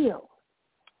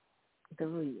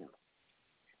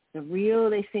real,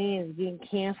 they saying is getting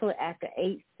canceled after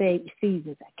 8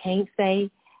 seasons. I can't say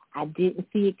I didn't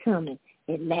see it coming.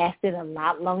 It lasted a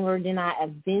lot longer than I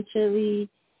eventually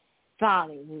thought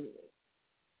it would.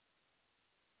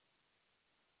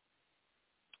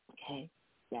 Okay.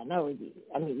 Yeah, I know it did.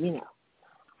 I mean,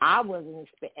 I wasn't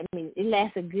expecting. I mean, it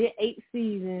lasted a good 8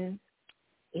 seasons.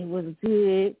 It was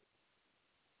good.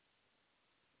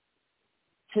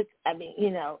 It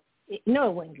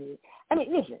wasn't good. I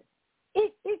mean, listen.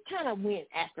 It kind of went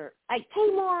after, like,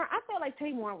 Tamar. I felt like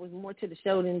Tamar was more to the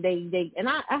show than they and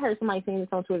I heard somebody saying this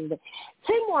on Twitter today.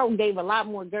 Tamar gave a lot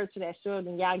more girth to that show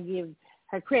than y'all give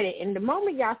her credit. And the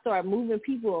moment y'all started moving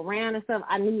people around and stuff,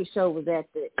 I knew the show was at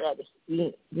the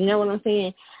end. You know what I'm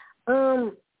saying?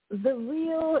 The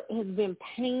Real has been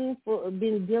painful,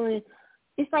 been dealing.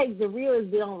 It's like The Real has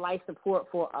been on life support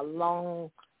for a long,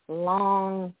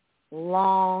 slow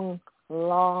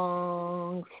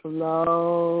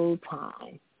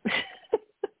time.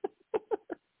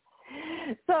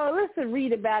 So let's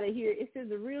read about it here. It says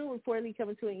The Real reportedly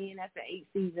coming to an end after 8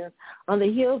 seasons. On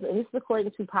the heels, and this is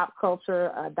according to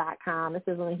popculture.com, it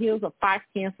says on the heels of Fox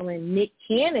canceling Nick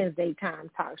Cannon's daytime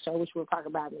talk show, which we'll talk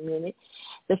about in a minute,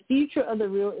 the future of The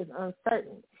Real is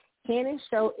uncertain. Cannon's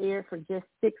show aired for just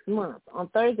 6 months. On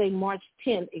Thursday, March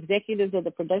 10th, executives of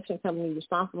the production company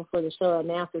responsible for the show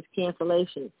announced its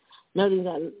cancellation, noting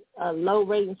that a low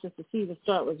rating since the season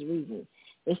start was the reason.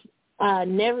 It's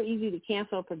never easy to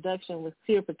cancel a production with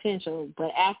clear potential,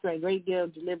 but after a great deal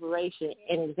of deliberation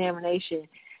and examination,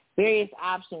 various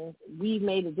options, we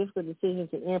made a difficult decision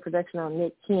to end production on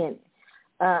Nick Cannon.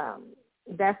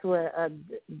 That's where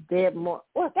Deb Moore.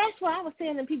 Well, that's why I was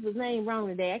saying the people's name wrong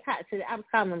today. I was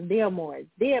calling them Deb Moore.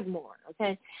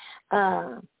 Okay.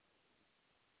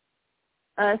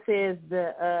 It says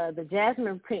the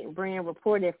Jasmine print brand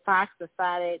reported Fox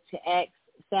decided to axe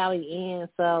Sally Ann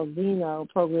Salvino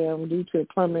program due to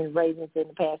plummeting ratings in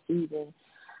the past season.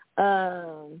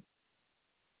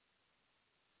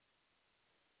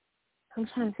 I'm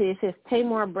trying to see. It says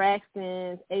Tamar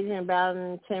Braxton, Adrian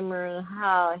Bowden, Tamara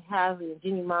Howie, and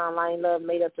Jenny Ma and Lion Love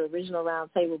made up the original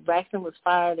round table. Braxton was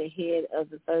fired ahead of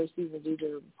the 3rd season due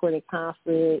to reported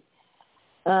conflict.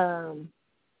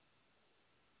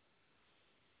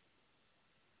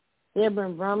 There have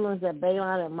been rumblings that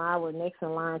Baylon and Ma were next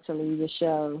in line to lead the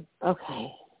show.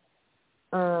 Okay.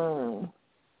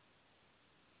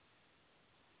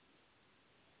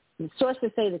 The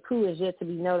sources say the crew is yet to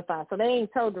be notified, so they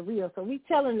ain't told The Real. So we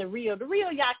telling The Real,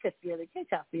 y'all can feel it. Can't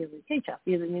y'all feel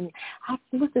it?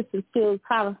 What's this Phil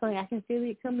Collins song? I can feel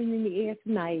it coming in the air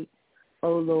tonight.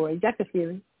 Oh, Lord. Y'all can feel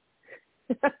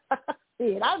it.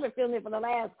 I've been feeling it for the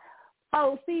last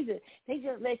whole season. They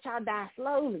just let y'all die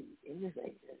slowly. It's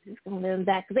just going to let them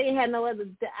die. Because they ain't had no other,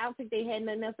 I don't think they had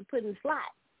nothing else to put in the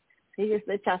slot. They just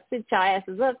let y'all sit y'all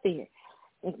asses up there.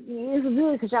 It was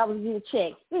good because y'all was getting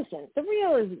checked. Listen, The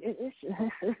Real it's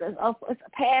a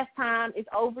pastime. It's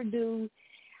overdue.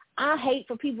 I hate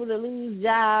for people to lose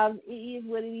jobs. It is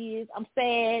what it is. I'm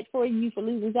sad for you for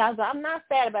losing jobs. But I'm not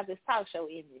sad about this talk show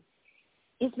ending.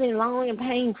 It's been long and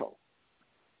painful.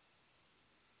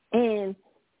 And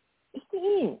it's the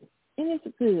end. And it's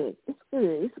good.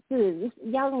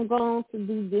 Y'all going to go on to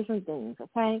do different things,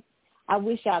 okay? I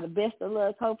wish y'all the best of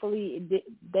luck. Hopefully, this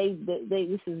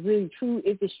is really true.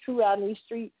 If it's true out in these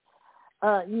streets,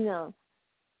 go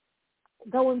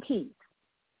in peace.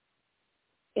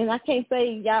 And I can't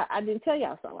say y'all. I didn't tell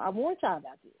y'all so. I warned y'all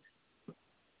about this.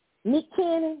 Nick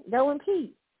Cannon, go in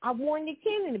peace. I warned Nick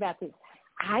Cannon about this.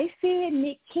 I said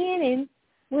Nick Cannon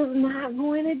was not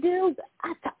going to do.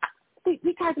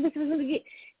 We talked about this again.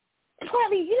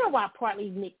 Partly, partly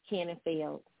Nick Cannon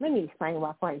failed. Let me explain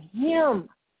why. Partly him.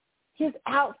 His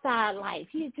outside life,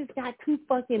 he just got too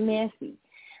fucking messy.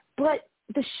 But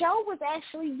the show was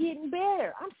actually getting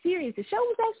better. I'm serious. The show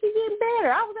was actually getting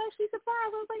better. I was actually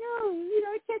surprised. I was like,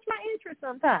 it catch my interest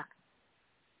sometimes.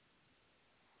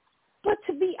 But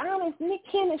to be honest, Nick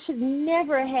Cannon should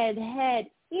never had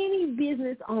any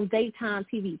business on daytime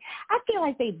TV. I feel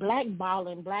like they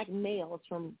blackballing black males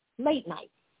from late night.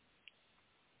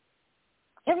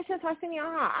 Ever since Arsenio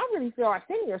Hall, I really feel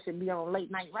Arsenio should be on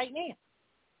late night right now.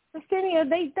 Arsenio,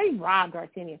 they robbed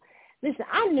Arsenio. Listen,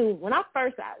 I knew when I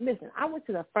went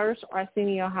to the first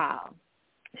Arsenio Hall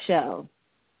show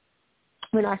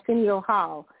when Arsenio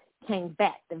Hall came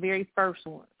back, the very first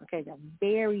one, okay, the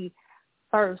very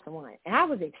first one. And I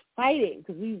was excited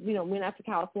because we, went out to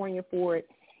California for it.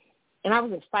 And I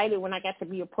was excited when I got to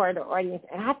be a part of the audience.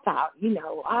 And I thought,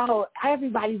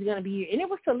 everybody's going to be here. And it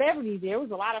was celebrities. There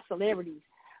was a lot of celebrities.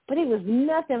 But it was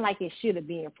nothing like it should have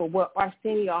been for what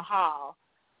Arsenio Hall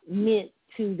meant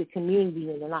to the community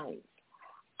in the 90s.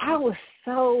 I was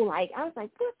like,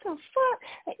 what the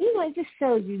fuck? It just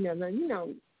shows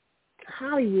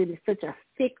Hollywood is such a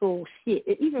fickle shit,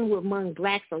 even with among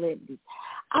black celebrities.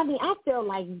 I mean, I felt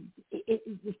like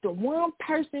it's the one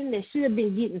person that should have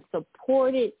been getting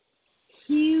supported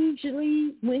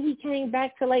hugely when he came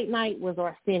back to late night was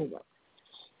Arsenio.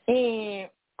 And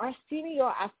Arsenio,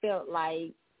 I felt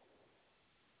like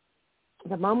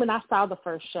the moment I saw the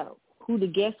first show, who the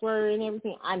guests were and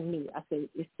everything, I knew. I said,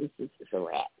 it's a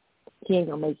wrap. He ain't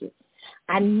going to make it.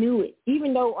 I knew it.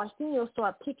 Even though Arsenio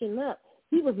started picking up,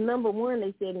 he was number one,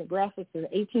 they said, in the graphics in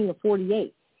 18 to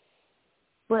 48.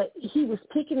 But he was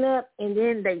picking up, and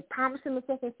then they promised him a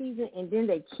second season, and then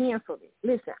they canceled it.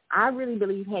 Listen, I really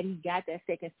believe had he got that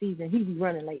second season, he'd be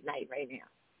running late night right now.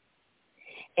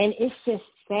 And it's just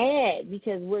sad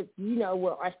because what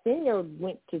Arsenio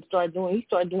went to start doing, he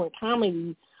started doing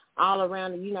comedy all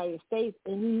around the United States,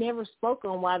 and he never spoke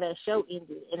on why that show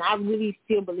ended. And I really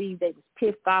still believe they was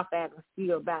pissed off at him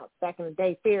still about back in the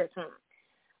day, Fair Time.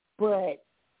 But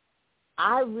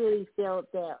I really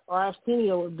felt that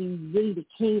Arsenio would be really the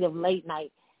king of late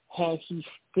night had he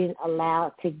been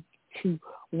allowed to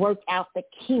work out the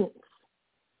kinks.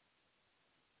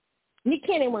 Nick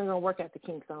Cannon wasn't going to work out the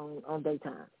kinks on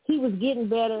daytime. He was getting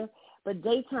better, but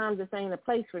daytime just ain't a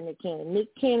place for Nick Cannon. Nick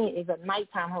Cannon is a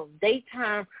nighttime host.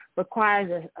 Daytime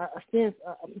requires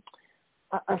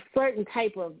a certain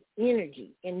type of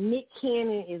energy, and Nick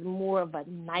Cannon is more of a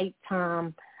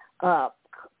nighttime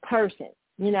person.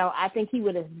 I think he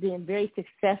would have been very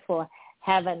successful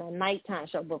having a nighttime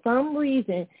show. But for some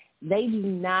reason, they do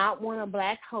not want a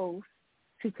black host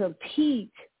to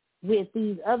compete with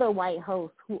these other white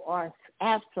hosts who are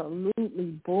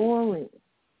absolutely boring.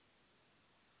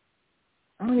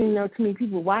 I don't even know too many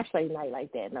people watch late night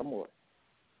like that no more.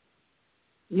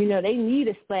 They need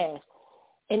a splash.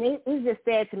 And it's just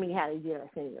sad to me how they did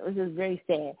Arsenio. It's just very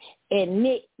sad. And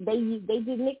Nick, they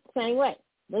did Nick the same way.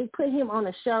 They put him on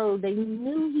a show. They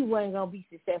knew he wasn't going to be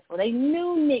successful. They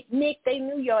knew Nick, they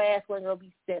knew your ass wasn't going to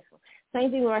be successful.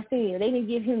 Same thing with Arsenio. They didn't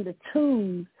give him the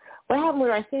tools. What happened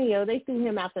with Arsenio, they threw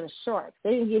him out to the sharks.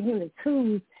 They didn't give him the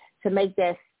tools to make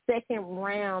that second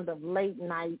round of late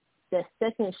night, that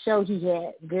second show he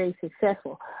had very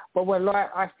successful. But what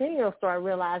Arsenio started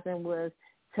realizing was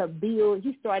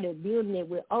he started building it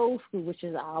with old school, which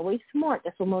is always smart.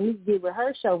 That's what Monique did with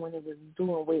her show when it was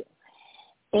doing well.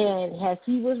 And as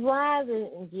he was rising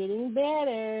and getting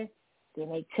better, then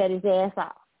they cut his ass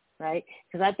off, right?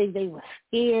 Because I think they were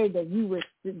scared that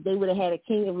they would have had a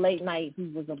king of late night who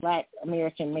was a black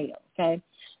American male, okay?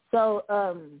 So,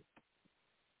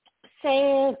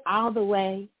 sad all the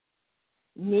way.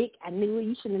 Nick, I knew it.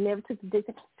 You should have never took the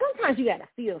daytime. Sometimes you got to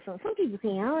feel something. Some people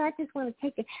say, I just want to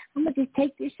take it. I'm going to just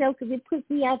take this show because it puts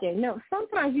me out there. No,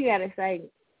 sometimes you got to say,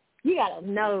 you got to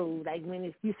know, like, when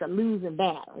it's a losing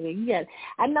battle.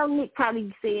 I know Nick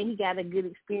probably saying he got a good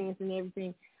experience and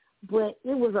everything, but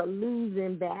it was a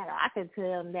losing battle. I could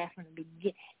tell him that from the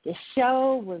beginning. The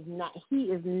show was not, he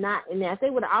is not, and if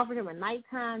they would have offered him a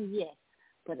nighttime, yes,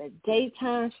 but a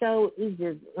daytime show is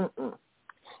just,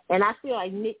 And I feel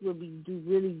like Nick would do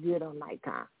really good on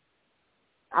nighttime.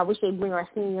 I wish they'd bring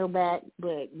Arsenio back, but,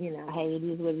 hey, it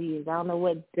is what it is. I don't know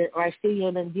what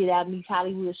Arsenio done did out in these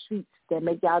Hollywood streets that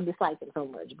make y'all dislike him so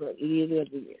much, but it is what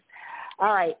it is.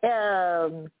 All right.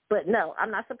 But, no,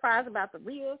 I'm not surprised about the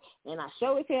real, and I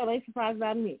sure as hell ain't surprised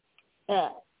about Nick.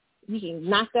 You can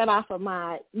knock that off of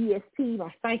my ESP,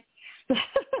 my psychic,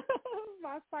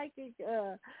 my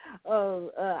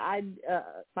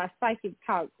psychic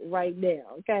talk right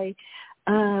now. Okay.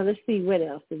 Let's see, what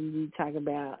else did we talk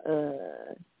about?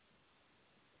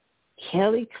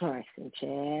 Kelly Clarkson,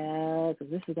 child,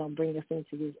 because this is gonna bring us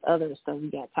into this other stuff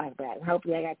we got to talk about. And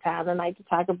hopefully, I got time tonight to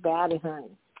talk about it,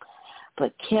 honey.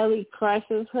 But Kelly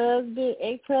Clarkson's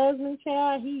ex-husband,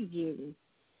 child, he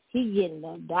getting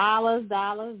the dollars.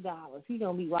 He's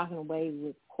gonna be walking away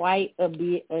with quite a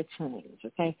bit of change.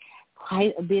 Okay,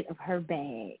 quite a bit of her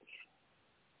bag.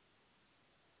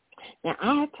 Now,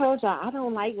 I have told y'all I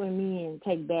don't like when men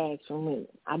take bags from women.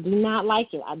 I do not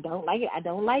like it. I don't like it. I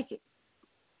don't like it.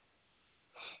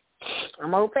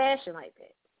 I'm old-fashioned like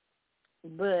that.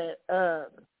 But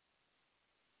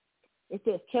it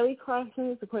says Kelly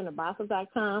Clarkson, according to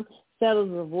Boston.com, settles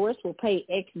divorce, will pay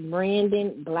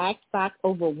ex-Brandon Blackstock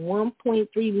over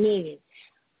 $1.3 million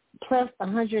plus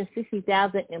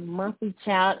 $160,000 in monthly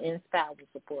child and spousal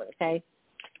support. Okay,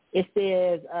 it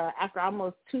says after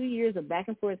almost 2 years of back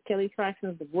and forth, Kelly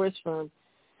Clarkson's divorce from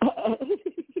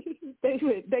they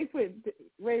put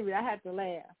wait a minute, I have to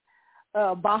laugh.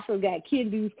 Boston got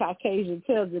kid dudes Caucasian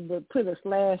tells it, but put a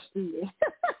slash through it.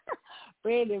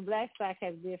 Brandon Blackstock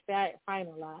has been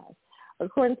finalized.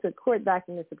 According to court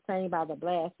documents obtained by The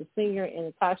Blast, the singer and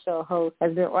the talk show host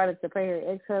has been ordered to pay her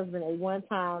ex-husband a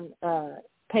one-time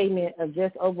payment of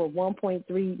just over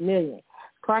 $1.3 million.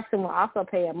 Clarkson will also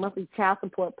pay a monthly child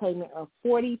support payment of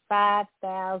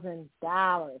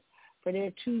 $45,000 for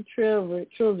their two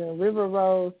children, River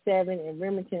Rose, 7, and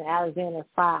Remington Alexander,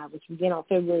 5, which began on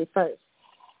February 1st.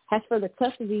 As for the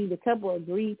custody, the couple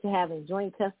agreed to having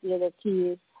joint custody of their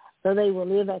kids, so they will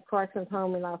live at Clarkson's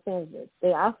home in Los Angeles.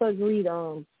 They also agreed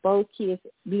on both kids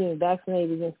being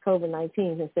vaccinated against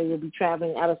COVID-19 since they will be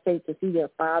traveling out of state to see their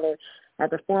father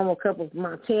at the former couple's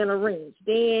Montana ranch.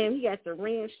 Damn, he got the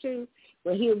ranch too,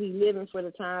 where he'll be living for the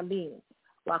time being.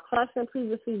 While Clarkson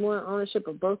previously won ownership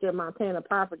of both their Montana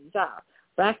properties off,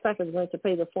 Blackstock is going to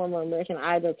pay the former American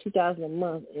Idol $2,000 a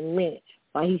month in rent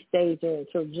while he stays there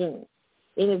until June.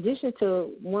 In addition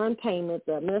to one payment,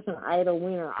 the American Idol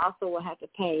winner also will have to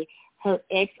pay her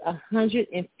ex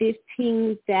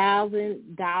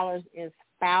 $115,000 in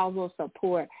spousal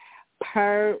support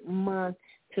per month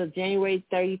till January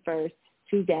 31st,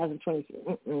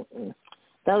 2023.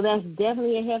 Though that's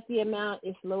definitely a hefty amount,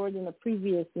 it's lower than the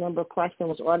previous number Clarkson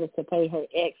was ordered to pay her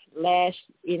ex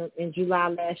in July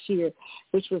last year,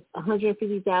 which was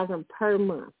 $150,000 per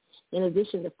month, in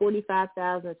addition to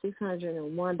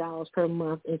 $45,601 per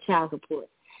month in child support.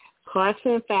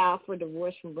 Clarkson filed for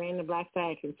divorce from Brandon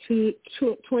Blackstock in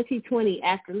 2020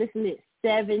 after, listen to this,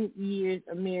 7 years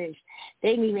of marriage.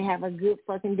 They didn't even have a good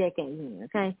fucking decade in,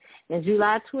 okay? In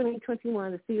July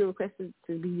 2021, the CEO requested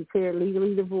to be declared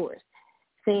legally divorced,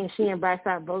 saying she and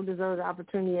Blackstock both deserve the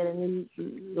opportunity at a new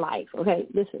life. Okay,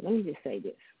 listen, let me just say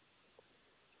this.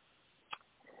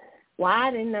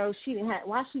 Why she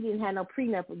didn't have no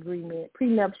prenuptial agreement?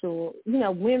 Prenuptial,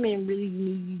 women really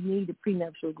need a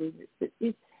prenuptial agreement.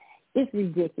 It's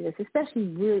ridiculous, especially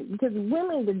really because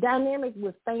women, the dynamic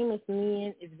with famous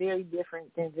men is very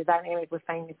different than the dynamic with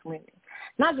famous women.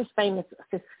 Not just famous,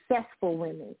 successful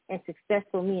women and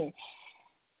successful men.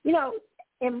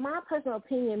 In my personal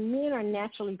opinion, men are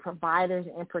naturally providers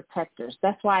and protectors.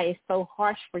 That's why it's so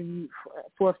harsh for you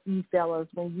fellas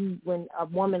when a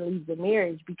woman leaves a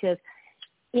marriage, because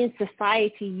in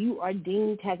society you are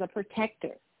deemed as a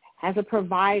protector, as a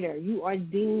provider. You are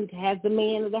deemed as the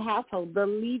man of the household, the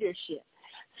leadership.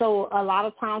 So a lot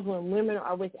of times when women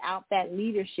are without that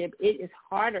leadership, it is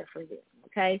harder for them,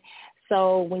 okay?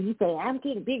 So when you say, I'm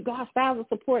getting big boss spousal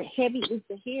support, heavy is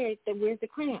the hair, where's the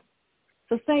crown?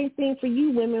 So same thing for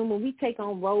you women when we take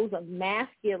on roles of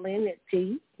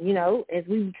masculinity, as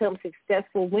we become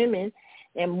successful women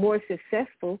and more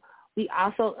successful, we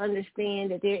also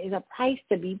understand that there is a price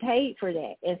to be paid for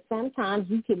that. And sometimes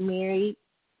you can marry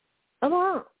a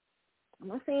bum. I'm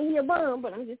not saying he a bum,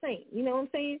 but I'm just saying, you know what I'm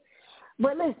saying?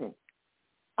 But listen,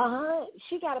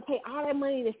 she got to pay all that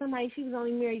money to somebody she was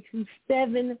only married to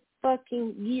 7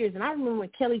 fucking years. And I remember when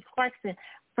Kelly Clarkson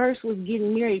first was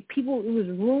getting married, it was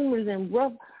rumors and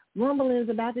rumblings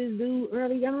about this dude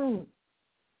early on.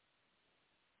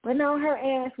 But no, her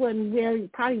ass wasn't really,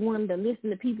 probably wanted to listen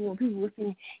to people when people were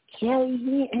saying, Kelly,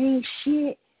 he ain't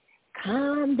shit.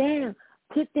 Calm down.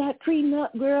 Put that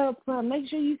prenup, girl. Make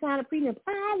sure you sign a prenup.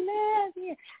 I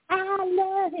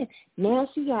love him. Now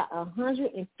she got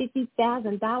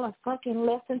 $150,000 fucking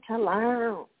lesson to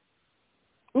learn.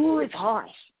 Ooh, it's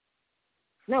harsh.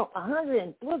 No,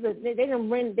 they done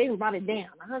brought it down.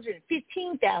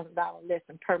 $115,000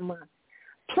 lesson per month,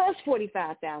 plus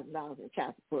 $45,000 in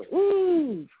child support.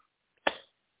 Ooh,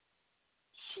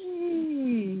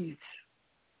 jeez,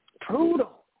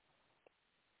 brutal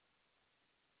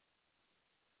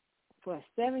for a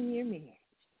 7-year marriage.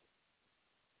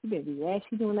 You better be glad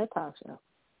she's doing that talk show.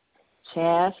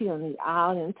 Child, she don't need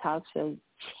all them talk show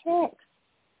checks.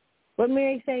 What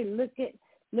Mary say? Look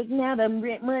now, them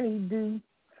rent money due.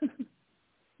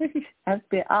 I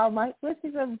spent all my, what's she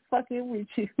gonna fucking with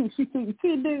you? She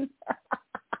do.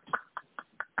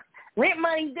 Rent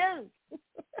money due.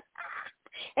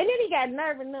 And then he got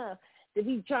nerve enough to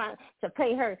be trying to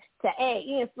pay her to add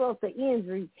insult to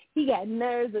injury. He got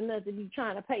nerves enough to be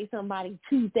trying to pay somebody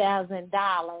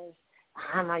 $2,000.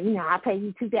 I'm like, I pay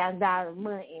you $2,000 a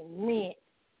month in rent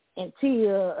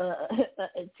until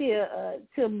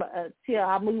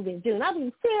I move in June. I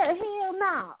mean, hell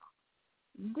no.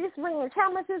 This ranch,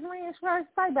 how much is ranch first?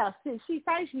 Probably about $6,000. She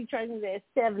probably should be charging at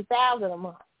 $7,000 a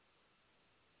month.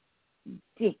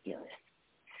 Ridiculous.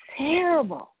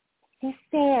 Terrible. It's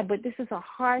sad, but this is a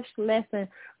harsh lesson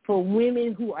for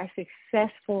women who are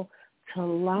successful to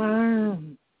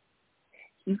learn.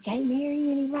 You can't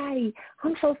marry anybody.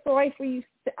 I'm so sorry for you.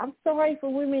 I'm sorry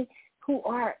for women who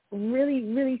are really,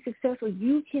 really successful.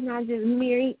 You cannot just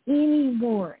marry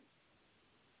anyone.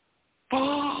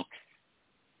 Facts.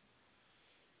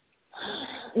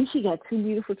 And she got 2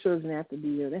 beautiful children after the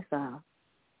deal. That's all.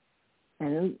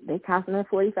 And they costing her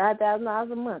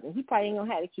 $45,000 a month. And he probably ain't going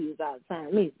to have the kids all the time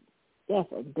either.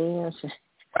 That's a damn shame.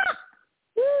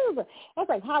 That's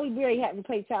like Holly Berry having to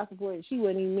pay child support and she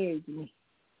wasn't even married to me.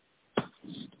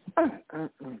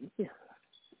 Yeah.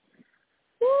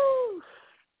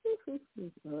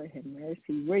 Lord have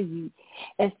mercy. Where you?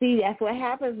 And see, that's what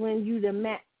happens when you the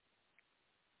man.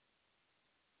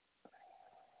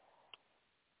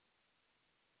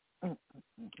 I'm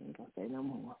gonna say no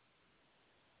more.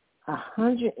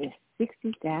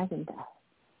 $160,000.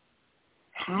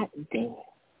 Hot damn.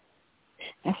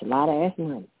 That's a lot of ass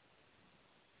money.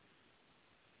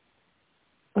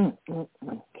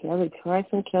 Kelly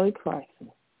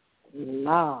Clarkson.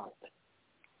 Lord.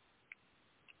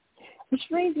 Which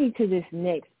brings me to this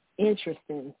next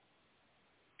interesting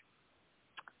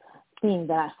thing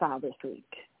that I saw this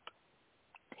week.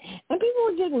 And people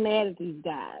were getting mad at these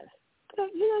guys.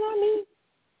 You know what I mean?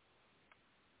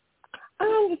 I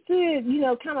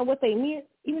understood, kind of what they meant,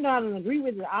 even though I don't agree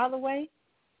with it all the way.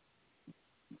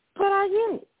 But I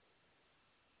get it.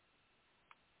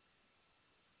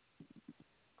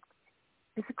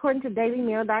 It's according to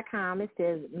DailyMail.com. It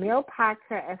says male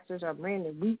podcasters are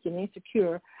branded weak and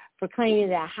insecure for claiming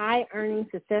that high-earning,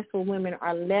 successful women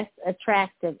are less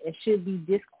attractive and should be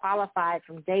disqualified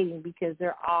from dating because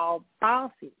they're all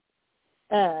bossy.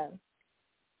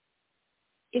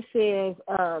 It says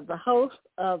the host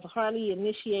of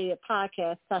Harley-initiated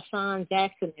podcast, Tashawn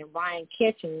Jackson and Ryan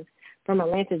Ketchens from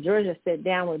Atlanta, Georgia, sat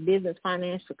down with business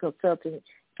financial consultant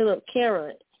Philip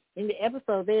Carrot. In the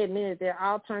episode, they admitted they're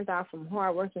all turned off from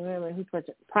hardworking women who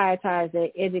prioritize their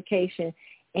education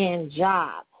and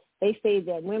job. They say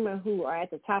that women who are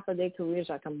at the top of their careers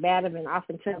are combative and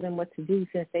often tell them what to do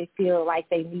since they feel like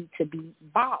they need to be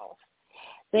boss.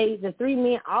 The 3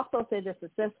 men also said that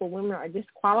successful women are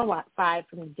disqualified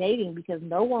from dating because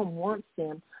no one wants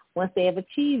them once they have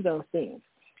achieved those things.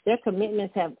 Their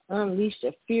commitments have unleashed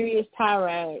a furious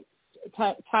tirade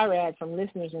from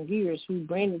listeners and viewers who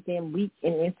branded them weak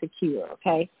and insecure,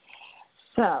 okay?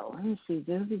 So, let me see.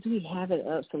 Do we have it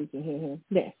up so we can hear him?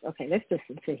 Yes. Okay, let's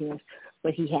listen to him,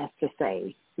 what he has to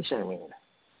say. You show me.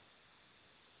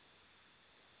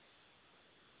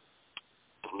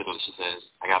 Literally, she says,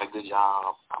 I got a good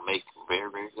job. I make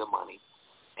very, very good money.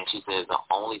 And she says, the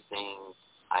only thing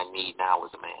I need now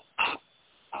is a man.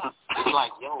 It's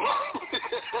like, yo.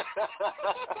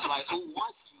 It's like, who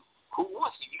wants you? Who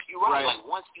wants you? You're right. Like,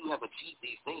 once you have achieved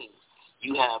these things,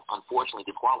 you have, unfortunately,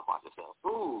 disqualified yourself.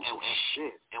 Ooh,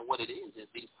 shit. And what it is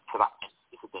these, because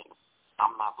it's the thing.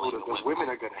 I'm not blaming the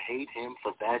women are going to hate him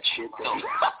for that shit. They're going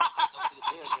to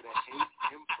hate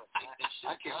him for that.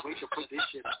 I can't wait to put this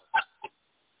shit out.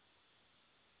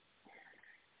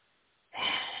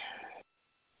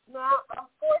 Now,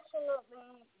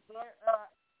 unfortunately, there are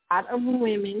a lot of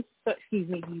women,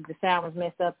 the sound was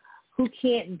messed up, who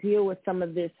can't deal with some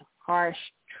of this harsh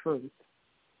truth.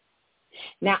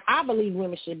 Now, I believe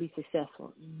women should be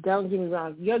successful. Don't get me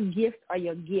wrong. Your gifts are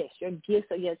your gifts. Your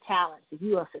gifts are your talents. If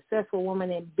you are a successful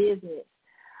woman in business,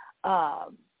 a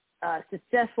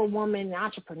successful woman in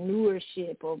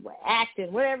entrepreneurship or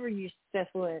acting, whatever you're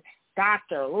successful in,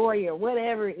 doctor, lawyer,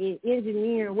 whatever it is,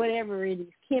 engineer, whatever it is,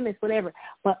 chemist, whatever.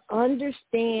 But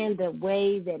understand the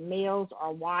way that males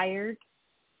are wired.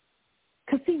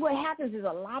 Because, see, what happens is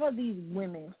a lot of these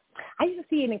women, I used to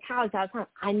see it in college all the time.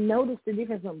 I noticed the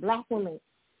difference in black women.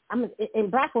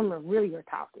 And black women really are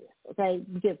taught this, okay?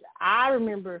 Because I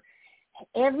remember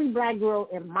every black girl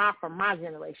from my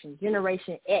generation,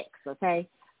 Generation X, okay?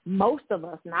 Most of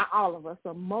us, not all of us,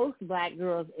 but most black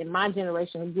girls in my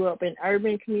generation who grew up in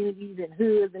urban communities and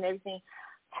hoods and everything,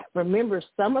 remember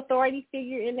some authority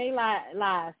figure in their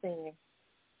lives saying,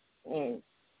 and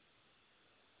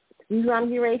this is what I'm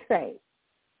getting ready to say,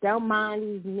 don't mind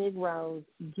these Negroes,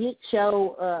 get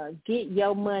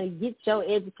your money, get your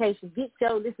education, get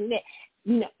your this and that.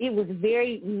 it was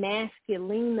very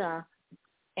masculine.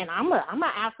 And I'm a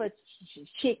alpha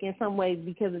chick in some ways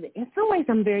because of it. In some ways,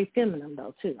 I'm very feminine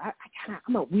though too.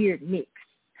 I'm a weird mix.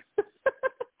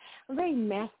 I'm very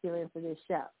masculine for this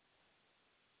show.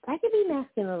 I can be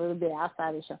masculine a little bit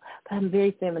outside the show, but I'm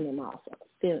very feminine also.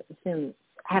 I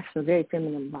have some very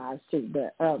feminine vibes too.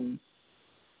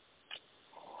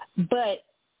 But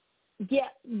yeah,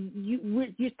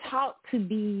 you're taught to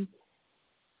be,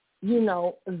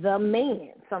 the man,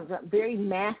 some very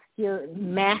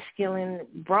masculine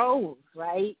roles,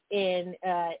 right? And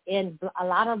a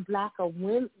lot of black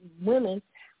women,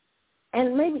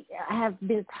 and maybe have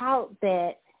been taught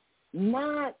that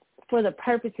not for the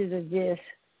purposes of just,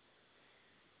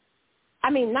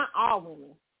 not all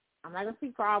women. I'm not going to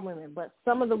speak for all women, but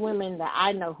some of the women that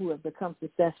I know who have become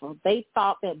successful, they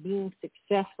thought that being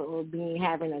successful,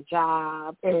 having a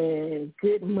job and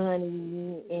good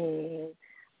money and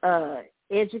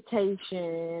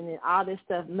education and all this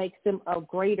stuff makes them a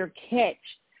greater catch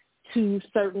to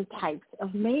certain types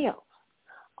of males,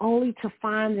 only to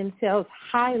find themselves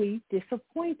highly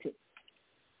disappointed.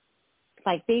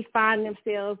 Like they find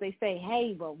themselves, they say,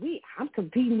 hey, well, I'm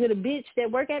competing with a bitch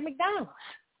that work at McDonald's.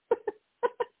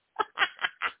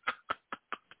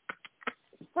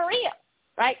 For real,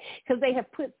 right? Because they have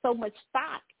put so much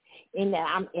stock in that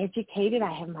I'm educated.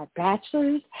 I have my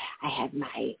bachelor's. I have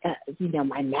my,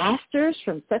 my master's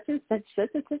from such and such, such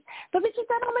and such. But bitches,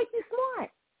 that don't make you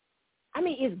smart.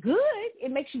 It's good. It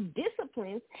makes you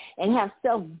disciplined and have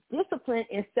self-discipline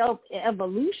and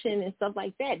self-evolution and stuff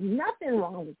like that. Nothing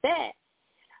wrong with that.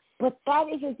 But that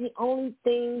isn't the only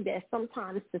thing that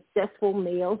sometimes successful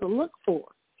males look for.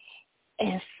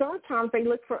 And sometimes they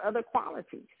look for other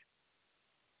qualities.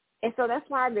 And so that's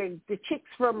why the chick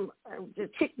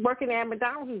working at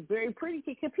McDonald's who's very pretty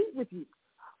can compete with you.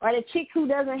 Or the chick who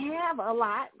doesn't have a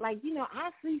lot, I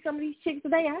see some of these chicks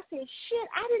today, I said, shit,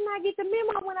 I did not get the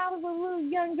memo when I was a little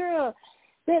young girl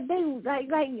that they,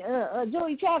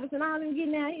 Joey Travis and all them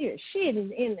getting out here. Shit,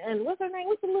 and what's her name?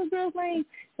 What's the little girl's name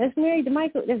that's married to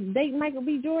that's dating Michael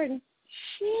B. Jordan?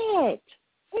 Shit.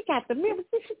 They got the memo.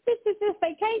 This is just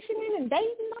vacationing and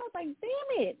dating. I was like,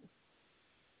 damn it.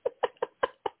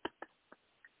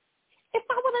 If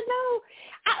I would have known,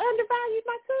 I undervalued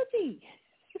my coochie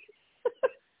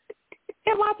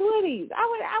in my 20s. I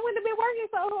wouldn't have been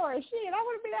working so hard. Shit, I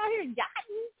would have been out here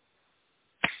yachting.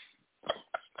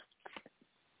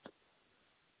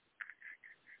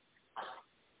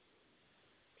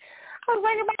 I was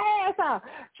working my ass off,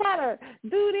 trying to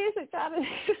do this and trying to.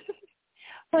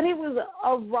 But it was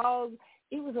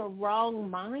a wrong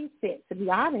mindset, to be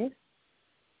honest.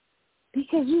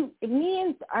 Because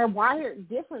men are wired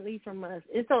differently from us.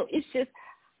 And so it's just,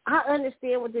 I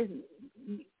understand what this,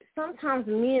 sometimes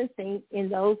men think in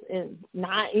those, and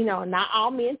not all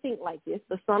men think like this,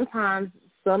 but sometimes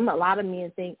a lot of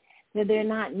men think that they're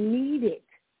not needed.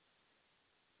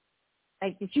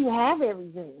 Like that you have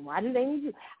everything. Why do they need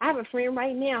you? I have a friend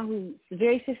right now who's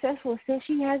very successful, says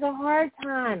she has a hard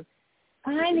time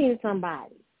finding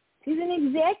somebody. She's an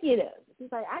executive.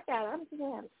 She's like, I'm just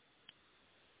happy.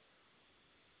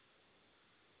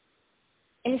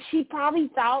 And she probably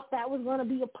thought that was going to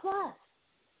be a plus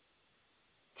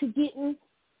to getting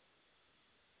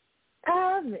a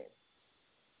husband.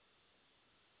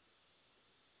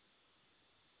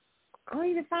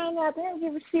 Only to find out they don't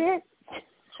give a shit.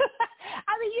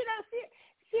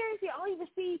 Seriously,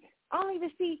 only to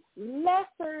see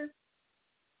lesser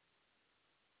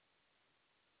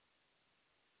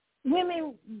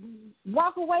women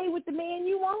walk away with the man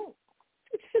you want.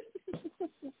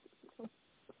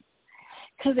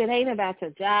 Because it ain't about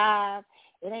your job.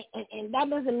 It ain't, and that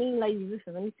doesn't mean, ladies,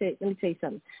 listen, let me tell you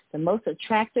something. The most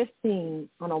attractive thing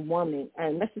on a woman,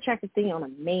 and most attractive thing on a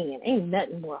man, ain't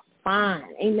nothing more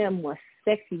fine, ain't nothing more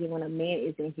sexy than when a man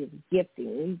is in his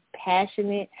gifting. When he's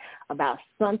passionate about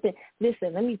something.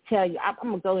 Listen, let me tell you, I'm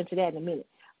going to go into that in a minute.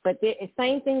 But the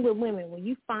same thing with women. When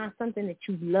you find something that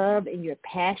you love and you're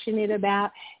passionate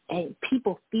about, and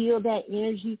people feel that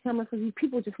energy coming from you,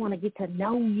 people just want to get to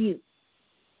know you.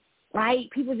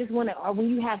 Right? People just want to, or when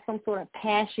you have some sort of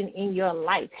passion in your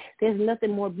life, there's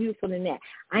nothing more beautiful than that.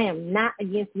 I am not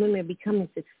against women becoming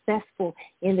successful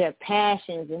in their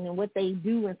passions and in what they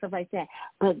do and stuff like that.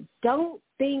 But don't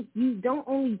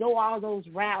only go all those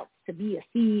routes to be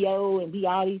a CEO and be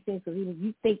all these things because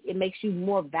you think it makes you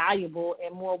more valuable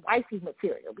and more wifey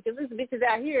material. Because there's bitches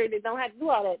out here that don't have to do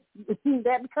all that.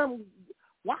 That become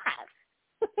wives.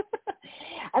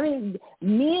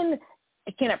 Men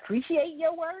can appreciate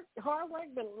your work, hard work,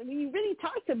 but when you really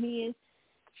talk to men,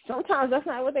 sometimes that's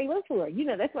not what they look for.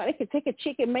 That's why they can take a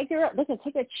chick and make her up. They can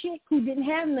take a chick who didn't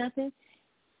have nothing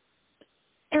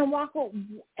and walk up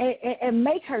and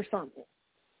make her something.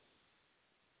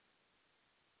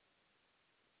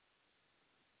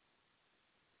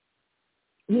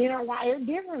 Men are wired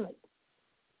differently.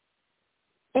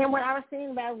 And what I was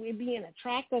saying about it being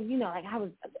attractive, like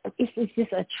it's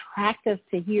just attractive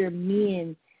to hear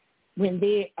men when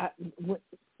they are,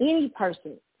 any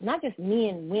person, not just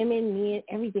men, women,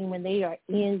 everything, when they are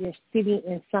they're sitting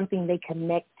in something they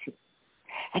connect to.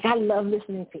 Like, I love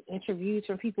listening to interviews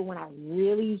from people when I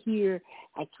really hear,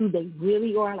 like, who they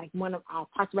really are. Like, I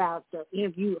talked about the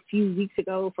interview a few weeks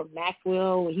ago from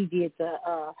Maxwell when he did the,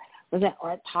 was that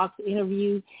Art Talks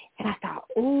interview? And I thought,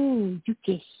 ooh, you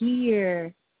can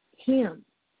hear him.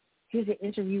 Here's an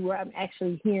interview where I'm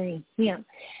actually hearing him.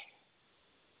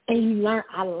 And you learn,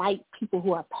 I like people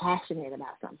who are passionate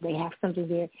about something. They have something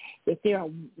there that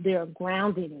they're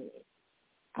grounded in it.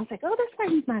 I was like, oh, that's why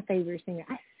he's my favorite singer.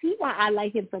 I see why I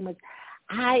like him so much.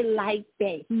 I like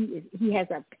that he has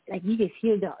a, like, you can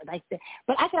hear the, like the,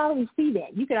 but I can already see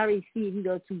that. You can already see if you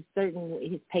go to certain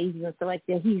his pages and stuff like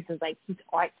that. He's just like, he's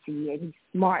artsy and he's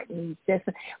smart and he's just,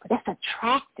 but that's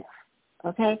attractive.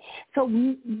 Okay, so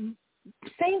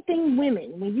same thing,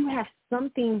 women. When you have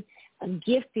something, a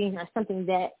gifting or something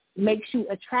that makes you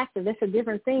attractive, that's a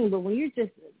different thing. But when you're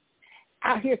just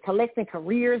out here collecting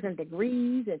careers and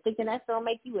degrees and thinking that's going to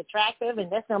make you attractive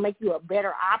and that's going to make you a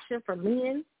better option for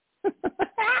men.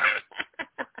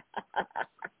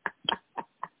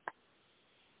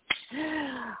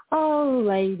 Oh,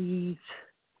 ladies.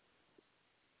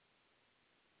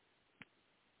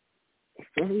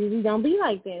 We don't be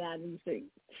like that out in the streets.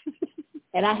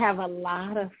 And I have a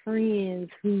lot of friends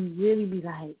who really be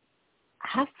like,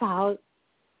 I thought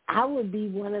I would be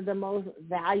one of the most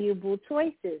valuable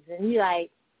choices. And you're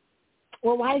like,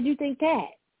 well, why did you think that?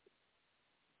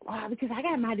 Well, because I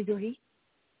got my degree.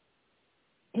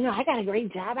 I got a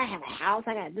great job. I have a house.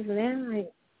 I got this and that.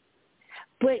 Like,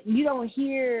 but you don't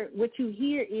hear, what you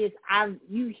hear is,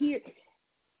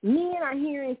 men are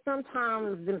hearing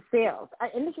sometimes themselves.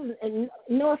 And this is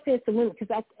no offense to women,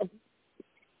 because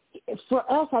for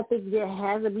us, I think there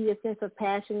has to be a sense of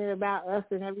passion about us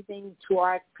and everything, to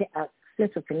our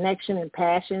sense of connection and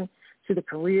passion to the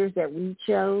careers that we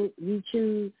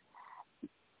choose,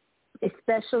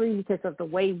 especially because of the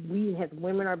way we as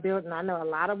women are built. And I know a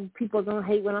lot of people are going to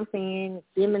hate what I'm saying,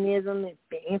 feminism,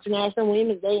 International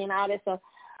Women's Day and all that stuff.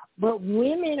 But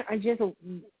women are just,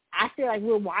 I feel like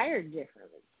we're wired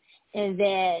differently. And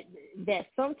that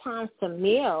sometimes to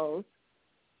males,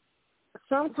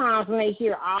 sometimes when they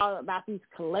hear all about these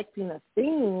collecting of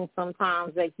things,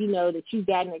 sometimes that that you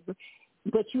got,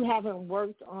 but you haven't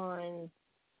worked on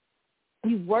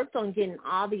getting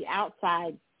all the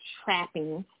outside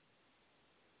trappings.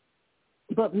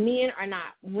 But men are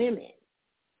not women.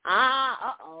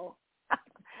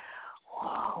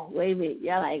 Whoa, wait a minute.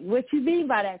 Y'all like, what you mean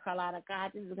by that, Carlotta?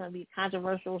 God, this is going to be a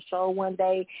controversial show one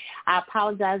day. I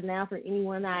apologize now for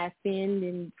anyone I offend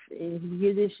and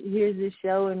hears this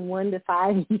show in 1 to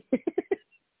 5 years.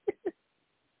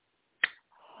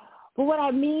 But what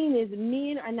I mean is,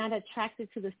 men are not attracted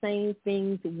to the same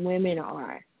things women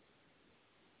are.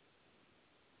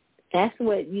 That's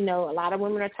what, a lot of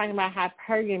women are talking about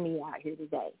hypergamy out here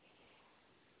today.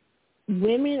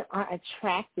 Women are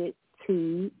attracted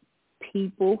to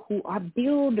people who are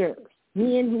builders,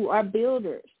 men who are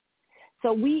builders.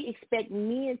 So we expect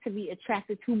men to be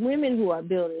attracted to women who are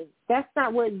builders. That's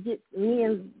not what gets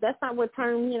men, that's not what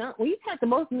turns men on. When you talk to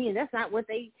most men, that's not what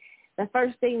the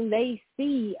first thing they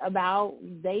see about,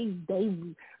 they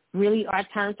really are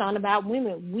turned on about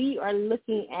women. We are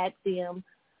looking at them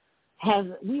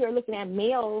we are looking at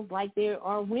males like they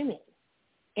are women.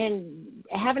 And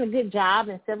having a good job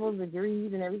and several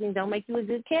degrees and everything don't make you a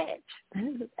good catch.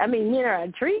 I mean, men are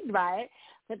intrigued by it,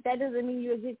 but that doesn't mean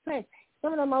you're a good catch.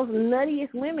 Some of the most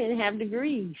nuttiest women have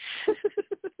degrees.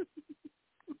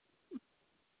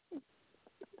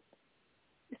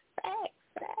 Facts.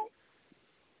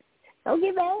 Don't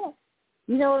get mad.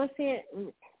 You know what I'm saying?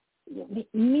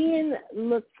 Men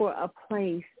look for a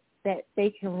place that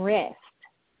they can rest.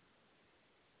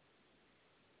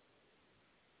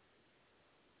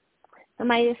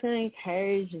 Somebody that's going to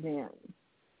encourage them,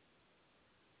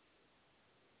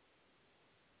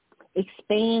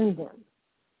 expand them,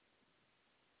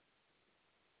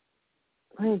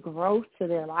 bring growth to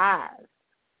their lives,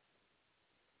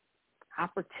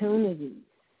 opportunities,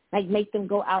 like make them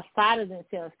go outside of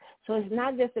themselves. So it's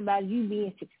not just about you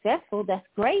being successful. That's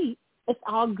great. It's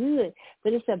all good.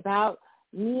 But it's about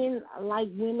men like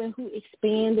women who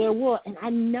expand their world. And I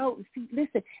know,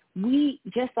 listen, men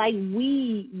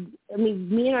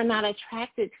are not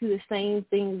attracted to the same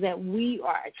things that we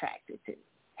are attracted to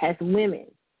as women.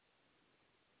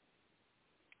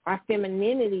 Our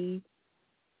femininity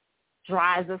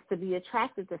drives us to be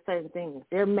attracted to certain things.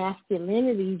 Their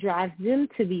masculinity drives them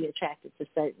to be attracted to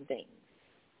certain things.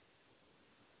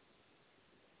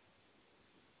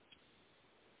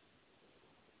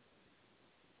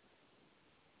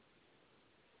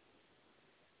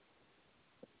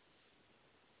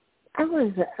 I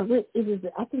think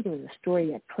it was a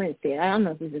story that Prince said. I don't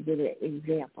know if it's a good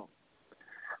example.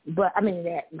 But,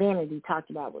 that Vanity talked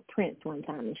about with Prince one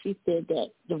time, and she said that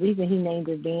the reason he named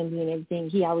her Vanity and everything,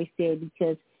 he always said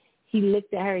because he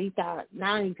looked at her, he thought,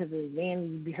 not only because of his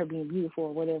vanity, her being beautiful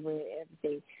or whatever,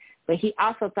 everything, but he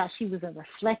also thought she was a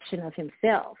reflection of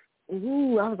himself.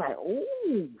 Ooh, I was like,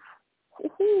 ooh,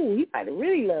 you might have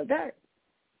really loved her.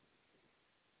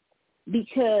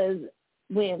 Because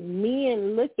when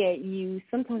men look at you,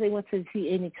 sometimes they want to see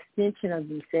an extension of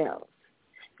themselves.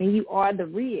 And you are the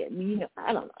rib.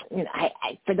 I don't know.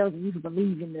 I for those of you who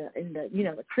believe in the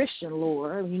the Christian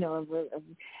lore, of you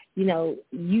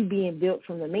being built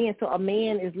from the man. So a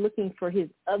man is looking for his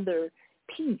other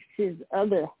piece, his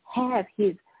other half,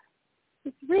 his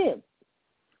rib,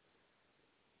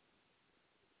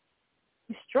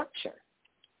 his structure.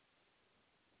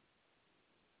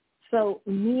 So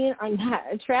men are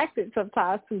not attracted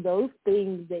sometimes to those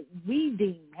things that we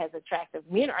deem as attractive.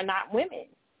 Men are not women.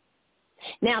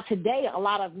 Now, today, a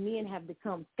lot of men have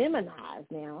become feminized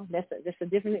now. That's a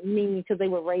different meaning because they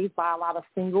were raised by a lot of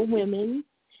single women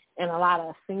and a lot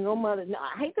of single mothers. No,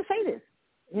 I hate to say this,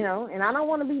 and I don't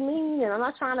want to be mean, and I'm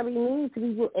not trying to be mean to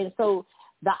people. And so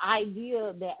the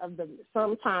idea that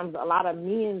sometimes a lot of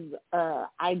men's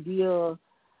idea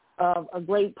of a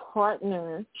great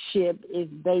partnership is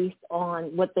based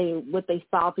on what they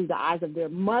saw through the eyes of their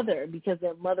mother, because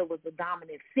their mother was the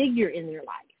dominant figure in their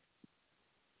life.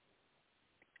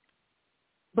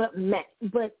 But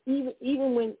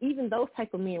even those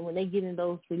type of men, when they get in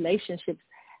those relationships,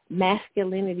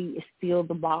 masculinity is still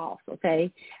the boss, okay?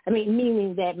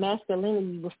 Meaning that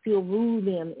masculinity will still rule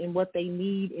them in what they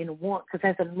need and want,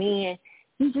 because as a man,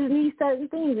 you just need certain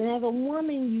things, and as a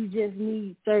woman, you just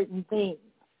need certain things.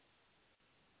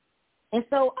 And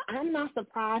so I'm not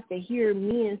surprised to hear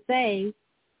men say,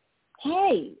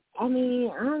 hey, I'm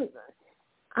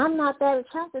not that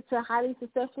attracted to highly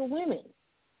successful women.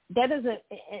 That doesn't,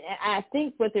 I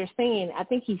think what they're saying, I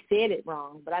think he said it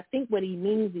wrong, but I think what he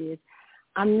means is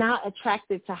I'm not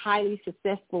attracted to highly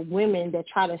successful women that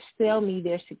try to sell me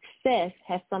their success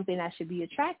as something I should be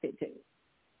attracted to.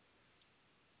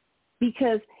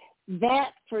 Because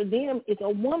that, for them, is a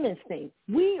woman's thing.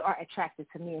 We are attracted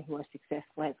to men who are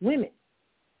successful as women.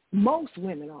 Most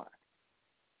women are.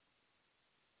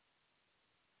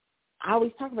 I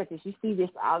always talk about this. You see this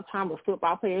all the time with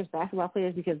football players, basketball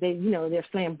players, because they're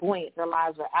flamboyant. Their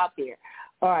lives are out there.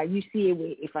 Or you see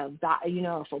it if a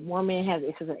woman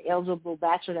if it's an eligible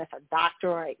bachelor that's a doctor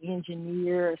or an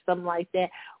engineer or something like that.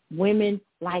 Women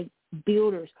like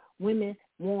builders. Women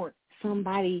want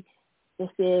somebody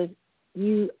that says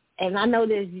you. And I know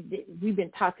we've been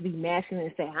taught to be masculine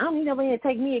and say, I don't need nobody to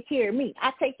take care of me.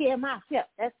 I take care of myself.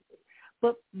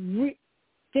 But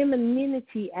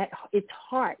femininity at its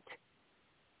heart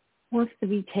wants to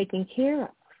be taken care of,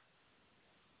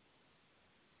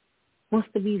 wants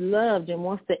to be loved,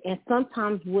 and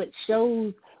sometimes what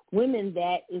shows women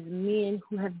that is men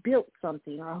who have built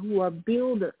something or who are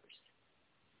builders.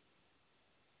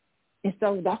 And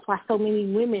so that's why so many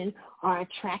women are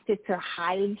attracted to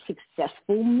highly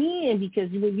successful men, because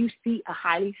when you see a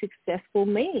highly successful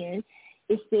man,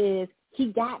 it says,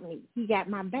 he got me, he got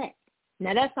my back.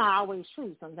 Now, that's not always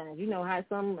true sometimes. You know how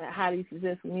some highly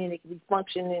successful men, they can be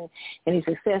functioning and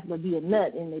be successful but be a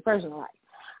nut in their personal life.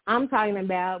 I'm talking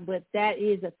about, but that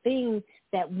is a thing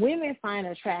that women find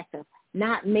attractive,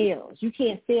 not males. You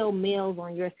can't sell males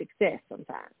on your success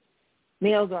sometimes.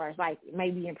 Males are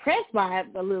maybe impressed by it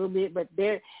a little bit, but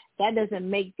that doesn't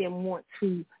make them want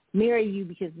to marry you,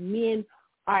 because men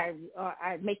are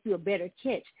make you a better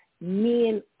catch.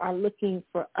 Men are looking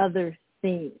for other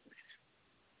things.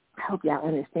 I hope y'all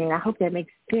understand. I hope that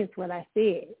makes sense what I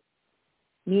said.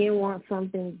 Men want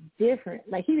something different.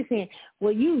 Like he was saying,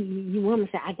 well, you women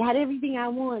say, I got everything I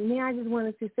want. Now I just want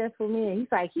a successful man.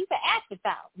 He's like, he's an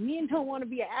afterthought. Men don't want to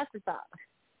be an afterthought.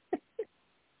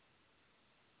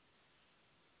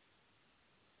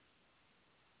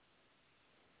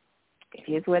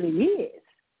 Here's what it is.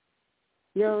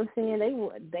 You know what I'm saying?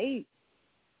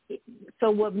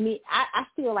 So what I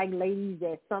feel like, ladies,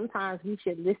 that sometimes we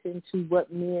should listen to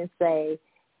what men say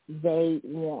they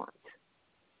want.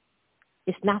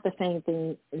 It's not the same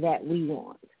thing that we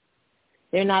want.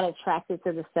 They're not attracted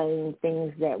to the same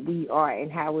things that we are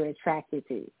and how we're attracted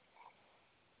to.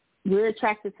 we're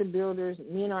attracted to builders.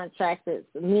 Men are attracted.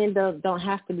 Men don't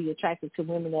have to be attracted to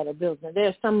women that are builders. Now, there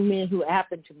are some men who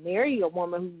happen to marry a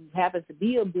woman who happens to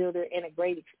be a builder and a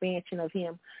great expansion of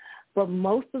him. But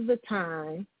most of the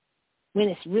time, when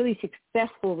it's really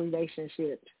successful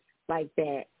relationships like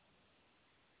that,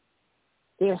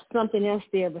 there's something else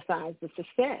there besides the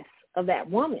success of that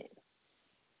woman.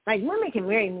 Like, women can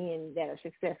marry men that are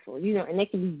successful, you know, and they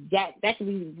can be that can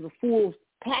be the full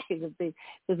package of things,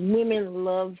 because women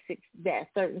love that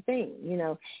certain thing, you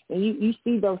know, and you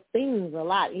see those things a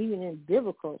lot, even in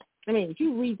biblical. I mean, if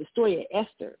you read the story of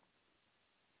Esther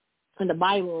in the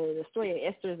Bible, the story of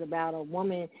Esther is about a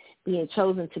woman being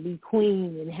chosen to be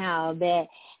queen, and how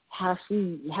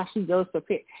she goes to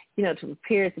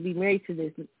prepare to be married to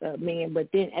this man, but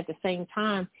then at the same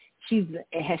time, she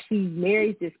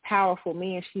marries this powerful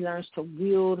man. She learns to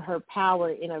wield her power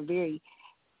in a very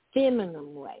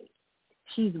feminine way.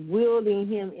 She's wielding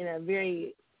him in a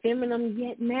very feminine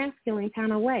yet masculine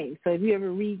kind of way. So if you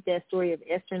ever read that story of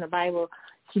Esther in the Bible,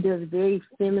 she does very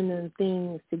feminine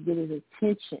things to get his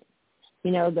attention.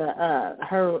 You know,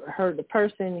 the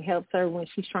person helps her when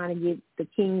she's trying to get the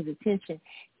king's attention.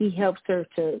 He helps her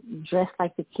to dress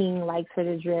like the king likes her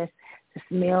to dress, to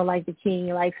smell like the king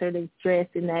likes her to dress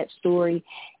in that story.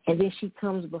 And then she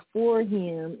comes before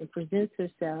him and presents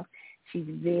herself. She's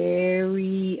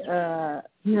very,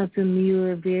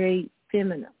 demure, very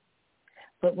feminine.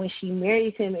 But when she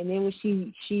marries him, and then when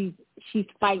she's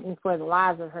fighting for the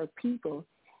lives of her people,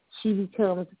 she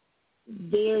becomes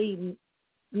very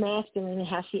masculine in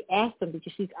how she acts him,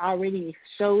 because she's already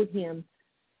showed him,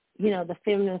 you know, the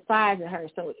feminine side of her.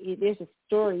 So there's a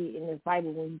story in this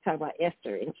Bible when you talk about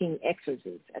Esther and King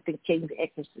Xerxes. I think King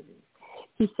Xerxes.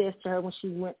 He says to her when she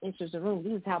enters the room,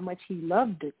 this is how much he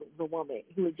loved the woman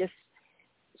who had just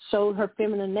showed her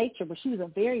feminine nature, but she was a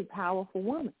very powerful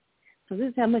woman. So this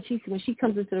is how much when she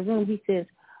comes into the room, he says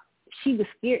she was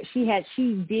scared.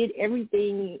 She did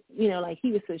everything, you know, like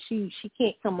he was. So she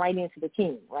can't come right into the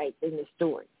king, right, in the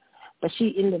story. But she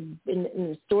in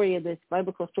the story of this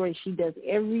biblical story, she does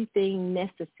everything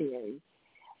necessary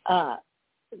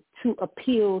to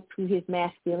appeal to his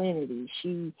masculinity.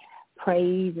 She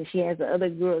prays, and she has the other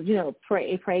girls, you know,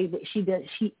 pray, but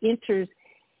she enters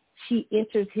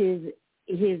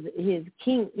his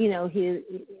king, you know,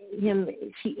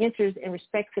 she enters and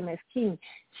respects him as king.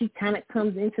 She kind of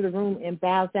comes into the room and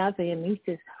bows down to him, and he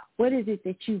says, what is it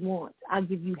that you want? I'll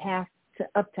give you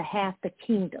up to half the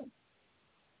kingdom.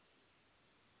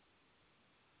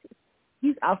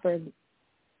 He's offered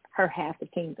her half the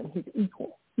kingdom, his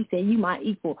equal. He said, you my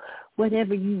equal,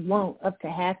 whatever you want, up to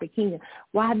half the kingdom.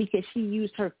 Why? Because she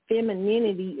used her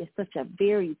femininity in such a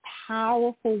very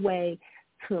powerful way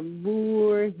to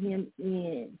lure him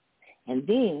in. And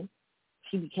then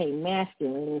she became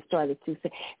masculine and started to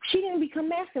say, she didn't become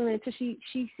masculine until she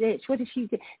said, what did she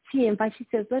do? She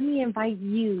says, let me invite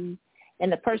you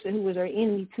and the person who was her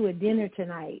enemy to a dinner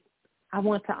tonight. I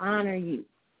want to honor you.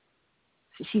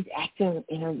 So she's acting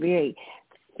in her very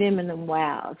feminine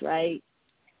wiles, right?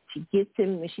 She gets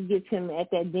him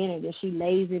at that dinner, then she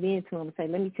lays it into him and say,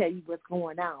 let me tell you what's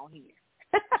going on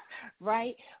here.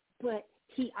 Right? But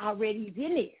he already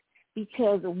did it,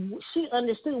 because she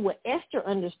understood what Esther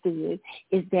understood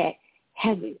is that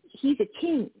he's a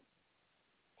king.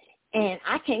 And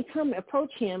I can't come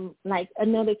approach him like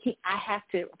another king. I have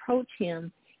to approach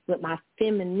him with my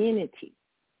femininity.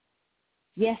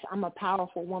 Yes, I'm a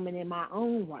powerful woman in my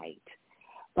own right,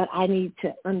 but I need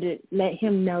to let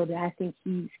him know that I think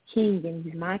he's king and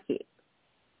he's my king.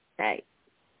 Right?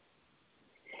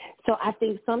 So I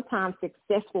think sometimes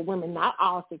successful women, not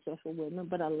all successful women,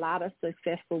 but a lot of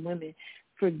successful women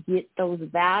forget those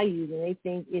values, and they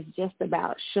think it's just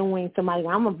about showing somebody,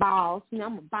 I'm a boss, you know,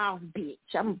 I'm a boss bitch,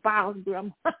 I'm a boss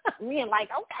girl. Men like,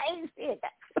 okay, shit,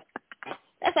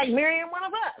 that's like marrying one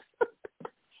of us.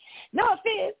 No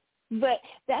offense, but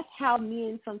that's how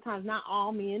men sometimes, not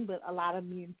all men, but a lot of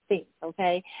men think,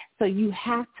 okay? So you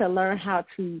have to learn how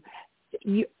to,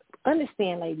 you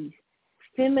understand, ladies,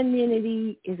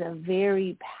 femininity is a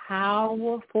very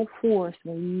powerful force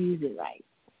when you use it right.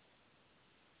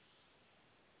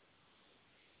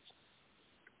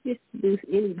 Just seduce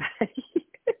anybody.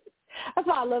 That's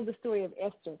why I love the story of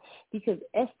Esther, because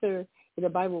Esther in the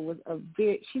Bible was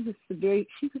she was a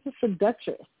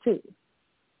seductress too.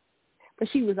 But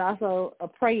she was also a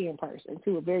praying person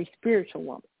too, a very spiritual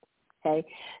woman. Okay?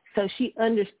 So she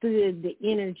understood the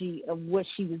energy of what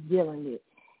she was dealing with.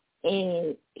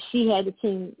 And she had the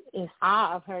king in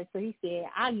awe of her. So he said,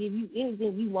 I'll give you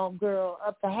anything you want, girl,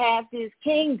 up to half this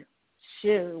kingdom.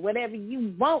 Sure, whatever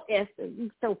you want, Esther.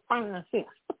 You so fine, sis.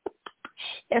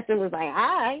 Esther was like, all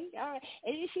right.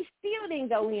 And then she still didn't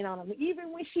go in on him.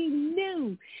 Even when she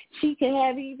knew she could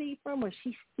have anything from her,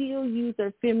 she still used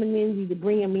her femininity to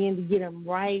bring him in to get him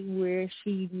right where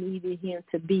she needed him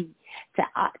to be, to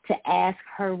ask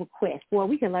her request. Boy,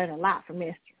 we can learn a lot from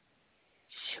Esther.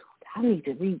 Shoot, I need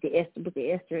to read the book of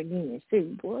Esther again,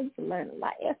 too. Boy, you can learn a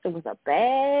lot. Esther was a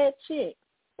bad chick.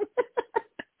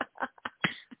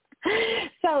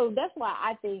 So that's why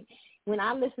I think when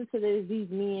I listen to these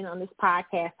men on this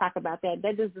podcast talk about that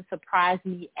doesn't surprise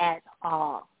me at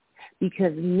all.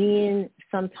 Because men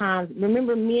sometimes,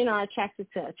 remember, men are attracted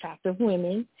to attractive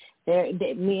women.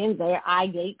 Their eye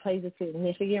gate plays a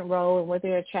significant role in what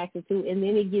they're attracted to. And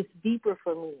then it gets deeper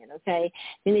for men, okay?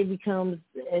 Then it becomes,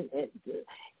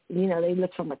 they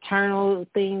look for maternal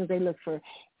things. They look for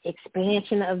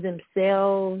expansion of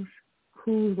themselves.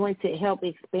 Who's going to help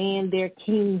expand their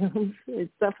kingdoms and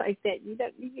stuff like that.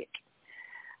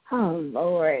 Oh,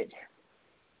 Lord.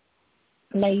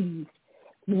 Ladies,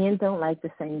 men don't like the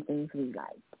same things we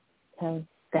like. Okay?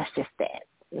 That's just that.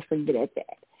 Let's leave it at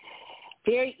that.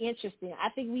 Very interesting. I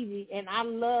think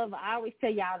I always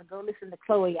tell y'all to go listen to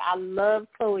Chloe. I love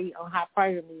Chloe on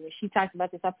hypergamy. When she talks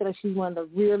about this, I feel like she's one of the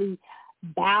really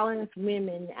balanced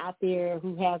women out there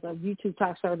who has a YouTube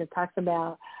talk show that talks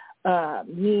about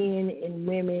men and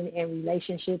women and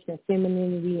relationships and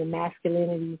femininity and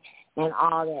masculinity and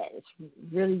all that. It's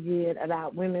really good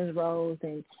about women's roles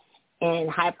and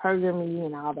hypergamy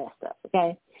and all that stuff,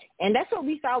 okay? And that's what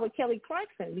we saw with Kelly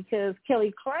Clarkson, because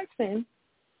Kelly Clarkson,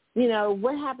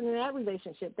 what happened in that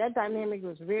relationship? That dynamic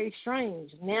was very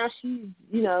strange. Now she's,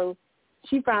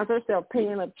 she finds herself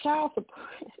paying up child support.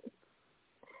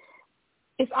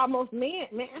 It's almost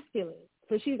masculine.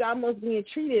 So she's almost being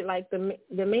treated like the man,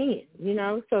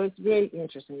 So it's very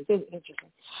interesting. It's very interesting.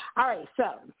 All right, so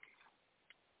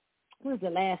what's the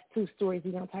last two stories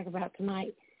we're going to talk about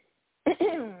tonight? Let's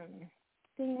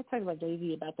talk about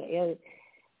JV, about the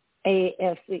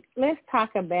AFC. Let's talk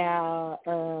about,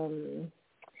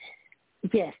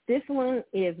 yes, this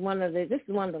is one of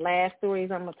the last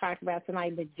stories I'm going to talk about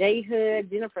tonight. The J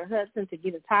Hood, Jennifer Hudson, to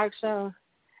get a talk show.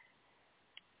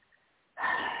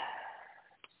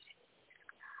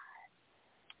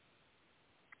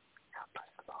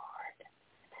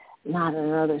 Not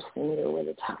another singer with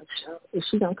a talk show. If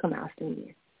she don't come out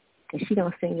singing, and she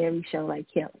don't sing every show like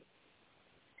Kelly,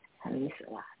 I mean, it's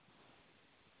a lot.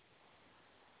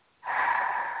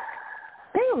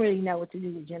 They don't really know what to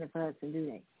do with Jennifer Hudson, do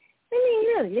they? I mean,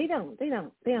 really, they don't. They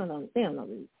don't know.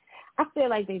 I feel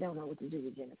like they don't know what to do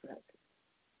with Jennifer Hudson.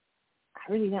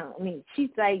 I really don't. I mean,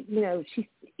 she's like, she's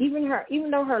even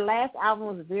though her last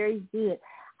album was very good,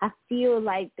 I feel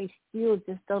like they still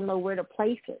just don't know where to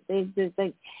place her. And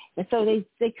so they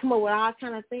come up with all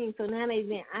kind of things. So now they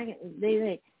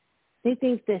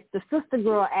think that the Sister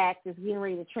Girl act is getting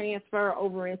ready to transfer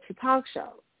over into talk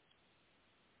shows.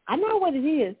 I know what it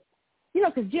is,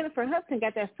 because Jennifer Hudson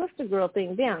got that Sister Girl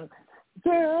thing down.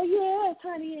 Girl, yes,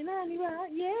 honey, and honey,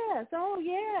 right? Yes, oh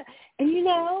yeah, and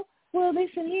well,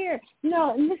 listen here,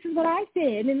 and this is what I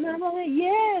said, and I'm like,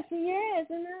 yes, and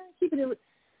I keep it.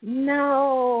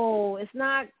 No, it's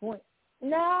not going.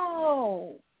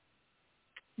 No.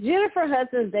 Jennifer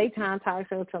Hudson's daytime talk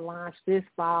show to launch this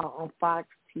fall on Fox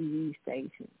TV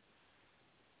station,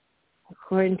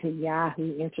 according to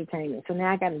Yahoo Entertainment. So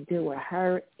now I got to deal with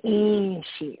her and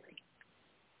Sherry.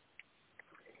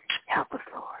 Help us,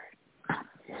 Lord.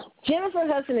 Jennifer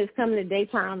Hudson is coming to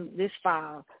daytime this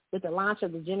fall with the launch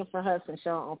of the Jennifer Hudson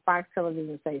Show on Fox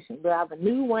television station. But the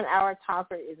new one-hour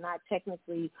talker is not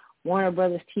technically Warner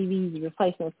Brothers TV's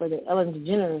replacement for the Ellen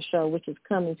DeGeneres Show, which is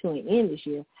coming to an end this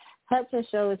year. Hudson's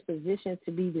show is positioned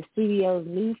to be the studio's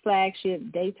new flagship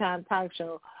daytime talk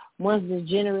show once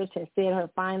DeGeneres has said her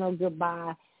final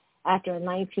goodbye after a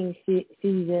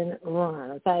 19-season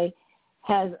run, okay?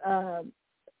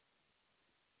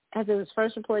 As it was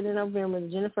first reported in November, the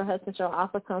Jennifer Hudson Show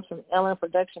also comes from Ellen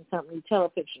Production Company,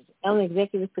 Telepictures. Ellen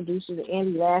executive producers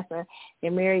Andy Lassner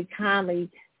and Mary Conley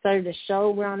served as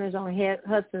showrunners on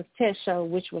Hudson's Test Show,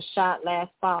 which was shot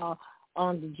last fall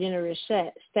on the DeGeneres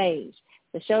stage.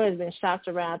 The show has been shopped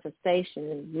around to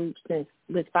station groups since,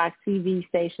 with Fox TV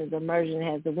stations emerging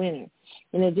as the winner.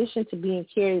 In addition to being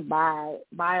carried by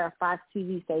our Fox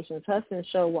TV stations, Hudson's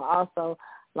Show will also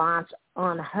launch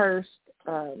on Hearst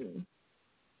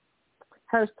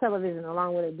Television,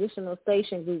 along with additional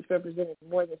station groups representing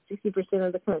more than 60%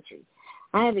 of the country.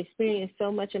 I have experienced so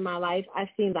much in my life. I've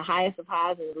seen the highest of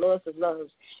highs and the lowest of lows,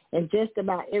 and just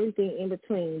about everything in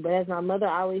between. But as my mother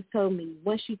always told me,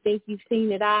 once you think you've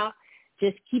seen it all,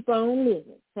 Just keep on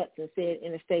living, Hudson said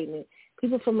in a statement.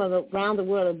 People from around the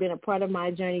world have been a part of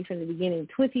my journey from the beginning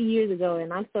 20 years ago,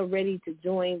 and I'm so ready to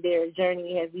join their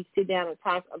journey as we sit down and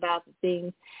talk about the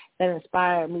things that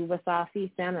inspire and move us all.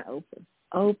 See, sounding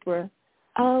Oprah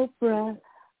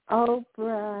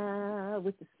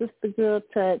with the sister girl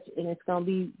touch, and it's going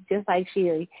to be just like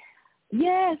Sherry.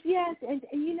 Yes, and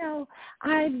you know,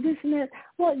 I this and that.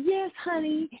 Well, yes,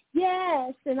 honey,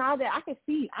 yes, and all that. I can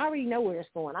see. I already know where it's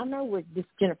going. I know where this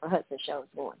Jennifer Hudson show is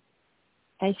going.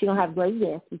 And she's going to have great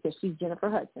guests because she's Jennifer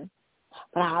Hudson.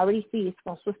 But I already see it's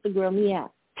going to sister girl me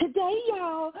out. Today,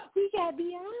 y'all, we got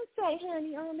Beyonce,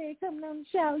 honey, on there coming on the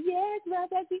show. Yes, love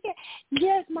that.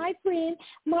 Yes, my friend,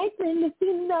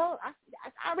 you know,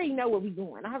 I already know where we're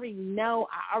going. I already know.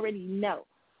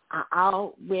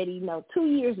 2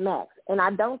 years max. And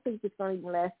I don't think it's going to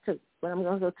even last 2, but I'm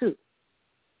going to go 2.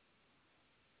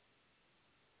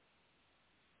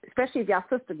 Especially if y'all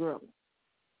sister girl.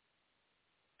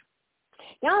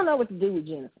 Y'all don't know what to do with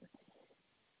Jennifer.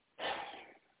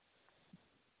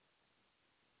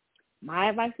 My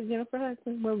advice to Jennifer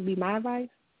Hudson, what would be my advice?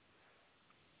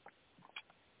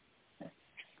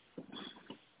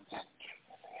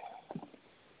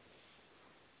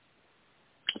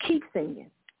 Keep singing.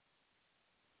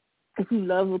 If you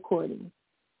love recording.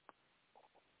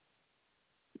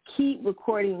 Keep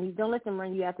recording. Don't let them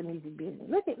run you out the music business.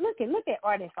 Look at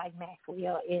artists like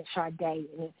Maxwell and Sade.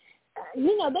 And,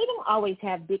 you know, they don't always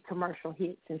have big commercial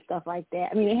hits and stuff like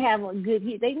that. I mean, they have a good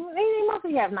hit. They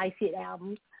mostly have nice hit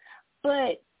albums.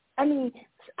 But, I mean,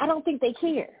 I don't think they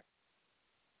care.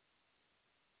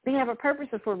 They have a purpose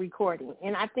for recording.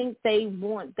 And I think they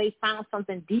found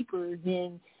something deeper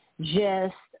than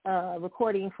just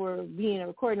recording for being a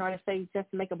recording artist, say just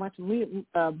to make a bunch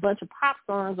of pop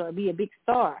songs or be a big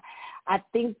star. I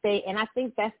think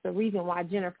that's the reason why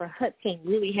Jennifer Hudson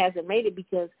really hasn't made it,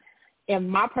 because in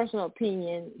my personal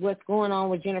opinion, what's going on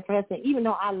with Jennifer Hudson, even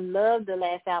though I love the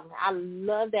last album, I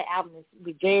love that album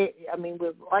with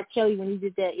with R. Kelly when he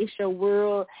did that It's Your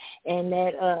World, and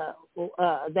that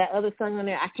other song on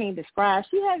there I can't describe.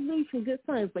 She has really some good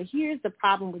songs, but here's the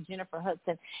problem with Jennifer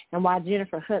Hudson and why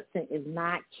Jennifer Hudson is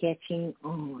not catching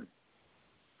on.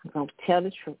 I'm going to tell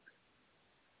the truth.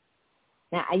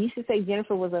 Now, I used to say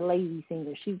Jennifer was a lazy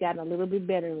singer. She's gotten a little bit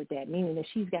better with that, meaning that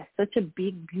she's got such a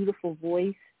big, beautiful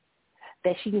voice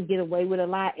that she can get away with a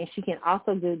lot, and she can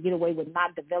also get away with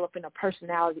not developing a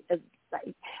personality,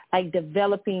 like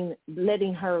developing,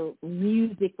 letting her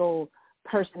musical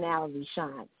personality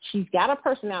shine. She's got a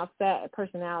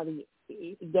personality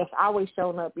that's always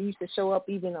shown up. It used to show up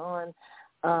even on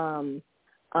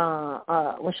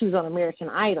when she was on American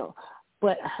Idol,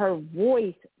 but her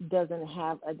voice doesn't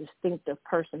have a distinctive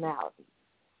personality.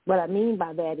 What I mean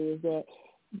by that is that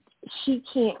she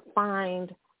can't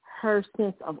find her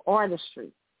sense of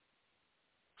artistry.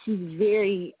 She's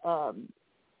very,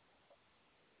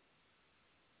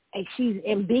 she's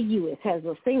ambiguous as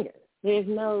a singer. There's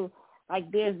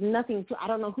nothing to, I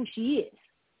don't know who she is.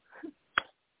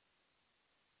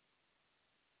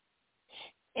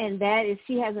 And that is,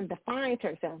 she hasn't defined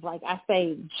herself. Like I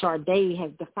say, Sade has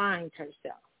defined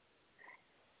herself.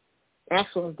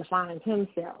 Maxwell has defined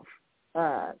himself.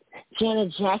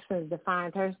 Janet Jackson has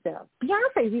defined herself.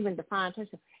 Beyonce's even defined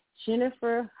herself.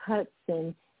 Jennifer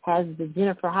Hudson has the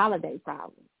Jennifer Holiday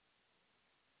problem.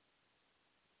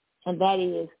 And that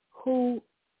is, who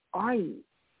are you?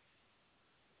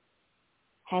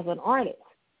 As an artist.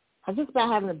 I'm just about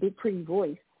having a big, pretty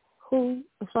voice. Who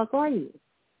the fuck are you?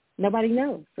 Nobody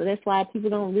knows. So that's why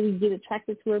people don't really get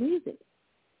attracted to her music.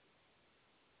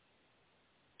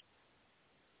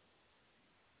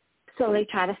 So they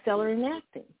try to sell her in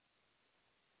acting.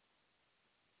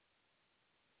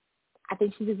 I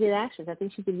think she's a good actress. I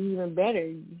think she could be even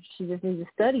better. She just needs to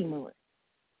study more.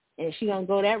 And if she's going to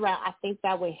go that route, I think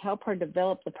that would help her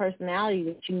develop the personality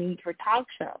that you need for talk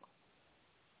show.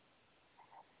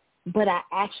 But I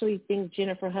actually think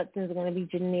Jennifer Hudson is going to be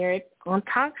generic on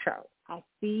talk show. I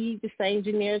see the same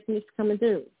genericness coming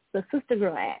through. The Sister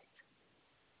Girl act.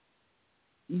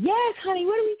 Yes, honey,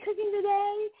 what are we cooking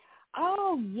today?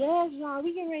 Oh, yes, y'all.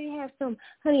 We getting ready to have some.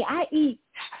 Honey, I eat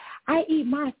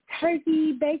my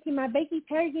turkey, my baking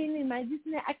turkey, and my this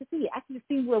and that. I can see it. I can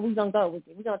see where we're going to go with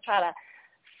it. We're going to try to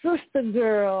Sister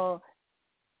Girl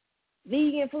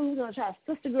vegan food. We're going to try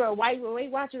Sister Girl Weight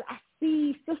Watchers. I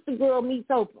see Sister Girl meets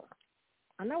Oprah.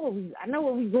 I know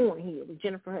where we're going here with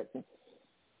Jennifer Hudson.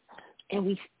 And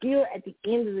we still, at the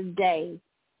end of the day,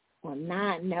 will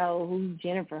not know who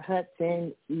Jennifer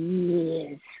Hudson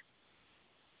is.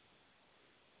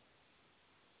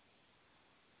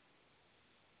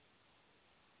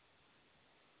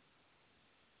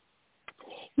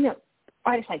 You know,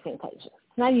 artists like Fantasia.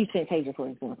 And I use Fantasia for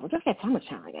example. Just how much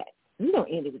time I got. We're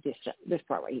going to end it with this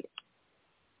part right here.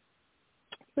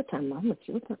 What time?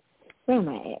 Where am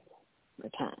I at?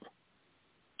 What time?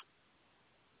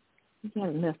 We got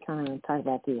enough time to talk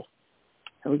about this.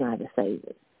 So we're going to have to save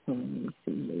it. Let me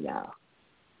see, y'all.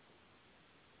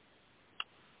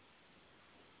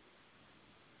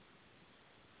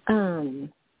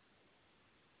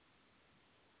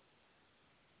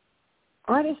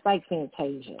 Artists like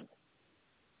Fantasia.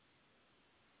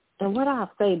 And what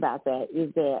I'll say about that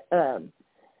is that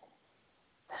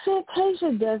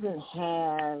Fantasia doesn't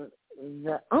have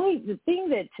the thing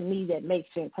that to me that makes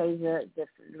Fantasia, the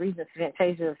reason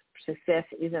Fantasia's success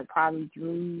isn't probably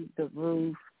through the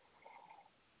roof.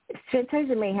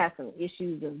 Fantasia may have some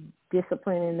issues of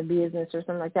discipline in the business or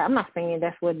something like that. I'm not saying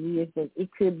that's what it is, but it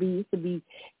could be,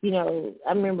 I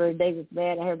remember David's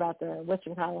bad. I heard about the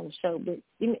Western Call on the show, but,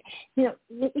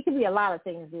 it could be a lot of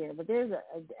things there. But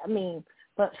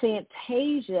but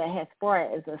Fantasia, as far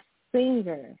as a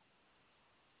singer,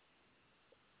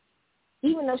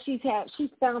 even though she's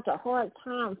found a hard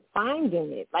time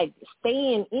finding it, like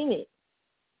staying in it,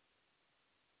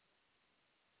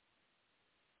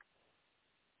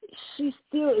 she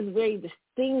still is very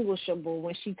distinguishable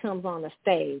when she comes on the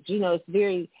stage. It's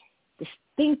very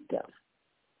distinctive.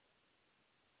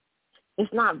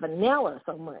 It's not vanilla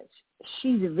so much.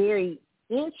 She's very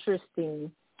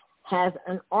interesting as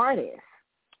an artist.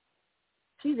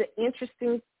 She's an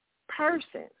interesting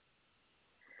person.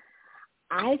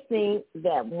 I think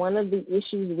that one of the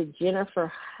issues with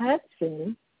Jennifer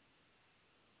Hudson,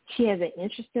 she has an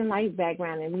interesting life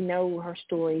background, and we know her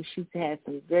story. She's had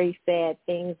some very sad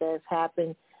things that have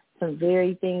happened, some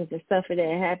very things and stuff that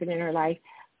have happened in her life,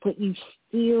 but you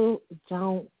still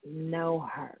don't know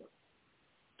her.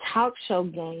 Talk show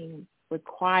game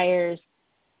requires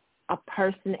a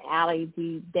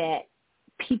personality that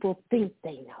people think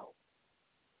they know.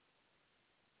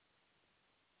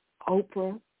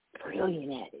 Oprah,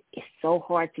 brilliant at it. It's so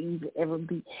hard to ever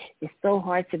be. It's so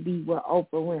hard to be what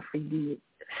Oprah Winfrey did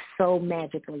so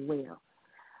magically well,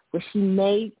 where she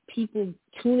made people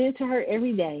tune into her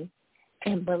every day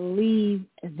and believe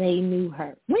they knew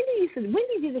her. Wendy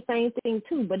did the same thing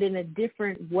too, but in a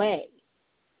different way.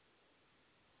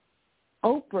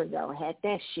 Oprah, though, had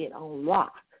that shit on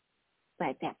lock,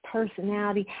 like that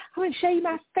personality. I'm going to show you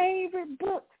my favorite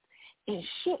books and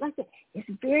shit like that. It's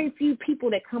very few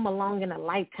people that come along in a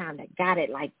lifetime that got it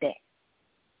like that.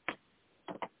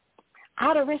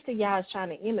 All the rest of y'all is trying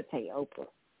to imitate Oprah.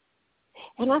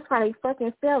 And that's why they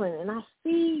fucking failing. And I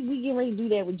see we getting ready to do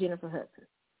that with Jennifer Hudson.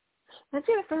 Now,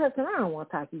 Jennifer Hudson, I don't want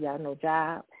to talk to y'all no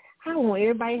job. I want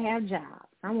everybody to have jobs.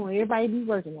 I want everybody to be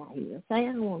working out here. Okay?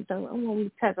 I don't want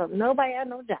to talk about nobody have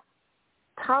no job.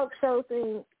 Talk show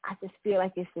thing, I just feel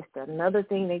like it's just another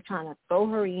thing they trying to throw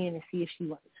her in and see if she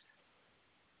works.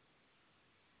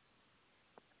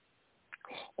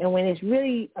 And when it's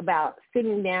really about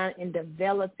sitting down and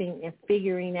developing and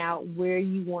figuring out where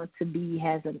you want to be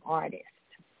as an artist.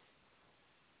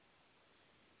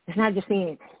 It's not just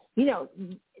saying,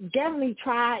 definitely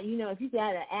try, if you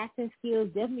got an acting skills,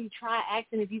 definitely try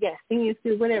acting if you got singing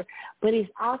skills, whatever. But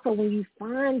it's also when you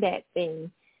find that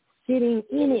thing, sitting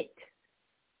in it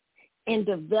and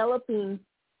developing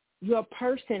your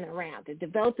person around it,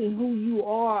 developing who you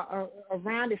are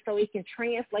around it so it can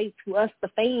translate to us, the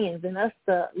fans, and us,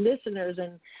 the listeners,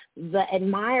 and the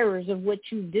admirers of what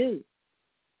you do.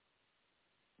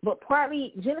 But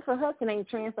partly, Jennifer Hudson ain't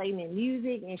translating in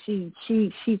music, and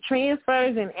she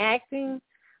transfers in acting,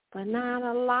 but not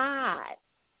a lot.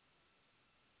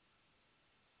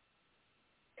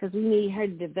 Because we need her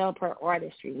to develop her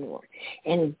artistry more.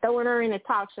 And throwing her in a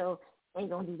talk show ain't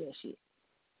going to do that shit.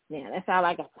 Yeah, that's all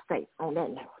I got to say on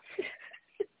that note.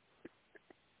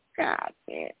 God,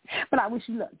 man. But I wish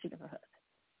you luck, Jennifer Hudson.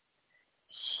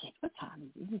 Shit, what time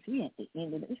is it? We at the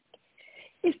end of this.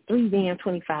 It's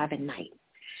 3:25 at night.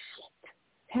 Shit.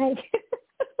 Hey,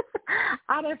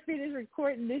 I done finished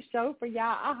recording this show for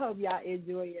y'all. I hope y'all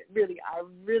enjoy it. Really, I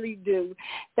really do.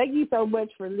 Thank you so much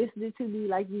for listening to me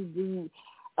like you do.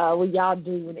 What y'all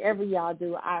do, whenever y'all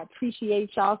do. I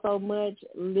appreciate y'all so much.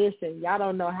 Listen, y'all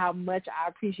don't know how much I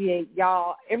appreciate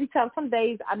y'all. Every time, some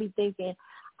days I be thinking,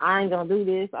 I ain't going to do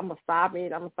this. I'm going to stop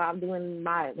it. I'm going to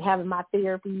stop having my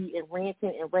therapy and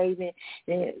ranting and raving.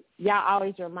 And y'all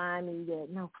always remind me that,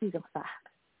 no, please don't stop.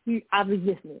 I'll be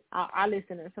listening. I'll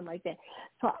listen or something like that.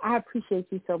 So I appreciate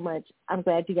you so much. I'm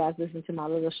glad you guys listen to my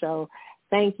little show.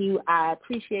 Thank you. I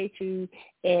appreciate you,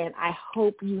 and I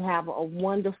hope you have a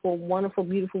wonderful, wonderful,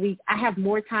 beautiful week. I have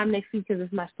more time next week because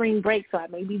it's my spring break, so I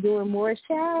may be doing more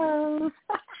shows.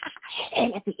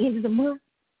 And at the end of the month,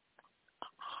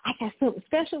 I got something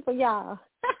special for y'all.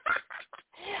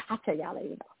 I'll tell y'all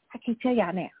later. I can't tell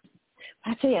y'all now.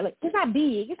 I tell you, look, it's not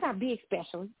big. It's not big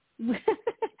special.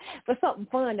 But something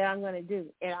fun that I'm going to do,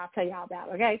 and I'll tell y'all about,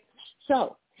 okay?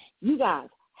 So, you guys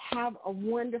have a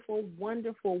wonderful,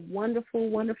 wonderful, wonderful,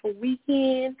 wonderful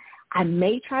weekend. I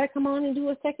may try to come on and do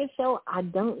a second show. I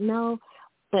don't know.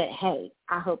 But, hey,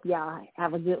 I hope y'all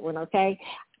have a good one, okay?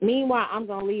 Meanwhile, I'm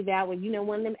going to leave out with,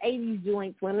 one of them 80s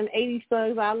joints, one of them 80s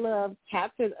songs I love,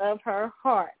 Captain of Her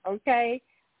Heart, okay?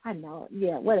 I know,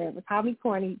 yeah, whatever. Call me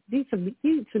corny. These should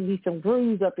be some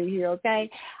grooves up in here, okay?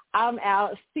 I'm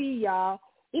out. See y'all.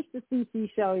 It's the CC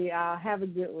show, y'all. Have a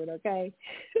good one, okay?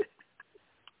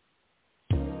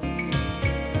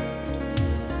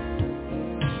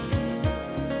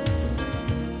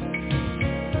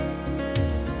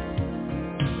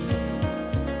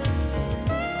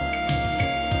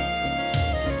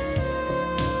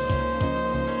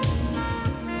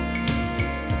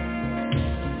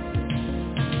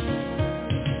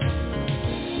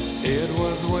 It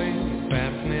was way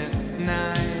past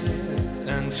midnight,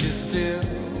 and she still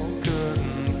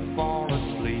couldn't fall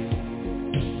asleep.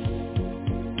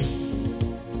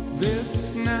 This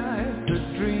night the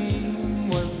dream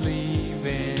was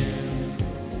leaving.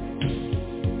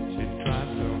 She tried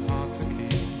so hard to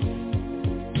keep,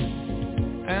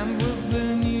 and with the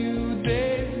new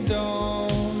day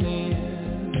dawning,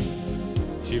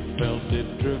 she felt it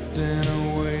drifting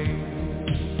away.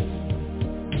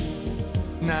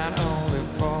 Not only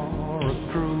for a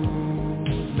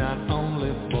cruise, not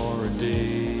only for a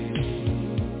day.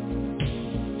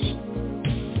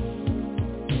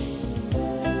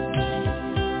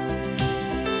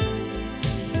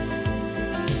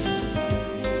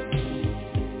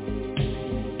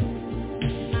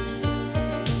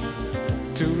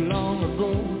 Too long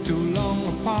ago, too long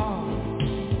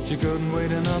apart, she couldn't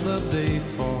wait another day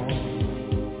for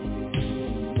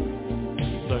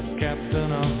the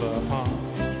captain of her heart.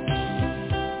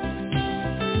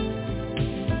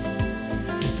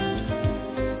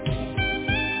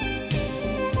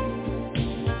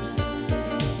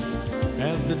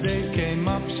 The day came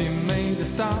up, she made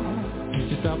a start.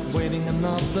 She stopped waiting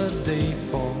another day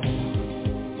for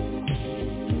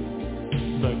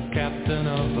the captain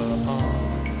of her heart.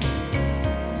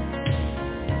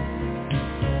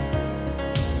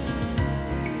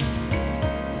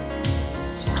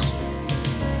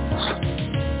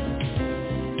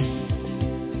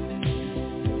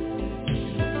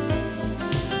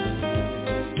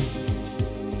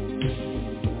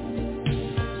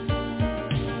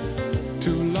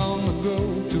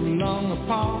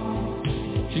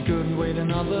 She couldn't wait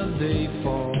another day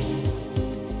for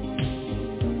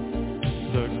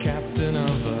the captain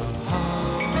of her heart.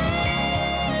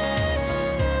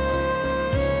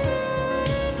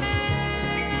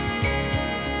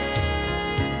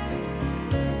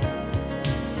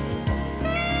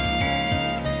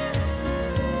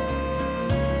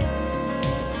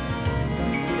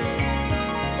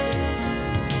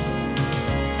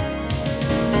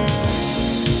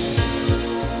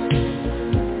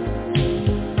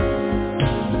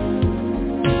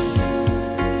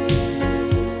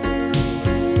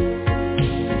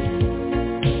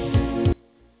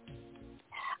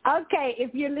 Okay,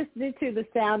 if you're listening to the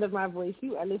sound of my voice,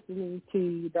 you are listening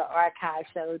to the Archive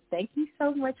Show. Thank you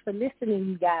so much for listening,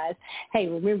 you guys. Hey,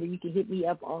 remember, you can hit me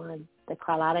up on the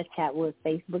Carlotta Chatwood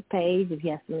Facebook page if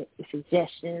you have some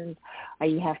suggestions or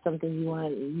you have something you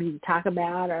want me to talk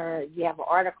about or you have an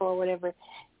article or whatever.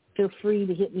 Feel free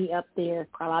to hit me up there,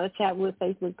 Carlotta Chatwood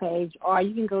Facebook page, or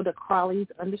you can go to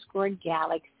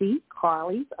Carly's_Galaxy,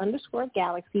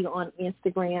 Carly's_Galaxy on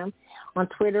Instagram. On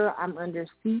Twitter, I'm under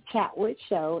C Chatwood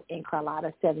Show and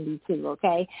Carlotta72,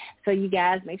 okay? So you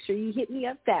guys, make sure you hit me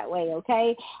up that way,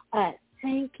 okay?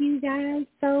 Thank you guys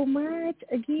so much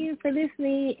again for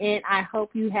listening, and I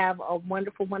hope you have a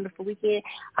wonderful, wonderful weekend.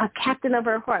 Captain of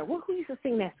Her Heart. Who used to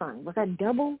sing that song? Was that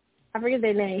Double? I forget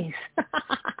their names.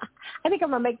 I think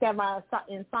I'm going to make that my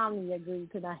insomnia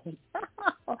groove tonight.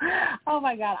 Oh,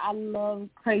 my God. I love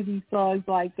crazy songs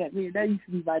like that. Man, that used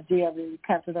to be my jam,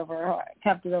 Captain of Her Heart.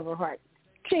 Captain of Her Heart.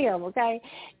 Jam, okay?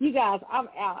 You guys, I'm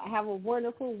out. Have a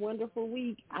wonderful, wonderful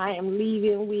week. I am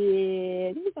leaving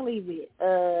with, who can I leave with?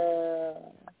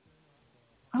 Oh,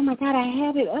 my God, I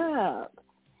have it up.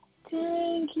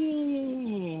 Dang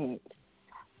it.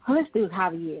 Well, let's do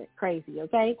Javier. Crazy,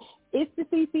 okay? It's the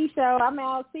CC Show. I'm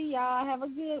out. See y'all. Have a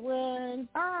good one.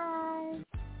 Bye.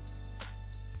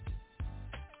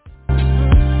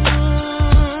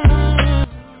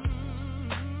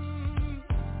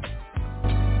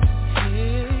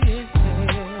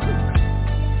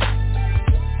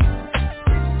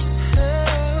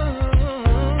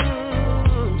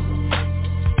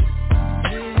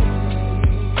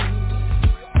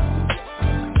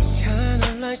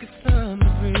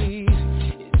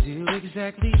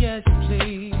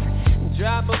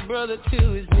 brother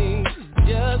to his knees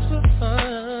just for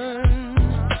fun.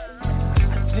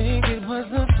 I think it was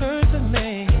the first of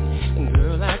May, and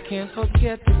girl, I can't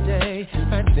forget the day.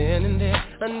 Right then and there,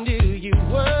 I knew you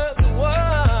were the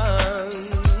one.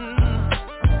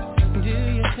 Do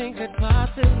you think that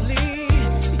possibly